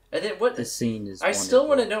 And then what? This scene is. I still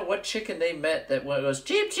want to know what chicken they met that goes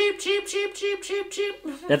cheap.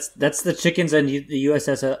 That's the chickens and the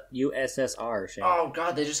USSR. Shane. Oh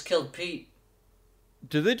god, they just killed Pete.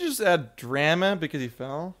 Did they just add drama because he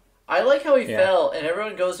fell? I like how he fell, and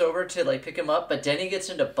everyone goes over to like pick him up, but Denny gets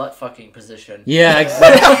into butt fucking position. Yeah,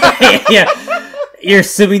 exactly. Yeah, you're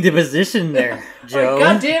assuming the position there, Joe. Like,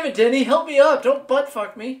 god damn it, Denny, help me up! Don't butt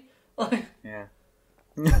fuck me. Yeah.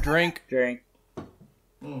 Drink.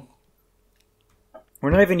 Mm.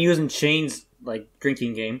 We're not even using Shane's like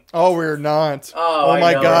drinking game. Oh, we're not. Oh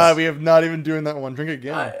my god, we have not even doing that one. Drink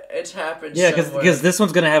again. It's happened. Yeah, because this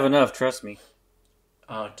one's gonna have enough. Trust me.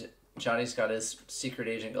 Oh, Johnny's got his secret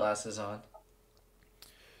agent glasses on.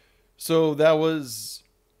 So that was...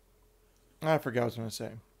 I forgot what I was going to say.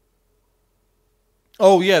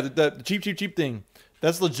 Oh, yeah, the cheap thing.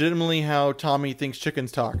 That's legitimately how Tommy thinks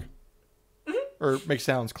chickens talk. Or make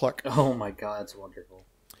sounds, cluck. Oh my god, it's wonderful.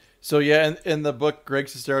 So yeah, in the book, Greg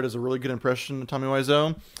Sestero does a really good impression of Tommy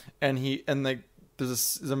Wiseau. And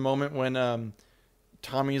there's a moment when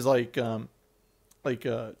Tommy's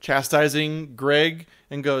chastising Greg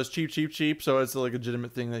and goes cheap. So it's like a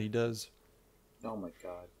legitimate thing that he does. Oh my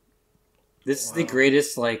god. This is the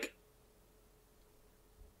greatest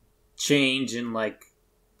change in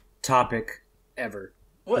topic ever.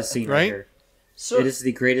 What? The scene right here. So it is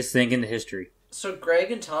the greatest thing in the history. So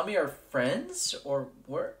Greg and Tommy are friends, or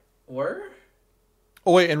were?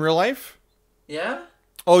 Oh wait, in real life? Yeah.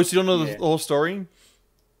 Oh, so you don't know the whole story?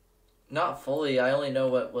 Not fully. I only know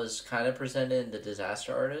what was kind of presented in The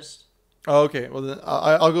Disaster Artist. Oh, okay. Well, then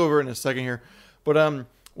I'll go over it in a second here. But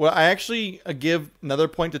what I actually give another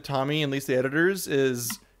point to Tommy, at least the editors,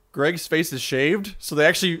 is Greg's face is shaved, so they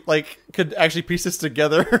actually could actually piece this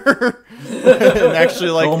together and actually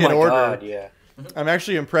in order. God, yeah. I'm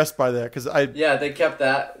actually impressed by that because they kept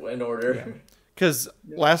that in order. Because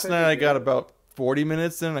last night I got about 40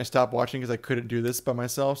 minutes in and I stopped watching because I couldn't do this by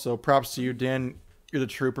myself. So props to you, Dan. You're the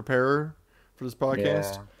true preparer for this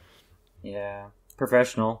podcast. Yeah.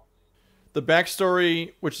 Professional. The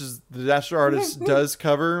backstory, which is the Disaster Artist does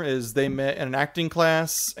cover, is they met in an acting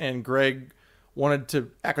class, and Greg wanted to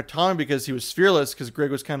act with Tommy because he was fearless, because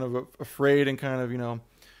Greg was kind of afraid and kind of,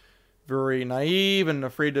 very naive and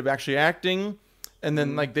afraid of actually acting. And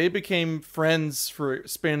then, they became friends for a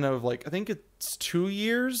span of, I think it's 2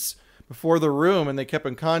 years before The Room, and they kept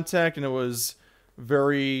in contact, and it was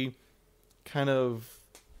very kind of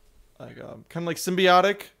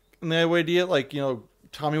symbiotic in the idea.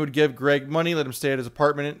 Tommy would give Greg money, let him stay at his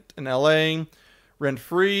apartment in L.A.,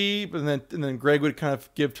 rent-free, and then Greg would kind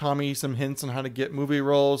of give Tommy some hints on how to get movie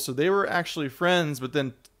roles. So they were actually friends, but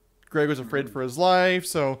then Greg was afraid for his life,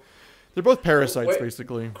 so they're both parasites,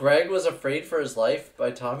 basically. Greg was afraid for his life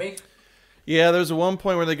by Tommy? Yeah, there was one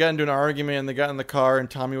point where they got into an argument, and they got in the car, and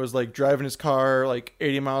Tommy was, driving his car,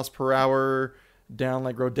 80 miles per hour down,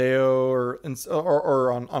 Rodeo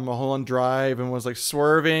or on Mulholland Drive, and was,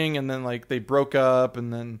 swerving, and then, they broke up,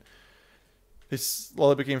 and then they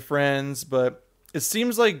slowly became friends, but it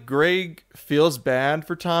seems like Greg feels bad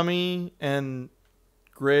for Tommy, and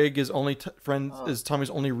Greg is is Tommy's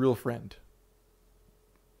only real friend.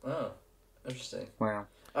 Oh, interesting. Wow.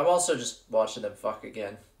 I'm also just watching them fuck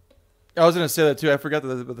again. I was going to say that too. I forgot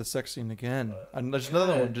about the sex scene again. And there's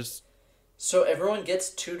another one. So everyone gets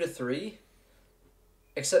 2 to 3?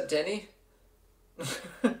 Except Denny?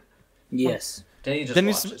 Yes. Denny just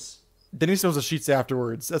watches. Denny smells the sheets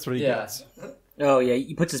afterwards. That's what he gets. Oh, yeah.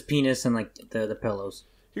 He puts his penis in, the pillows.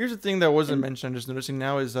 Here's the thing that wasn't mentioned. I'm just noticing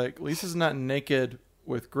now is, Lisa's not naked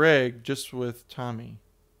with Greg, just with Tommy.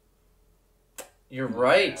 You're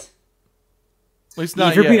right. At least not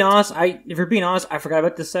if you're being honest, I forgot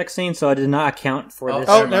about the sex scene, so I did not account for this.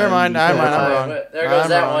 Oh, never mind. I'm wrong. There goes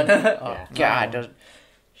that wrong. one. Oh, God.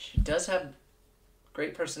 She does have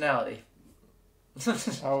great personality.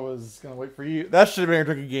 I was going to wait for you. That should have been a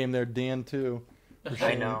drinking game there, Dan, too.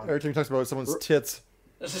 I know. Every time he talks about someone's tits.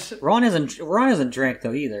 Ron hasn't drank,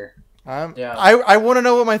 though, either. Yeah. I want to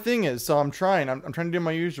know what my thing is, so I'm trying. I'm trying to do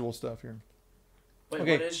my usual stuff here. Wait,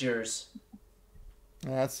 Okay. what is yours?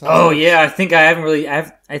 That's Oh yeah, I think I haven't really.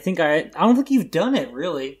 I don't think you've done it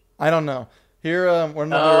really. I don't know. Here, we're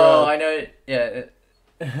another. Oh, I know it. Yeah.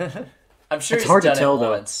 I'm sure It's he's hard to done tell, it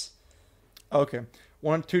though. once. Okay,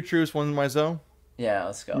 2 truths, 1 miso. Yeah,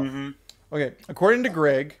 let's go. Mm-hmm. Okay, according to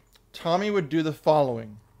Greg, Tommy would do the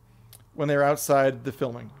following when they were outside the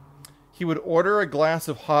filming. He would order a glass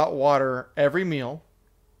of hot water every meal.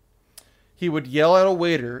 He would yell at a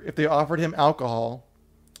waiter if they offered him alcohol.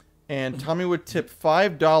 And Tommy would tip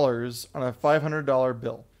 $5 on a $500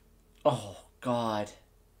 bill. Oh God.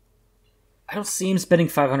 I don't see him spending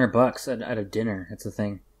 $500 at a dinner. That's the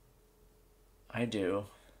thing. I do.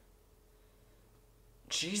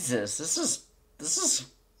 Jesus, this is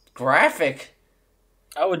graphic.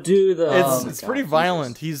 I would do the. It's pretty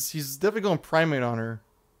violent. He's definitely going primate on her.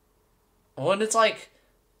 Well, and it's like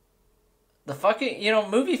the fucking,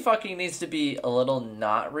 movie fucking needs to be a little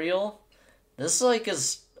not real. This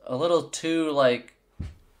is a little too like.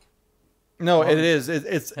 No, it is.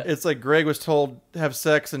 It's like Greg was told to have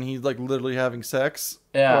sex, and he's like literally having sex.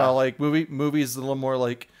 Yeah. While like movies a little more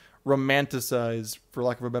like romanticized, for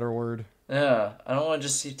lack of a better word. Yeah, I don't want to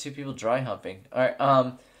just see two people dry humping. All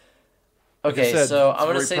right. Okay, said, so it's I'm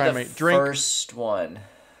gonna very say primate. the Drink. first one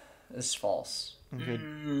is false. Okay.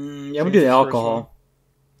 Yeah, we do the alcohol.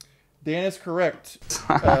 Dan is correct.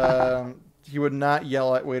 He would not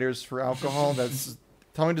yell at waiters for alcohol.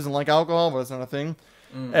 Tommy doesn't like alcohol, but that's not a thing.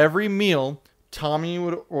 Every meal, Tommy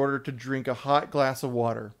would order to drink a hot glass of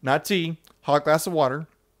water. Not tea, hot glass of water.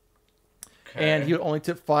 Okay. And he would only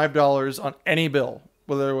tip $5 on any bill.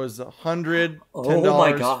 Whether it was $100, $10, Oh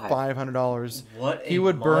my God. $500. What He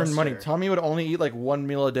would burn money. monster. Tommy would only eat like one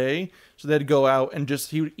meal a day. So they'd go out and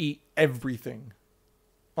he would eat everything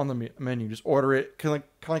on the menu. Just order it. Kind of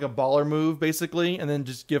like a baller move, basically. And then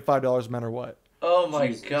just give $5 no matter what. Oh my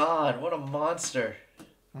God, what a monster!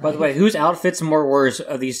 By the way, whose outfit's more worse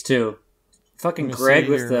of these two? Fucking Let me Greg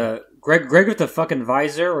see with here. the Greg with the fucking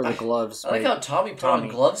visor or the gloves? I like Wait. how Tommy put on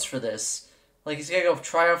Tommy. gloves for this. Like he's gotta go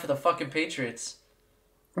try out for the fucking Patriots.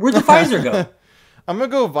 Where'd the visor go? I'm going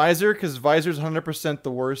to go visor because visor's 100%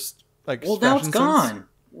 the worst. Like, Well, now it's fashion gone. sense.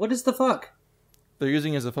 What is the fuck? They're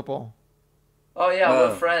using it as a football. Oh yeah, Oh.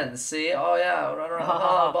 we're friends. See? Oh yeah, run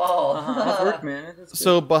around ball. Nice work, man. That's good.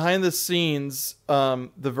 So behind the scenes, the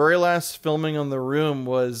very last filming on The Room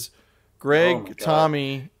was Greg, Oh my God.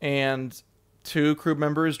 Tommy, and 2 crew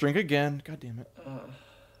members drink again. God damn it.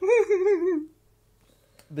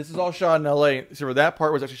 This is all shot in LA. So that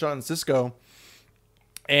part was actually shot in Cisco.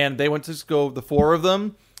 And they went to Cisco, the 4 of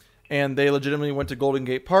them, and they legitimately went to Golden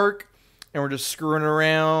Gate Park and were just screwing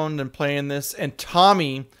around and playing this. And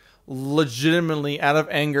Tommy legitimately, out of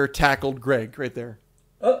anger, tackled Greg right there.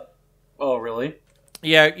 Oh, really?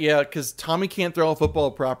 Yeah, because Tommy can't throw a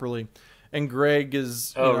football properly, and Greg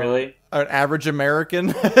is Really? an average American.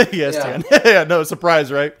 Yes, Yeah. Dan. Yeah, no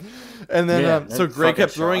surprise, right? And then Yeah, so that's Greg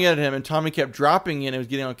kept fucking throwing shock. it at him, and Tommy kept dropping it. And it was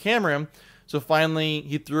getting on camera. So finally,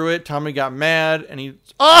 he threw it. Tommy got mad, and he she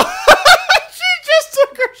just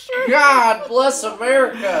took her shirt. God bless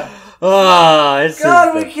America. Oh,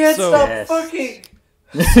 God, we can't so- stop Yes. fucking.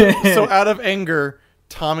 So out of anger,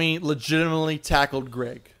 Tommy legitimately tackled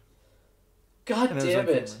Greg. God And it was damn on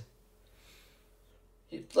it. camera.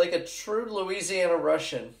 He's like a true Louisiana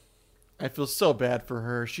Russian. I feel so bad for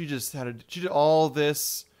her. She did all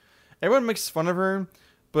this. Everyone makes fun of her,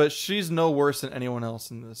 but she's no worse than anyone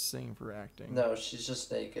else in this scene for acting. No, she's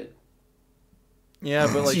just naked. Yeah,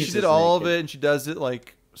 but like She's she did just all naked. of it, and she does it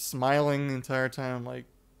like smiling the entire time. Like,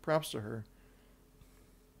 props to her.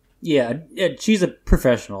 Yeah, she's a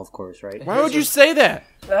professional, of course, right? Why would you say that?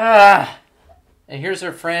 Ah! And here's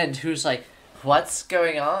her friend who's like, what's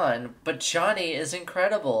going on? But Johnny is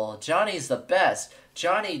incredible. Johnny's the best.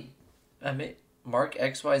 Mark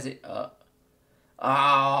XYZ.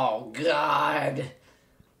 Oh, God.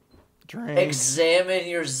 Drink. Examine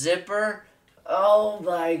your zipper. Oh,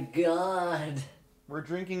 my God. We're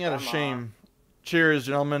drinking out of shame. Cheers,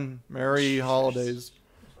 gentlemen. Merry holidays.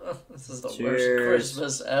 This is the Cheers. worst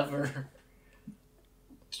Christmas ever.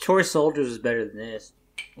 Toy Soldiers is better than this.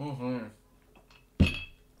 Mm-hmm.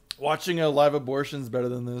 Watching a live abortion is better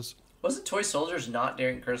than this. Wasn't Toy Soldiers not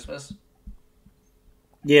during Christmas?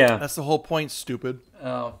 Yeah. That's the whole point, stupid.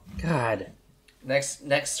 Oh. God.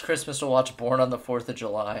 Next Christmas we'll watch Born on the 4th of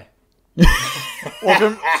July.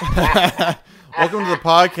 Welcome, welcome to the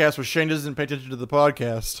podcast where Shane doesn't pay attention to the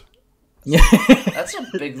podcast. That's a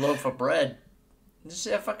big loaf of bread. Did you see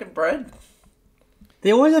that fucking bread?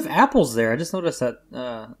 They always have apples there. I just noticed that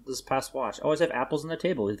this past watch. Always have apples on the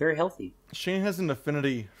table. He's very healthy. Shane has an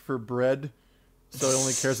affinity for bread, so he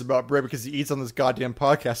only cares about bread because he eats on this goddamn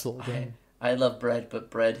podcast all the time. I love bread, but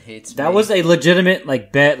bread hates me. That was a legitimate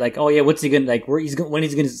bet. Like, oh yeah, what's he gonna when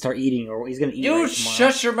he's gonna start eating, or he's gonna eat? You right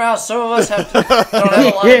shut your mouth. Some of us don't have a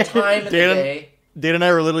lot of time in the day. Dana and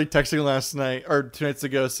I were literally texting last night or 2 nights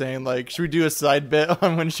ago, saying like, should we do a side bet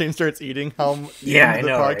on when Shane starts eating? I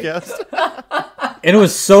know, podcast. Right? And it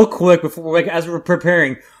was so quick before, as we were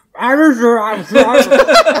preparing.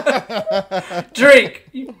 Drink,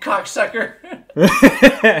 you cocksucker.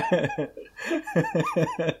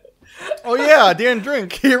 Oh yeah, Dan,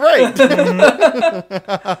 drink. You're right.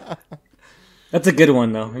 That's a good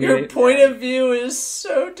one, though. Your point of view is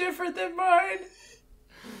so different than mine.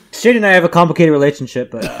 Shane and I have a complicated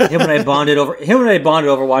relationship, but him and I bonded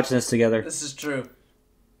over watching this together. This is true.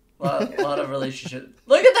 A lot of relationship.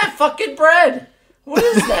 Look at that fucking bread. What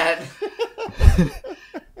is that?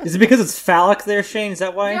 Is it because it's phallic there, Shane? Is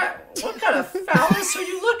that why? Yeah, what kind of phallus are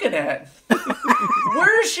you looking at?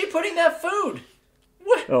 Where is she putting that food?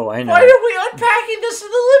 What? Oh, I know. Why are we unpacking this in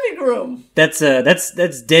the living room? That's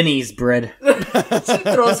Denny's bread. She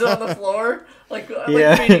throws it on the floor like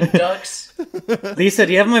feeding ducks. Lisa,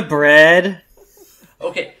 do you have my bread?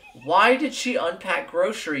 Okay, why did she unpack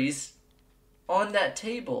groceries on that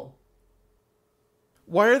table?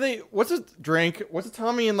 Why are they? What's a drink? What's a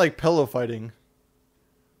Tommy and like pillow fighting?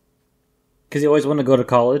 Because he always wanted to go to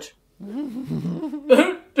college.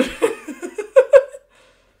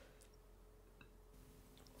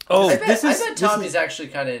 I bet Tommy's actually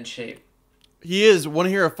kind of in shape. He is. Want to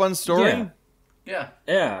hear a fun story? Yeah.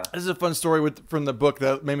 This is a fun story from the book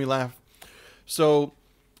that made me laugh. So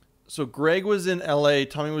Greg was in L.A.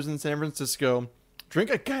 Tommy was in San Francisco. Drink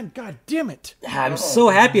again. God damn it! I'm so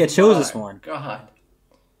happy I chose this one. God.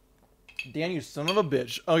 Dan, you son of a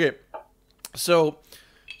bitch. Okay, so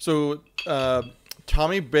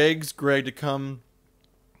Tommy begs Greg to come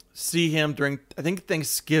see him during, I think,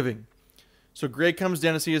 Thanksgiving. So Greg comes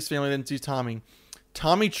down to see his family, then sees Tommy.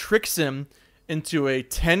 Tommy tricks him into a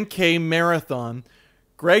 10K marathon.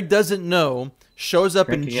 Greg doesn't know, shows up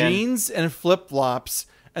in jeans and flip-flops,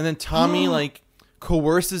 and then Tommy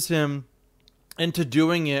coerces him into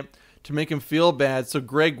doing it to make him feel bad. So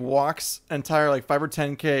Greg walks entire 5 or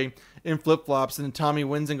 10K in flip-flops, and then Tommy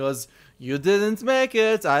wins and goes, "You didn't make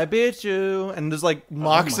it, I beat you," and just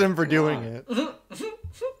mocks him for doing it.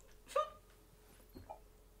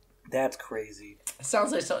 That's crazy. It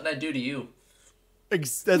sounds like something I'd do to you.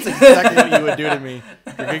 That's exactly what you would do to me.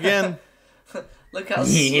 Drink again. Look how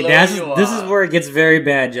slow you are. This is where it gets very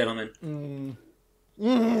bad, gentlemen.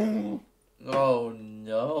 Oh,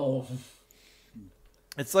 no.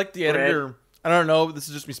 It's like the editor, I don't know, this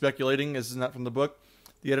is just me speculating, this is not from the book.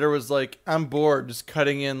 The editor was like, I'm bored, just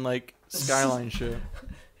cutting in Skyline shit.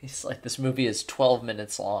 He's like, this movie is 12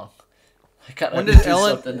 minutes long. I gotta when do did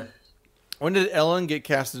something. When did Ellen get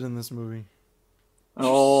casted in this movie?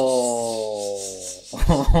 Oh.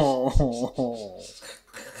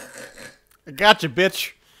 I got you,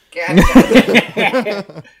 bitch.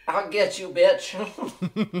 Gotcha. I'll get you, bitch.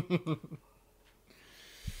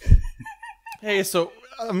 Hey, so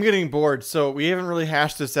I'm getting bored. So we haven't really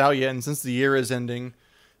hashed this out yet, and since the year is ending,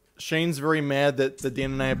 Shane's very mad that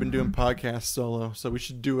Dan and I have been doing podcasts solo. So we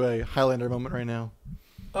should do a Highlander moment right now.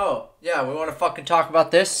 Oh, yeah, we want to fucking talk about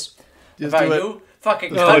this? Just about do it. you?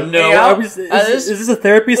 Fucking Oh cut no! me out? Is this a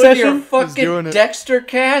therapy What are your session? fucking Dexter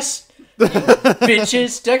cast? You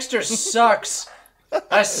bitches. Dexter sucks.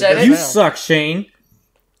 I said it. You suck, Shane.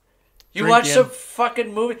 You watch some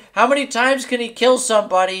fucking movie. How many times can he kill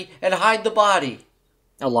somebody and hide the body?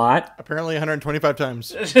 A lot. Apparently 125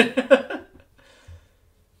 times.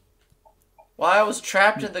 While I was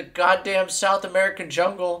trapped in the goddamn South American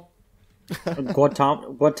jungle,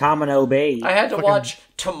 Guantanamo Bay. I had to watch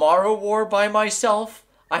Tomorrow War by myself.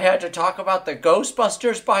 I had to talk about the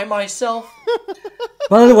Ghostbusters by myself.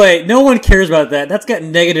 By the way, no one cares about that. That's got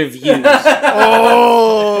negative views.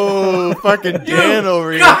 Oh, fucking Dan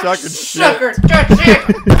over here talking shit. Sucker, that's it.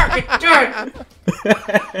 Fucking done.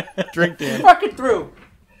 Drink, Dan. Fucking through.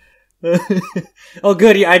 Oh,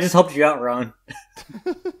 good. I just helped you out, Ron.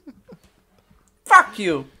 Fuck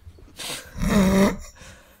you.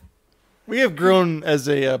 We have grown as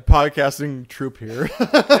a podcasting troupe here.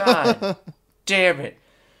 God damn it.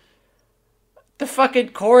 The fucking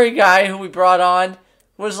Corey guy who we brought on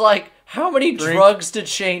was like, how many drugs did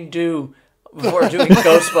Shane do before doing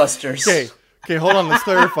Ghostbusters? Okay, hold on. Let's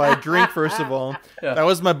clarify. Drink, first of all. Yeah. That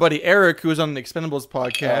was my buddy Eric, who was on the Expendables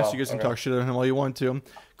podcast. You guys can talk shit on him all you want to.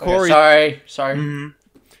 Corey. Okay, sorry.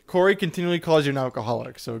 Corey Corey continually calls you an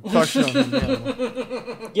alcoholic, so talk shit on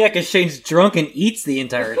him. Yeah, because Shane's drunk and eats the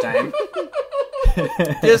entire time.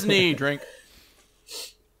 Disney, drink.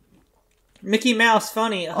 Mickey Mouse,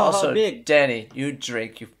 funny. Also, big. Danny, you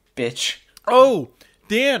drink, you bitch. Oh,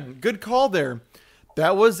 Dan, good call there.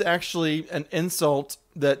 That was actually an insult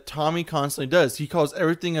that Tommy constantly does. He calls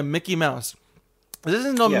everything a Mickey Mouse. This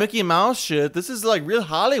isn't no Mickey Mouse shit. This is like real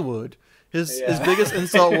Hollywood. His biggest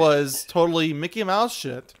insult was totally Mickey Mouse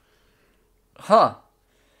shit. Huh.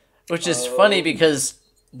 Which is funny because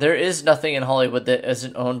there is nothing in Hollywood that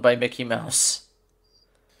isn't owned by Mickey Mouse.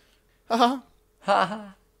 Haha. Ha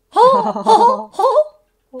ha. Ho, ho, ho.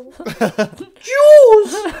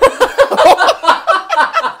 Jules!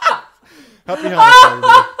 Happy Hanukkah,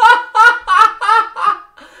 everybody.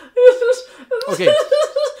 Okay.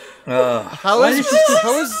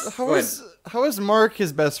 How is Mark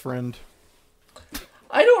his best friend?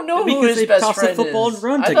 I don't know who Because his they best toss the friend football is. and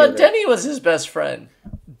run I together. thought Denny was his best friend.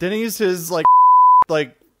 Denny's his like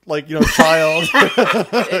child.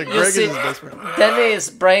 Greg is his best friend. Denny's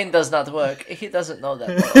brain does not work. He doesn't know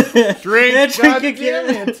that. Drink, Drink God again.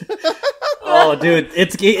 damn it. Oh, dude,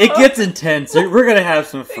 it gets intense. We're gonna have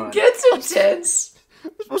some fun. It gets intense.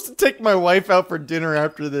 I'm supposed to take my wife out for dinner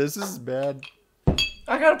after this. This is bad.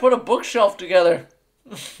 I gotta put a bookshelf together.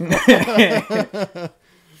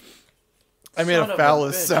 I made Son a of a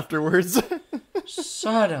phallus bitch. afterwards.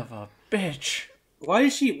 Son of a bitch. Why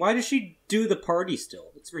does she do the party still?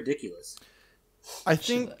 It's ridiculous. I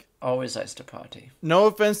think, Always likes to party. no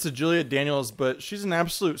offense to Juliet Daniels, but she's an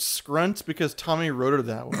absolute scrunt because Tommy wrote her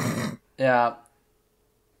that way. Yeah.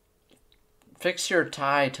 Fix your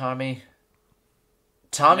tie, Tommy.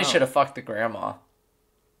 Tommy should have fucked the grandma.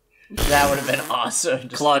 That would have been awesome.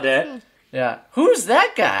 Just- Claudette. yeah. Who's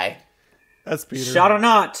that guy? That's Peter. Shot or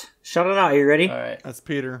not. Shot or not. Are you ready? All right. That's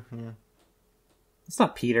Peter. Yeah. It's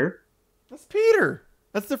not Peter. That's Peter.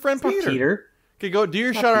 That's the friend It's not Peter. Peter. Okay, go do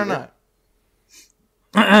your Not shot or Peter.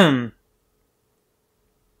 not.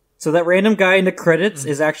 So that random guy in the credits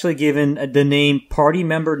is actually given the name Party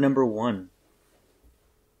Member Number 1.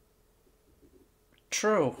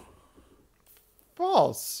 True.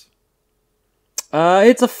 False.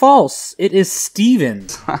 It's a false. It is Steven.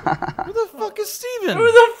 Who the fuck is Steven? Who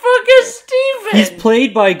the fuck is Steven? He's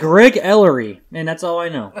played by Greg Ellery, and that's all I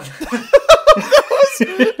know. Why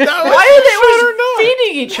are they always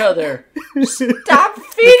feeding each other? Stop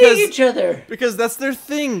feeding each other. Because that's their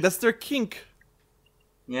thing. That's their kink.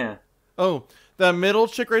 Yeah. Oh, that middle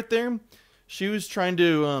chick right there. She was trying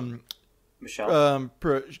to Michelle.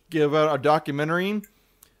 give out a documentary, and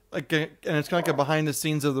it's kind of like a behind the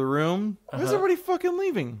scenes of the room. Why is everybody fucking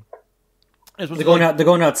leaving? They're going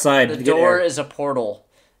outside. The to get door air. is a portal,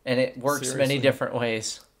 and it works Seriously. many different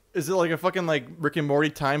ways. Is it like a fucking like Rick and Morty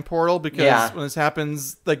time portal? Because when this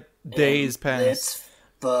happens, like days pass.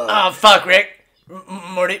 Oh fuck, Rick,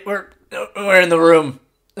 Morty, we're in the room.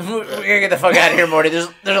 We gotta get the fuck out of here, Morty. There's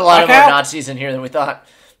a lot of more Nazis in here than we thought.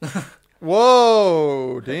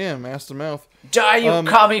 Whoa, damn, ass to mouth. Die, you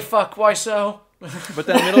commie fuck. Why so? But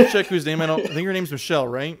that middle chick whose name I think her name's Michelle,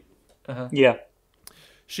 right? Yeah.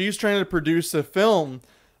 She's trying to produce a film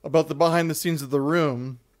about the behind the scenes of the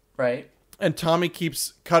room, Right. and Tommy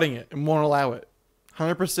keeps cutting it and won't allow it.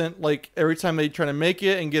 100%, like every time they try to make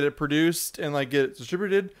it and get it produced and like get it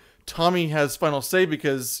distributed, Tommy has final say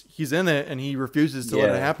because he's in it and he refuses to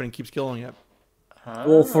let it happen and keeps killing it.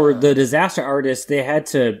 Well, for the disaster artist, they had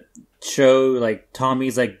to show like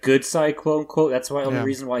Tommy's like good side, quote unquote. That's why only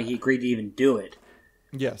reason why he agreed to even do it.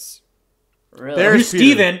 Yes. Really? There's Peter.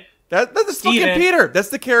 Steven. That's Steven. fucking Peter. That's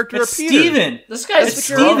the character That's of Peter. Steven. This guy's It's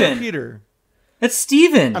the character. Steven. Peter. That's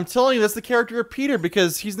Steven. I'm telling you, that's the character of Peter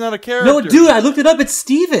because he's not a character. No, dude, I looked it up. It's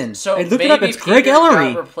Steven. So I looked maybe it up. It's Greg Peter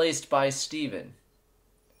Ellery. got replaced by Steven.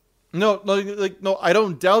 No, I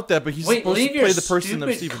don't doubt that, but he's Wait, supposed to leave your play the person of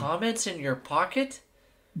stupid Steven. comments in your pocket?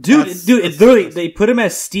 Dude, That's it's literally, they put him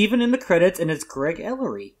as Steven in the credits, and it's Greg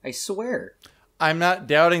Ellery. I swear. I'm not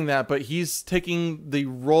doubting that, but he's taking the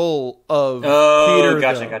role of Oh, Peter.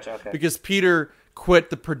 gotcha, okay. Because Peter quit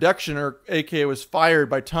the production, or AKA was fired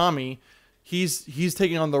by Tommy. He's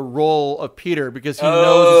taking on the role of Peter because he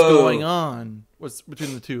knows what's going on. What's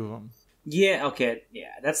between the two of them? Yeah, okay. Yeah,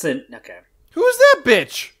 that's it. Okay. Who's that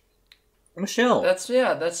bitch? Michelle. That's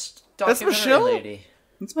documentary Michelle? lady.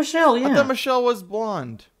 It's Michelle, yeah. I thought Michelle was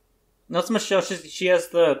blonde. No, it's Michelle. She has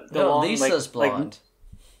the No, long, Lisa's like, blonde.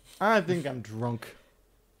 I think I'm drunk.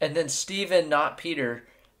 And then Steven, not Peter,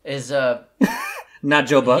 is not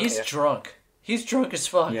Joe Buck. he's drunk. He's drunk as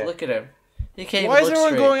fuck. Yeah. Look at him. He can't Why is even look everyone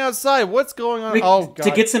straight. going outside? What's going on? Oh God!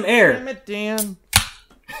 To get some air. Damn it, Dan.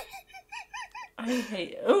 I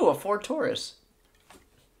hate. Ooh, a Ford Taurus.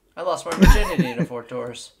 I lost my virginity in a Fort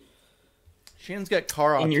Taurus. Shane's got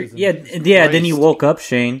car And autism. yeah. Then you woke up,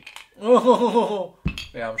 Shane. Oh,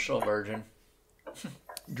 yeah, I'm still a virgin.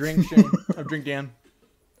 Drink, Shane. Oh, drink, Dan.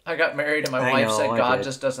 I got married and my I wife know, said I God did.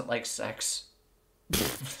 just doesn't like sex.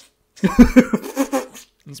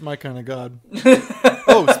 It's my kind of God.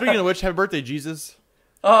 Oh, speaking of which, happy birthday, Jesus.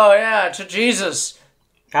 Oh, yeah, to Jesus.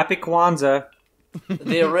 Happy Kwanzaa.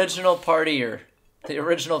 The original partier. The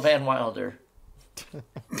original Van Wilder.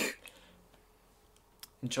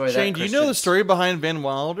 Enjoy that, Shane, do you know the Christians. story behind Van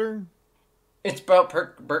Wilder? It's about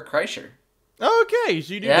Bert Kreischer. Okay,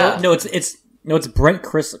 so you do Yeah. know. No, it's Brent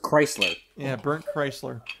Chrysler. Yeah, Burnt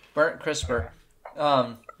Chrysler. Burnt Crisper.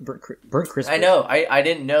 Brent Chrysler. I know. I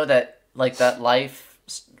didn't know that, like, that life,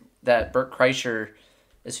 that Bert Kreischer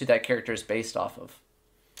is who that character is based off of.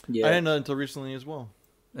 Yeah. I didn't know until recently as well.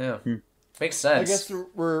 Yeah. Makes I sense. guess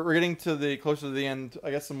we're getting to the closer to the end.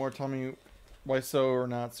 I guess some more tell me why so or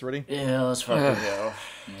nots. Ready? Yeah, let's fucking go.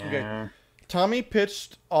 Okay. Tommy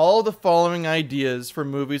pitched all the following ideas for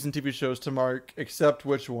movies and TV shows to Mark, except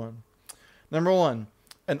which one? Number 1,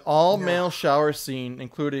 an all-male shower scene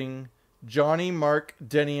including Johnny, Mark,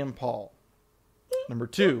 Denny, and Paul. Number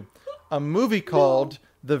 2, a movie called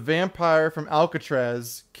The Vampire from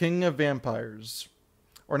Alcatraz, King of Vampires.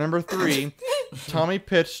 Or number 3, Tommy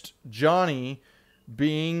pitched Johnny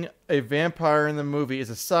being a vampire in the movie as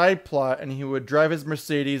a side plot, and he would drive his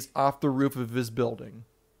Mercedes off the roof of his building.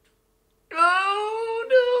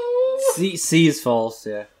 Oh, no. C is false,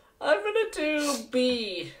 yeah. I'm going to do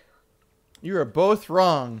B. You are both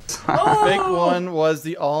wrong. Oh! The fake one was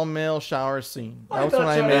the all-male shower scene. That was when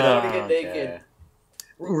I made up. up. To get naked.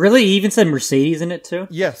 Really? He even said Mercedes in it, too?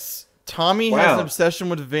 Yes. Tommy has Wow. an obsession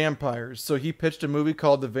with vampires, so he pitched a movie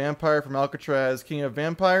called The Vampire from Alcatraz, King of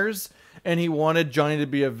Vampires, and he wanted Johnny to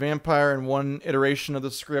be a vampire in one iteration of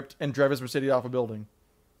the script and drive his Mercedes off a building.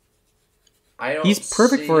 I don't He's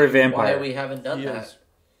perfect see for a vampire. why we haven't done He that. is.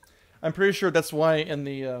 I'm pretty sure that's why in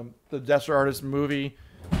the Desert Artist movie,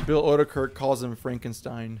 Bill Odenkirk calls him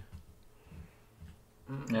Frankenstein.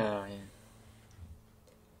 Oh, yeah.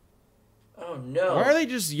 Oh, no. Why are they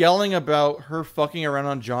just yelling about her fucking around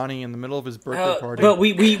on Johnny in the middle of his birthday party? But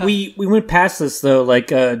we went past this, though. Like,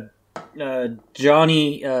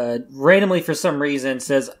 Johnny randomly, for some reason,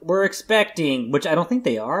 says, we're expecting, which I don't think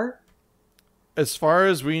they are. As far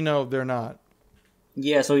as we know, they're not.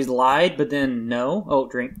 Yeah, so he's lied, but then no. Oh,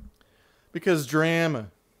 drink. Because drama.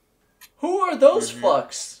 Who are those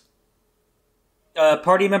fucks?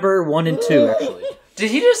 Party member 1 and 2, actually. Did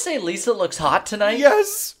he just say Lisa looks hot tonight?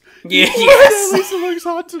 Yes! Yeah, Yes! Lisa looks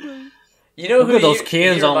hot today. You know Look who at those he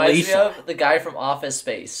cans on reminds me Lisa. of? The guy from Office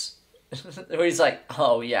Space. Where he's like,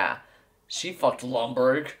 oh yeah, she fucked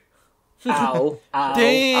Lumberg. Ow. Ow.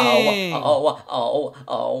 Dang!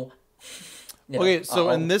 Oh. You know, Okay, so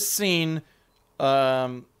uh-oh. in this scene,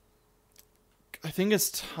 I think it's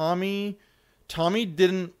Tommy. Tommy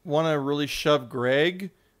didn't want to really shove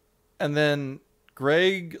Greg, and then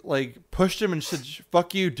Greg like pushed him and said,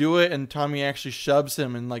 "Fuck you, do it." And Tommy actually shoves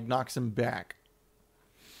him and like knocks him back.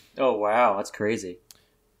 Oh, wow. That's crazy.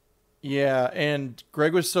 Yeah, and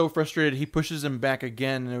Greg was so frustrated he pushes him back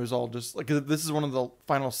again, and it was all just like 'cause this is one of the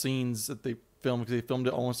final scenes that they filmed because they filmed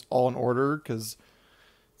it almost all in order because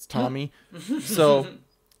it's Tommy. so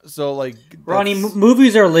like Ronnie, that's-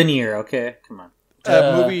 movies are linear, okay? Come on.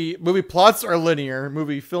 movie plots are linear.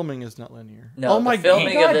 Movie filming is not linear. No, oh my the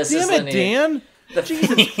filming God of this is damn it, linear. Dan! Jesus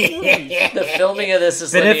Christ! The filming of this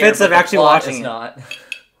is Benefits linear, of but actually the plot watching is it. not.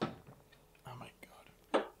 Oh my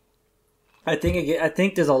God! I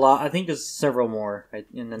think there's a lot. I think there's several more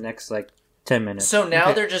in the next, 10 minutes. So now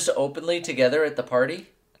Okay. they're just openly together at the party?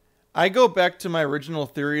 I go back to my original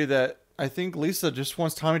theory that I think Lisa just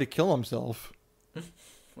wants Tommy to kill himself.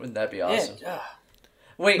 Wouldn't that be Yeah, awesome?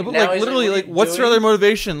 Wait, No, but now like he's literally, what like are you what's her doing? other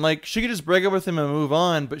motivation? Like she could just break up with him and move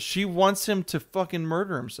on, but she wants him to fucking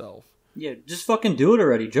murder himself. yeah, just fucking do it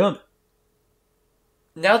already. Jump.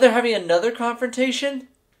 Now they're having another confrontation?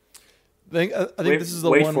 I think Wait- this is the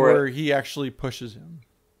wait one for it. where he actually pushes him.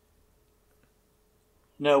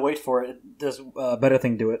 No, wait for it. There's a better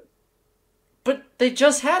thing to it. But they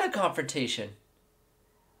just had a confrontation.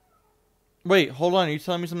 Wait, hold on. Are you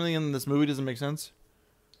telling me something in this movie doesn't make sense?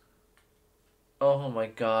 Oh my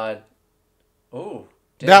god. Oh.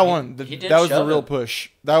 damn, That he- one. he did That was the shove real him. push.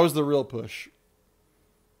 That was the real push.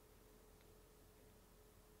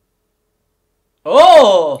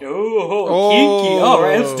 Oh! Oh, kinky. All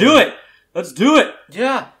right, let's do it. Let's do it.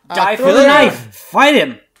 Yeah. Die throw for the it knife. Fight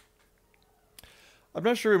him. I'm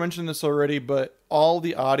not sure we mentioned this already, but all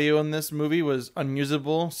the audio in this movie was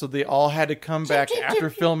unusable, so they all had to come back after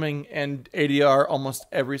filming and ADR almost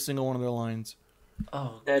every single one of their lines.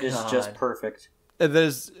 Oh, That is just God. perfect.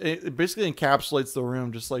 It basically encapsulates the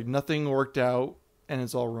room, just like nothing worked out and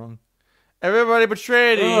it's all wrong. Everybody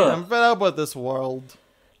betrayed me. Ugh. I'm fed up with this world.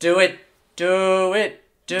 Do it. Do it.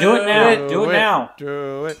 Do it now. Do it now.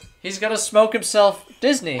 Do it. He's gonna smoke himself.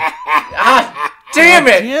 Disney. Ah, damn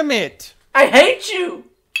it! Damn it. I hate you!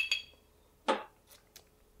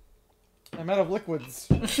 I'm out of liquids.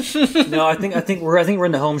 No, I think we're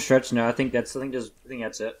in the home stretch now. I think that's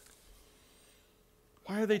it.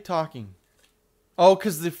 Why are they talking? Oh,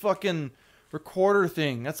 because the fucking recorder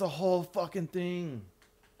thing. That's a whole fucking thing.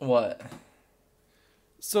 What?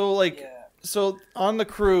 So, like, so on the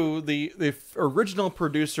crew, the original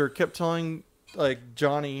producer kept telling, like,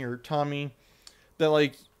 Johnny or Tommy that,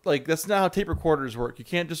 like that's not how tape recorders work. You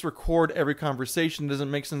can't just record every conversation. It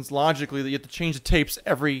doesn't make sense logically that you have to change the tapes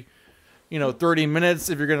every, 30 minutes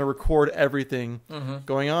if you're going to record everything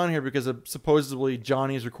going on here, because supposedly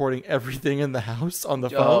Johnny is recording everything in the house on the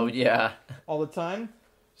phone. Oh, yeah. All the time.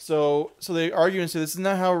 So they argue and say this is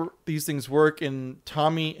not how these things work, and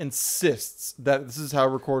Tommy insists that this is how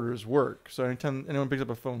recorders work. So anytime anyone picks up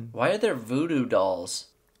a phone, Why are there voodoo dolls?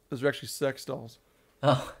 those are actually sex dolls.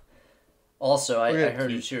 Oh. Also, I Okay.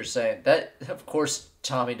 heard what you were saying. That, of course,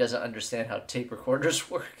 Tommy doesn't understand how tape recorders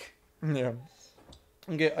work. Yeah.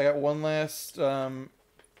 Okay, I got one last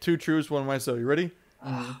two truths, one myself. You ready?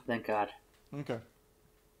 Thank God. Okay.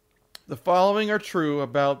 The following are true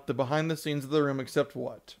about the behind the scenes of the room, except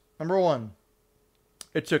what? Number 1.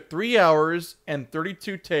 It took 3 hours and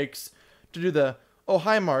 32 takes to do the "Oh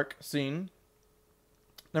hi Mark" scene.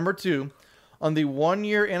 Number 2. On the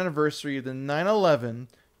 1-year anniversary of the 9/11,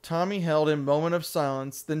 Tommy held a moment of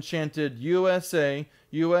silence, then chanted "USA,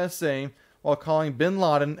 USA" while calling Bin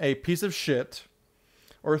Laden a piece of shit.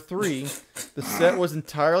 Or 3. The set was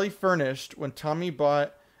entirely furnished when Tommy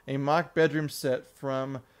bought a mock bedroom set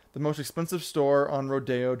from the most expensive store on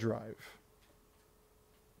Rodeo Drive.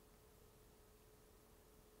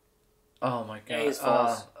 Oh, my God. A is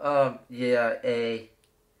false. Yeah, A.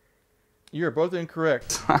 You are both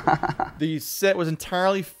incorrect. The set was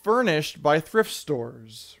entirely furnished by thrift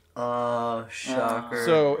stores. Oh, shocker.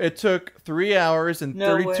 So it took 3 hours and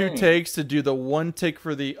No 32 way. takes to do the one take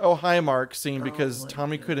for the "Oh hi Mark" scene, because my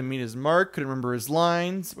Tommy couldn't meet his mark, couldn't remember his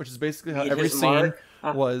lines, which is basically how Meet every his scene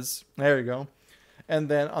mark? was. There you go. And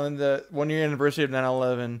then on the 1-year anniversary of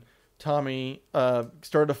 9/11, Tommy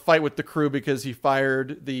started a fight with the crew because he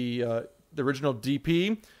fired the original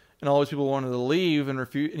DP, and all these people wanted to leave, and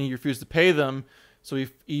he refused to pay them. So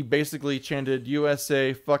he basically chanted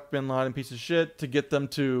 "USA, fuck Bin Laden, piece of shit" to get them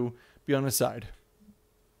to be on his side.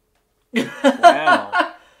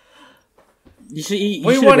 Wow. You we should have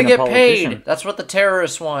want to been a get politician. paid. That's what the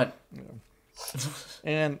terrorists want.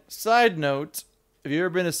 And side note, have you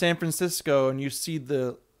ever been to San Francisco and you see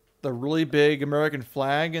the really big American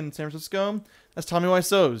flag in San Francisco? That's Tommy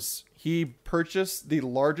Wiseau's. He purchased the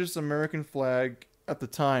largest American flag at the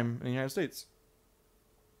time in the United States.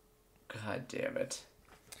 God damn it.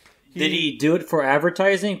 Did he do it for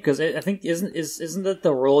advertising? Because I think isn't that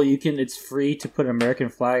the rule? It's free to put an American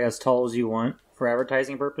flag as tall as you want for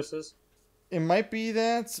advertising purposes. It might be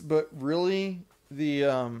that, but really the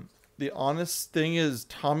honest thing is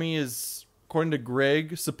Tommy is, according to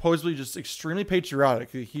Greg, supposedly just extremely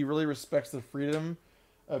patriotic. He really respects the freedom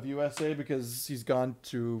of USA because he's gone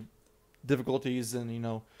to difficulties and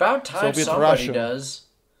About time Soviet somebody Russia. does.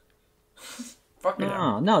 Fucking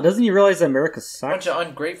No. Doesn't he realize that America bunch sucks? of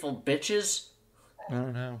ungrateful bitches. I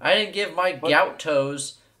don't know. I didn't give my gout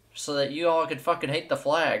toes so that you all could fucking hate the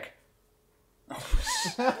flag.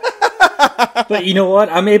 But you know what?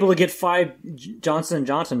 I'm able to get 5 Johnson &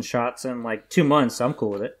 Johnson shots in like 2 months. So I'm cool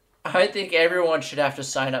with it. I think everyone should have to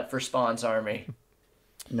sign up for Spawn's army.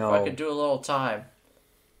 No. If I could do a little time.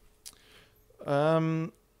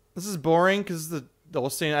 This is boring because the whole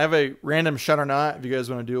scene. I have a random shot or not if you guys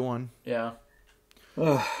want to do one. Yeah.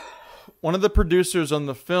 Ugh. One of the producers on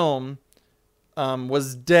the film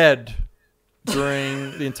was dead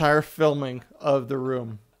during the entire filming of The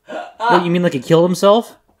Room. What, you mean like he killed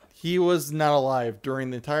himself? He was not alive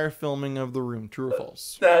during the entire filming of The Room. True or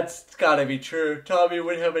false? That's gotta be true. Tommy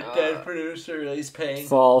would have a dead producer he's paying.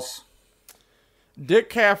 False. Dick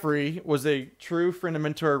Caffrey was a true friend and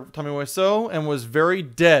mentor of Tommy Wiseau and was very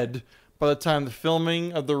dead by the time the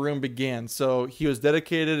filming of The Room began. So he was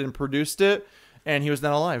dedicated and produced it, and he was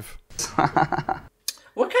not alive.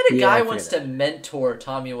 What kind of Yeah, I guy figured wants that. to mentor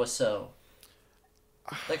Tommy Wiseau?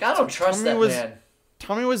 Like, I don't trust Tommy that was- man.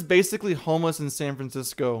 Tommy was basically homeless in San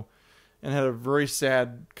Francisco and had a very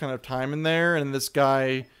sad kind of time in there. And this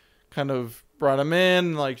guy kind of brought him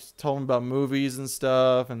in, like told him about movies and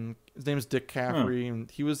stuff, and His name's Dick Caffrey, and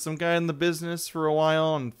he was some guy in the business for a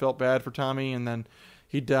while and felt bad for Tommy, and then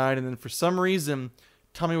he died. And then for some reason,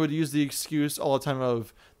 Tommy would use the excuse all the time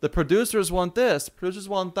of, the producers want this, producers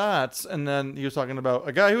want that, and then he was talking about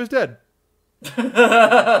a guy who was dead.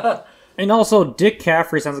 And also, Dick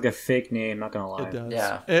Caffrey sounds like a fake name, not gonna lie. It does.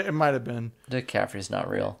 Yeah. It might have been. Dick Caffrey's not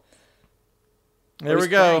real. There we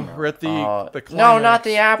go. We're at the climax. No, not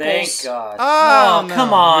the apples. Thank God. Oh, no,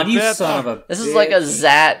 come on, you bet son of a This is bitch. like a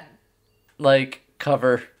Zat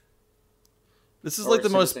cover. This is Or like the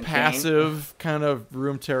most Citizen Kane. passive kind of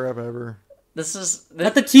room tear up ever. This is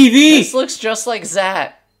Not the TV! This looks just like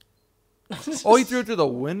Zat. Oh, he threw it through the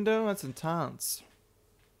window? That's intense.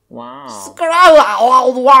 Wow.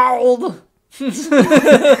 Wild.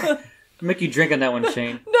 Make you drink on that one,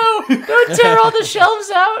 Shane. No, don't tear all the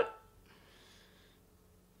shelves out.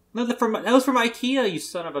 No, that was from IKEA, you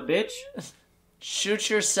son of a bitch. Shoot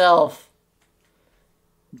yourself.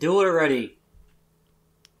 Do it already.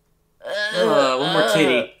 One more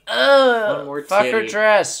titty. One more Fuck titty. her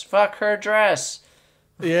dress. Fuck her dress.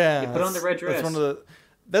 Yeah. put on the red dress. That's one of the.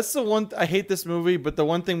 That's the one. I hate this movie, but the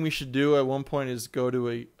one thing we should do at one point is go to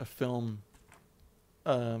a film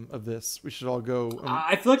of this. We should all go.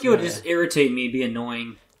 I feel like it would just irritate me, be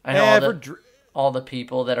annoying. I know all the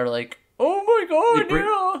people that are like, oh my god,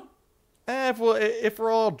 yeah. If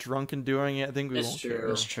we're all drunk and doing it, I think we It's won't true. care.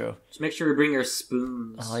 It's true. Just make sure we bring our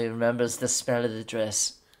spoons. All he remembers the smell of the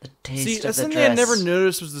dress. The taste See, of that's the something dress. I never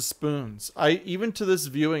noticed was the spoons. Even to this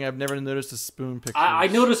viewing, I've never noticed the spoon picture. I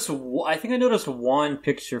noticed. I think I noticed one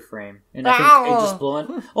picture frame, and I think it just blew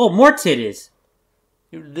on. Oh, more titties!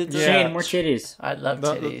 You did Yeah. Shane, more titties. I love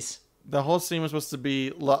titties. The whole scene was supposed to be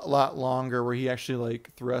a lot longer, where he actually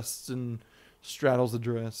thrusts and straddles the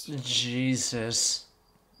dress. Jesus.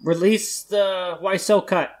 Release the YSL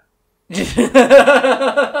cut.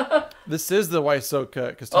 This is the white soak cut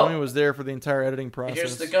because Tommy was there for the entire editing process.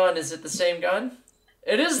 Here's the gun. Is it the same gun?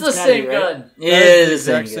 It is the It's gotta same be, right? gun. It That is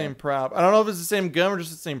the the exact same. same prop. I don't know if it's the same gun or just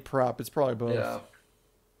the same prop. It's probably both. Yeah.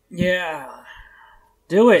 Yeah.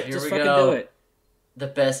 Do it. Here Just we fucking go. do it. The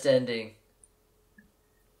best ending.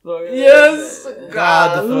 Yes.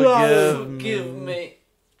 God, forgive Forgive me. me.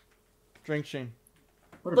 Drink, Shane.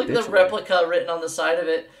 What a Look at bitch the boy. replica written on the side of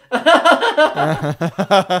it.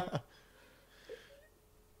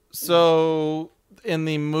 So, in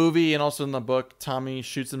the movie and also in the book, Tommy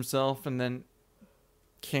shoots himself and then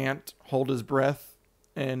can't hold his breath,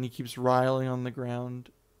 and he keeps riling on the ground,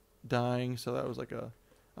 dying. So that was like a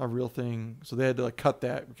real thing. So they had to cut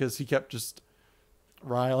that because he kept just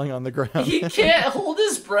riling on the ground. He can't hold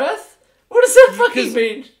his breath? What does that fucking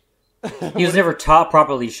mean? He was never taught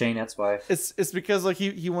properly, Shane. That's why. It's because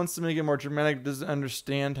he wants to make it more dramatic. Doesn't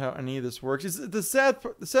understand how any of this works. The sad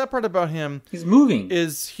part about him He's moving.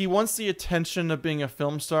 is he wants the attention of being a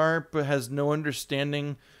film star, but has no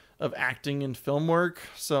understanding of acting and film work.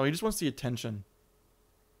 So he just wants the attention.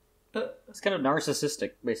 It's kind of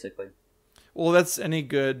narcissistic, basically. Well, that's any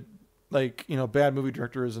good, bad movie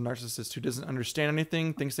director is a narcissist who doesn't understand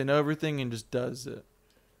anything, thinks they know everything, and just does it.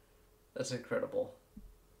 That's incredible.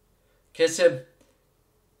 Kiss him.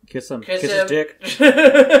 Kiss him. Kiss Kiss him. his dick.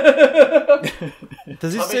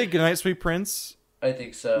 Does he say "Goodnight, sweet prince"? I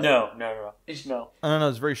think so. No. I don't know.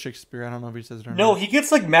 It's very Shakespeare. I don't know if he says it or not. No, he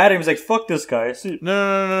gets mad at him. He's like, "Fuck this guy."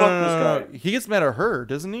 No. Fuck this guy. He gets mad at her,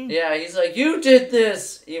 doesn't he? Yeah, he's like, you did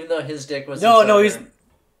this! Even though his dick was No, inside he's. her.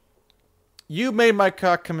 You made my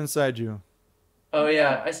cock come inside you. Oh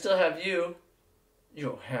yeah, I still have you. You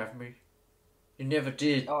don't have me. You never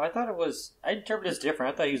did. Oh, I thought it was. I interpreted it as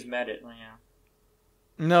different. I thought he was mad at. Yeah.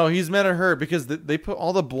 No, he's mad at her because they put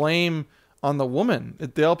all the blame on the woman.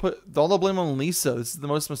 They all put all the blame on Lisa. This is the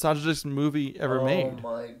most misogynistic movie ever made. Oh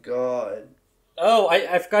my god. Oh,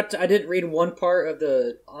 I forgot. I didn't read one part of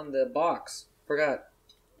on the box. Forgot.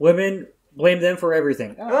 Women blame them for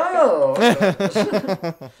everything. Oh.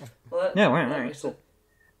 What? Yeah, all right. Cool.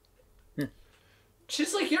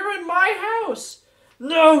 She's like, you're in my house.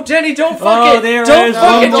 No, Denny, don't fuck it. there Don't it is.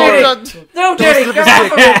 fuck it, No, Denny. don't. No, Denny, get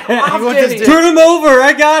off of it. Off, wants his Denny. dick. Turn him over!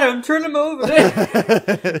 I got him! Turn him over!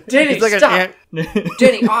 Denny, He's like an stop. ant.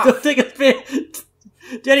 Denny, off. Don't take his pants.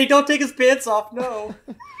 Daddy, don't take his pants off. No.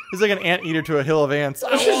 He's like an anteater to a hill of ants.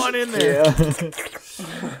 I want in there.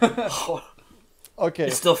 Okay,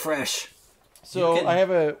 It's still fresh. so You can- I have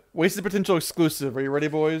a wasted potential exclusive. Are you ready,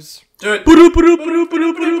 boys? Do it.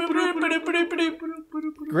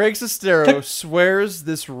 Greg Sestero swears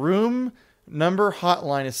this room number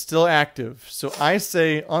hotline is still active. So I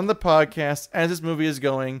say on the podcast, as this movie is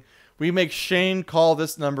going, we make Shane call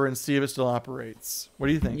this number and see if it still operates. What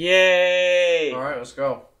do you think? Yay! All right, let's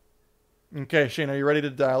go. Okay, Shane, are you ready to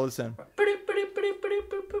dial this in?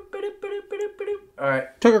 All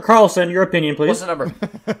right. Tucker Carlson, your opinion, please. What's the number?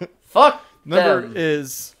 Fuck Number them.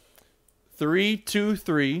 is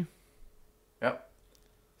 323 Yep.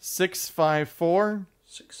 654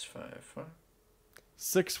 654.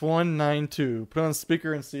 6192. Put it on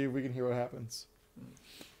speaker and see if we can hear what happens.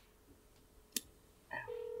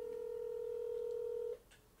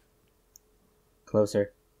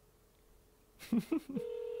 Closer.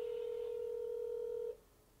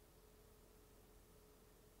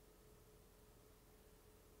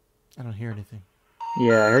 I don't hear anything.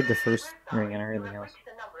 Yeah, I heard the first ring and I heard everything else.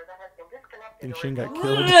 I think Shane got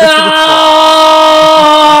killed.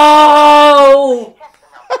 No!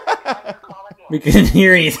 We couldn't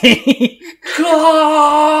hear anything.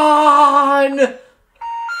 Gone! Sorry,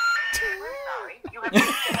 you have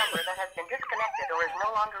reached a number that has been disconnected or is no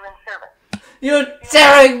longer in service. You're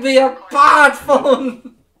tearing me apart,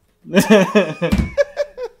 phone!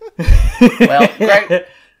 Well,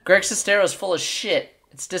 Greg Sestero's full of shit.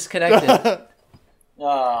 It's disconnected.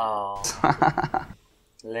 Oh.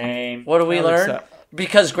 Lame. What do we learn?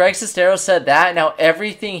 Because Greg Sestero said that, now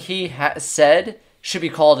everything he said should be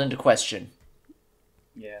called into question.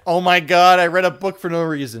 Yeah. Oh my god, I read a book for no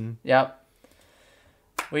reason. Yep.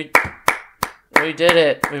 We did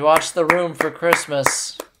it. We watched The Room for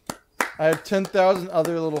Christmas. I have 10,000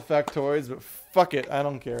 other little factoids, but fuck it, I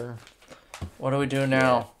don't care. What do we do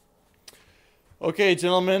now? Okay,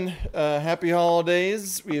 gentlemen, happy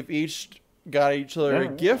holidays. We have each got each other a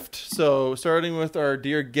gift. So, starting with our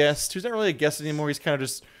dear guest, who's not really a guest anymore, he's kind of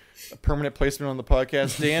just a permanent placement on the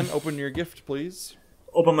podcast. Dan, open your gift, please.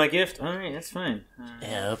 Open my gift? Alright, that's fine.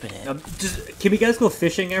 Yeah, open it. Can we guys go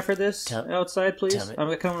fishing after this Tell- outside, please? tell me.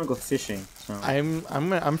 I kind of want to go fishing. So.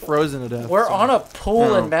 I'm frozen to death. We're so- on a pool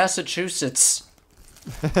Oh. in Massachusetts.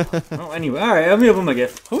 Oh, anyway. Alright, let me open my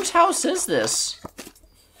gift. Whose house is this?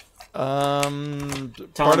 Part of it's a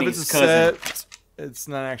Tommy's cousin. set. It's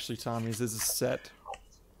not actually Tommy's. It's a set.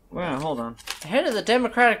 Wow, hold on. Head of the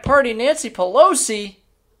Democratic Party, Nancy Pelosi.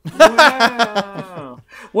 Wow.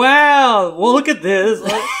 Wow. Well, look at this.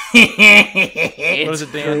 It's What is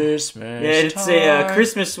it, Dan? Christmas. It's a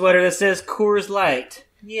Christmas sweater that says Coors Light.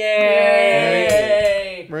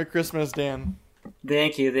 Yay! Merry Christmas, Dan.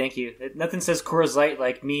 Thank you, thank you. Nothing says Coors Light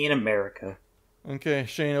like me in America. Okay,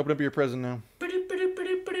 Shane, open up your present now.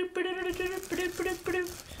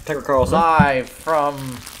 Tucker Carlson. Live from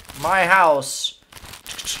my house.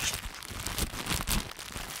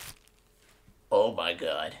 Oh my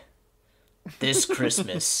god. This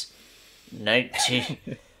Christmas. 19.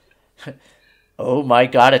 Oh my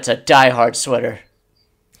god, it's a Die Hard sweater.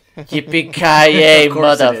 Yippee-ki-yay, Of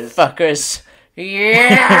course it is. motherfuckers.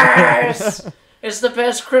 Yes! It's the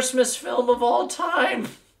best Christmas film of all time.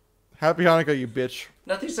 Happy Hanukkah, you bitch.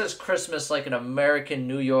 Nothing says Christmas like an American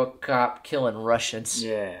New York cop killing Russians.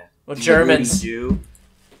 Yeah. Well, Germans. Jew.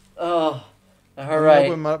 Oh, all I'm gonna right.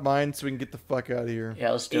 open my mine so we can get the fuck out of here.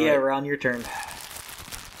 Yeah, let's do Yeah, it. Ron, your turn.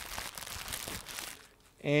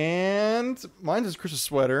 And mine's a Christmas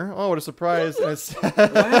sweater. Oh, what a surprise! And it's, Wow.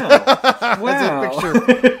 it's a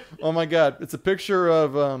picture. Oh my god, it's a picture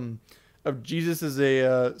of Jesus as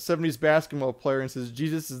a 70s basketball player, and it says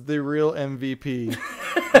Jesus is the real MVP.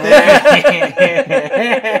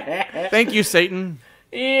 Thank you, Satan.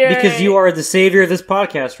 Yay! Because you are the savior of this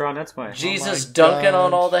podcast, Ron. That's why. Jesus Oh my dunking God.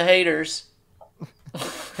 on all the haters.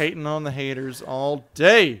 Hating on the haters all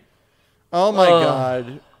day. Oh my Ugh.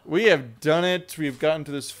 god. We have done it. We've gotten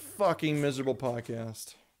to this fucking miserable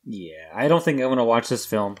podcast. Yeah, I don't think I'm going to watch this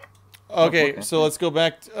film. Okay, Okay. so let's go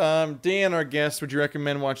back. Dan, our guest, would you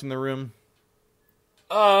recommend watching The Room?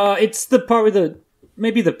 It's the part with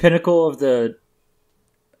maybe the pinnacle of the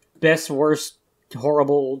best, worst,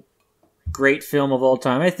 horrible, great film of all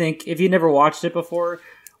time. I think if you never watched it before,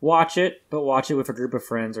 watch it, but watch it with a group of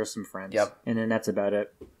friends or some friends. Yep. And then that's about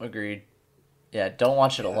it. Agreed. Yeah, don't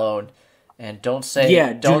watch it alone. And don't say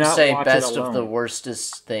Yeah, do don't not say watch it best of alone. the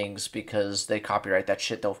worstest things because they copyright that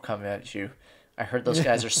shit. They'll come at you. I heard those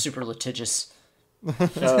guys are super litigious.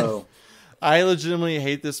 Oh. I legitimately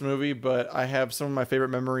hate this movie, but I have some of my favorite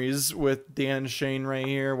memories with Dan and Shane right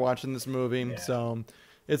here watching this movie. So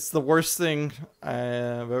it's the worst thing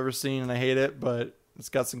I've ever seen, and I hate it, but it's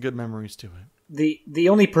got some good memories to it. The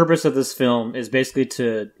only purpose of this film is basically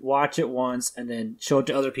to watch it once and then show it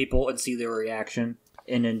to other people and see their reaction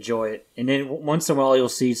and enjoy it. And then once in a while you'll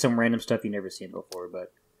see some random stuff you've never seen before.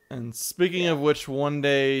 But And speaking of which, one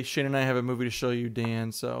day Shane and I have a movie to show you,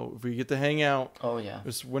 Dan. So if we get to hang out Oh yeah,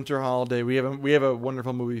 this winter holiday, we have a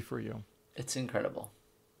wonderful movie for you. it's incredible.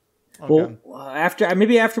 Okay. well, after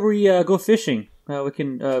we go fishing, we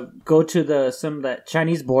can go to some of that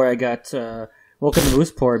Chinese boy I got. Welcome to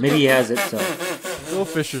Mooseport. Maybe he has it. So Go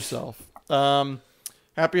fish yourself.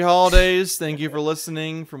 Happy holidays. Thank you for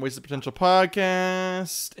listening from Wasted Potential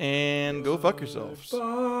Podcast. And go fuck yourselves. Also,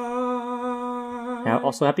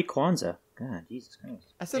 happy Kwanzaa. God, Jesus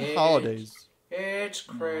Christ. I said holidays. It's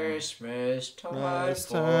Christmas time, It's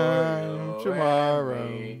time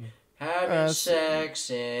tomorrow. Having sex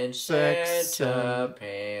in Santa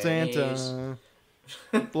panties. Santa.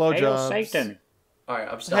 Hail Blowjobs. Satan. Alright,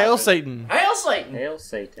 I'm stopping. Hail Satan. Hail Satan! Hail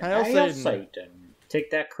Satan. Hail Hail Satan. Satan.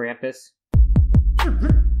 Take that, Krampus.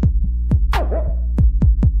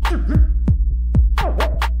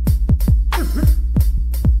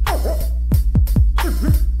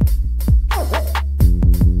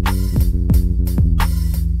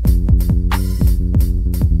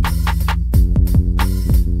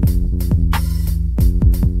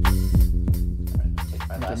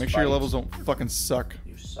 Make sure your levels don't fucking suck.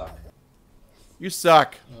 You suck. You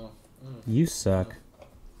suck. You suck.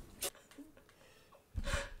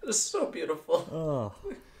 This is so beautiful. Oh.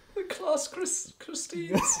 The Klaus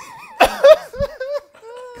Christines.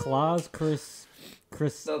 Claus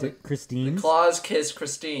The Christine. Claus kiss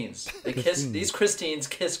Christines. They kiss these Christines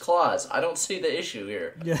kiss Claus. I don't see the issue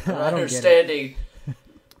here. Yeah, I'm I not don't understanding.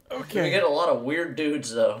 Okay. We get a lot of weird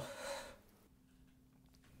dudes though.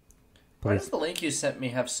 Why Please. does the link you sent me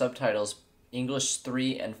have subtitles English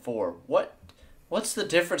 3 and 4? What's the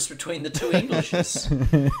difference between the two Englishes?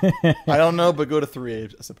 I don't know, but go to 3, I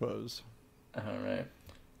suppose. Alright.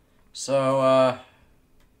 So,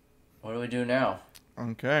 what do we do now?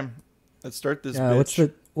 Okay. Let's start this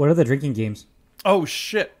bitch. What are the drinking games? Oh,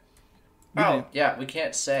 shit. Oh, yeah, we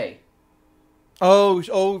can't say.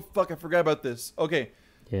 Oh, fuck, I forgot about this. Okay,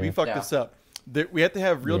 Yeah. we fucked Yeah. this up. We have to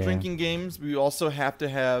have real Yeah. drinking games. We also have to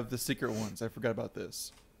have the secret ones. I forgot about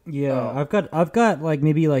this. Yeah, Oh. I've got like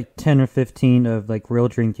maybe like 10 or 15 of like real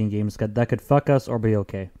drinking games that could fuck us or be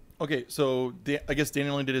okay. Okay, so I guess Dan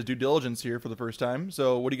only did his due diligence here for the first time.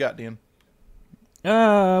 So what do you got, Dan?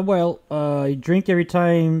 You drink every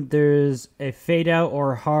time there's a fade out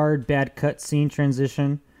or hard bad cut scene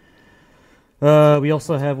transition. We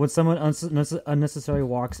also have when someone unnecessarily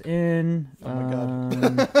walks in. Oh my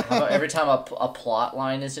God. How about every time a plot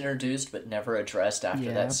line is introduced but never addressed after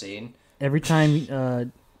Yeah. that scene? Every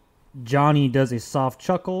time Johnny does a soft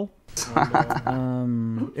chuckle.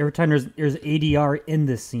 Every time there's ADR in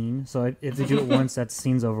this scene, so if they do it once, that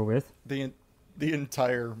scene's over with. The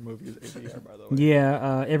entire movie is ADR, by the way.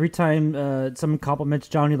 Yeah, every time someone compliments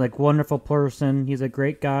Johnny, like wonderful person, he's a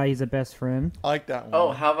great guy, he's a best friend. I like that one.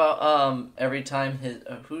 Oh, how about every time his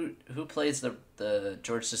who plays the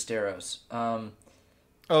George Sesteros?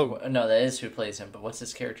 No, that is who plays him. But what's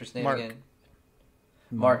his character's name Mark. again?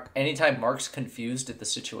 Mark. Anytime Mark's confused at the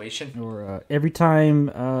situation. Or every time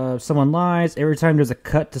someone lies, every time there's a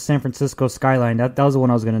cut to San Francisco skyline. That was the one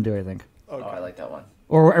I was gonna do, I think. Okay. Oh, I like that one.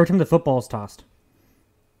 Or every time the football's tossed.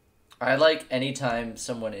 I like anytime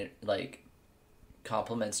someone like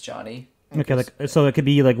compliments Johnny. Okay, like so it could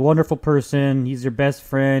be like wonderful person. He's your best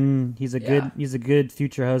friend. He's a good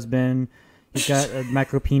future husband. He's got a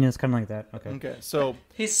micro penis, kind of like that. Okay, so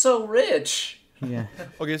He's so rich. Yeah.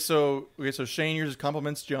 so Shane yours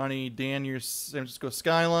compliments Johnny. Dan yours San Francisco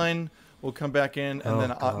skyline. We'll come back in and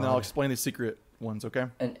then I'll explain the secret ones. Okay.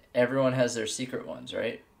 And everyone has their secret ones,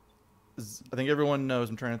 right? I think everyone knows.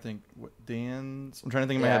 I'm trying to think. What Dan's? I'm trying to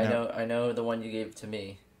think in my Yeah, head now. I know the one you gave to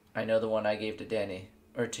me. I know the one I gave to Danny,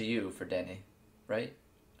 or to you for Danny, right?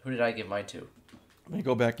 Who did I give mine to? Let me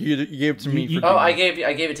go back. You gave it to me. For Oh, Danny.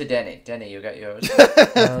 I gave it to Danny. Danny, you got yours.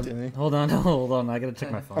 Danny. Hold on. I gotta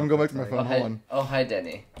check my phone. I'm going back to my Oh, phone. Hold on. hi,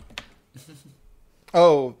 Danny.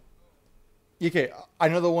 Oh, okay. I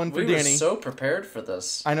know the one for We Danny. were so prepared for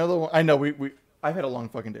this. I know the one. I know we. I've had a long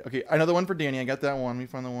fucking day. Okay, I know the one for Danny. I got that one. Let me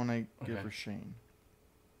find the one I gave Okay. for Shane.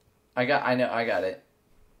 I got it.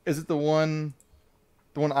 Is it the one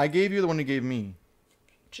I gave you, or the one you gave me?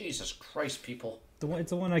 Jesus Christ, people! It's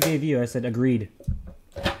the one I gave you. I said agreed.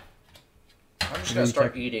 I'm just gonna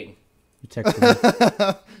start eating. You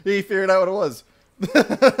texted He figured out what it was. me.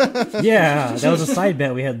 Yeah, that was a side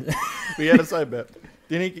bet we had. We had a side bet.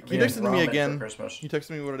 Danny, can you text it to me Ramen for again? Christmas. You text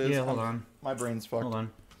me what it is. Yeah, hold on. My brain's fucked. Hold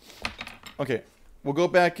on. Okay, we'll go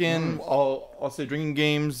back in. I'll say drinking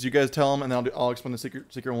games. You guys tell them, and then I'll explain the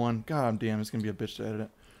secret one. God damn, it's gonna be a bitch to edit it.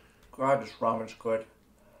 God, this ramen's good.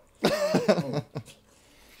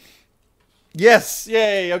 Yes,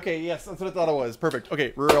 yay. Okay, yes, that's what I thought it was. Perfect.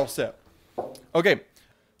 Okay, we're all set. Okay,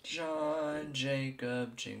 John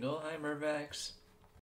Jacob Jingleheimer Vax.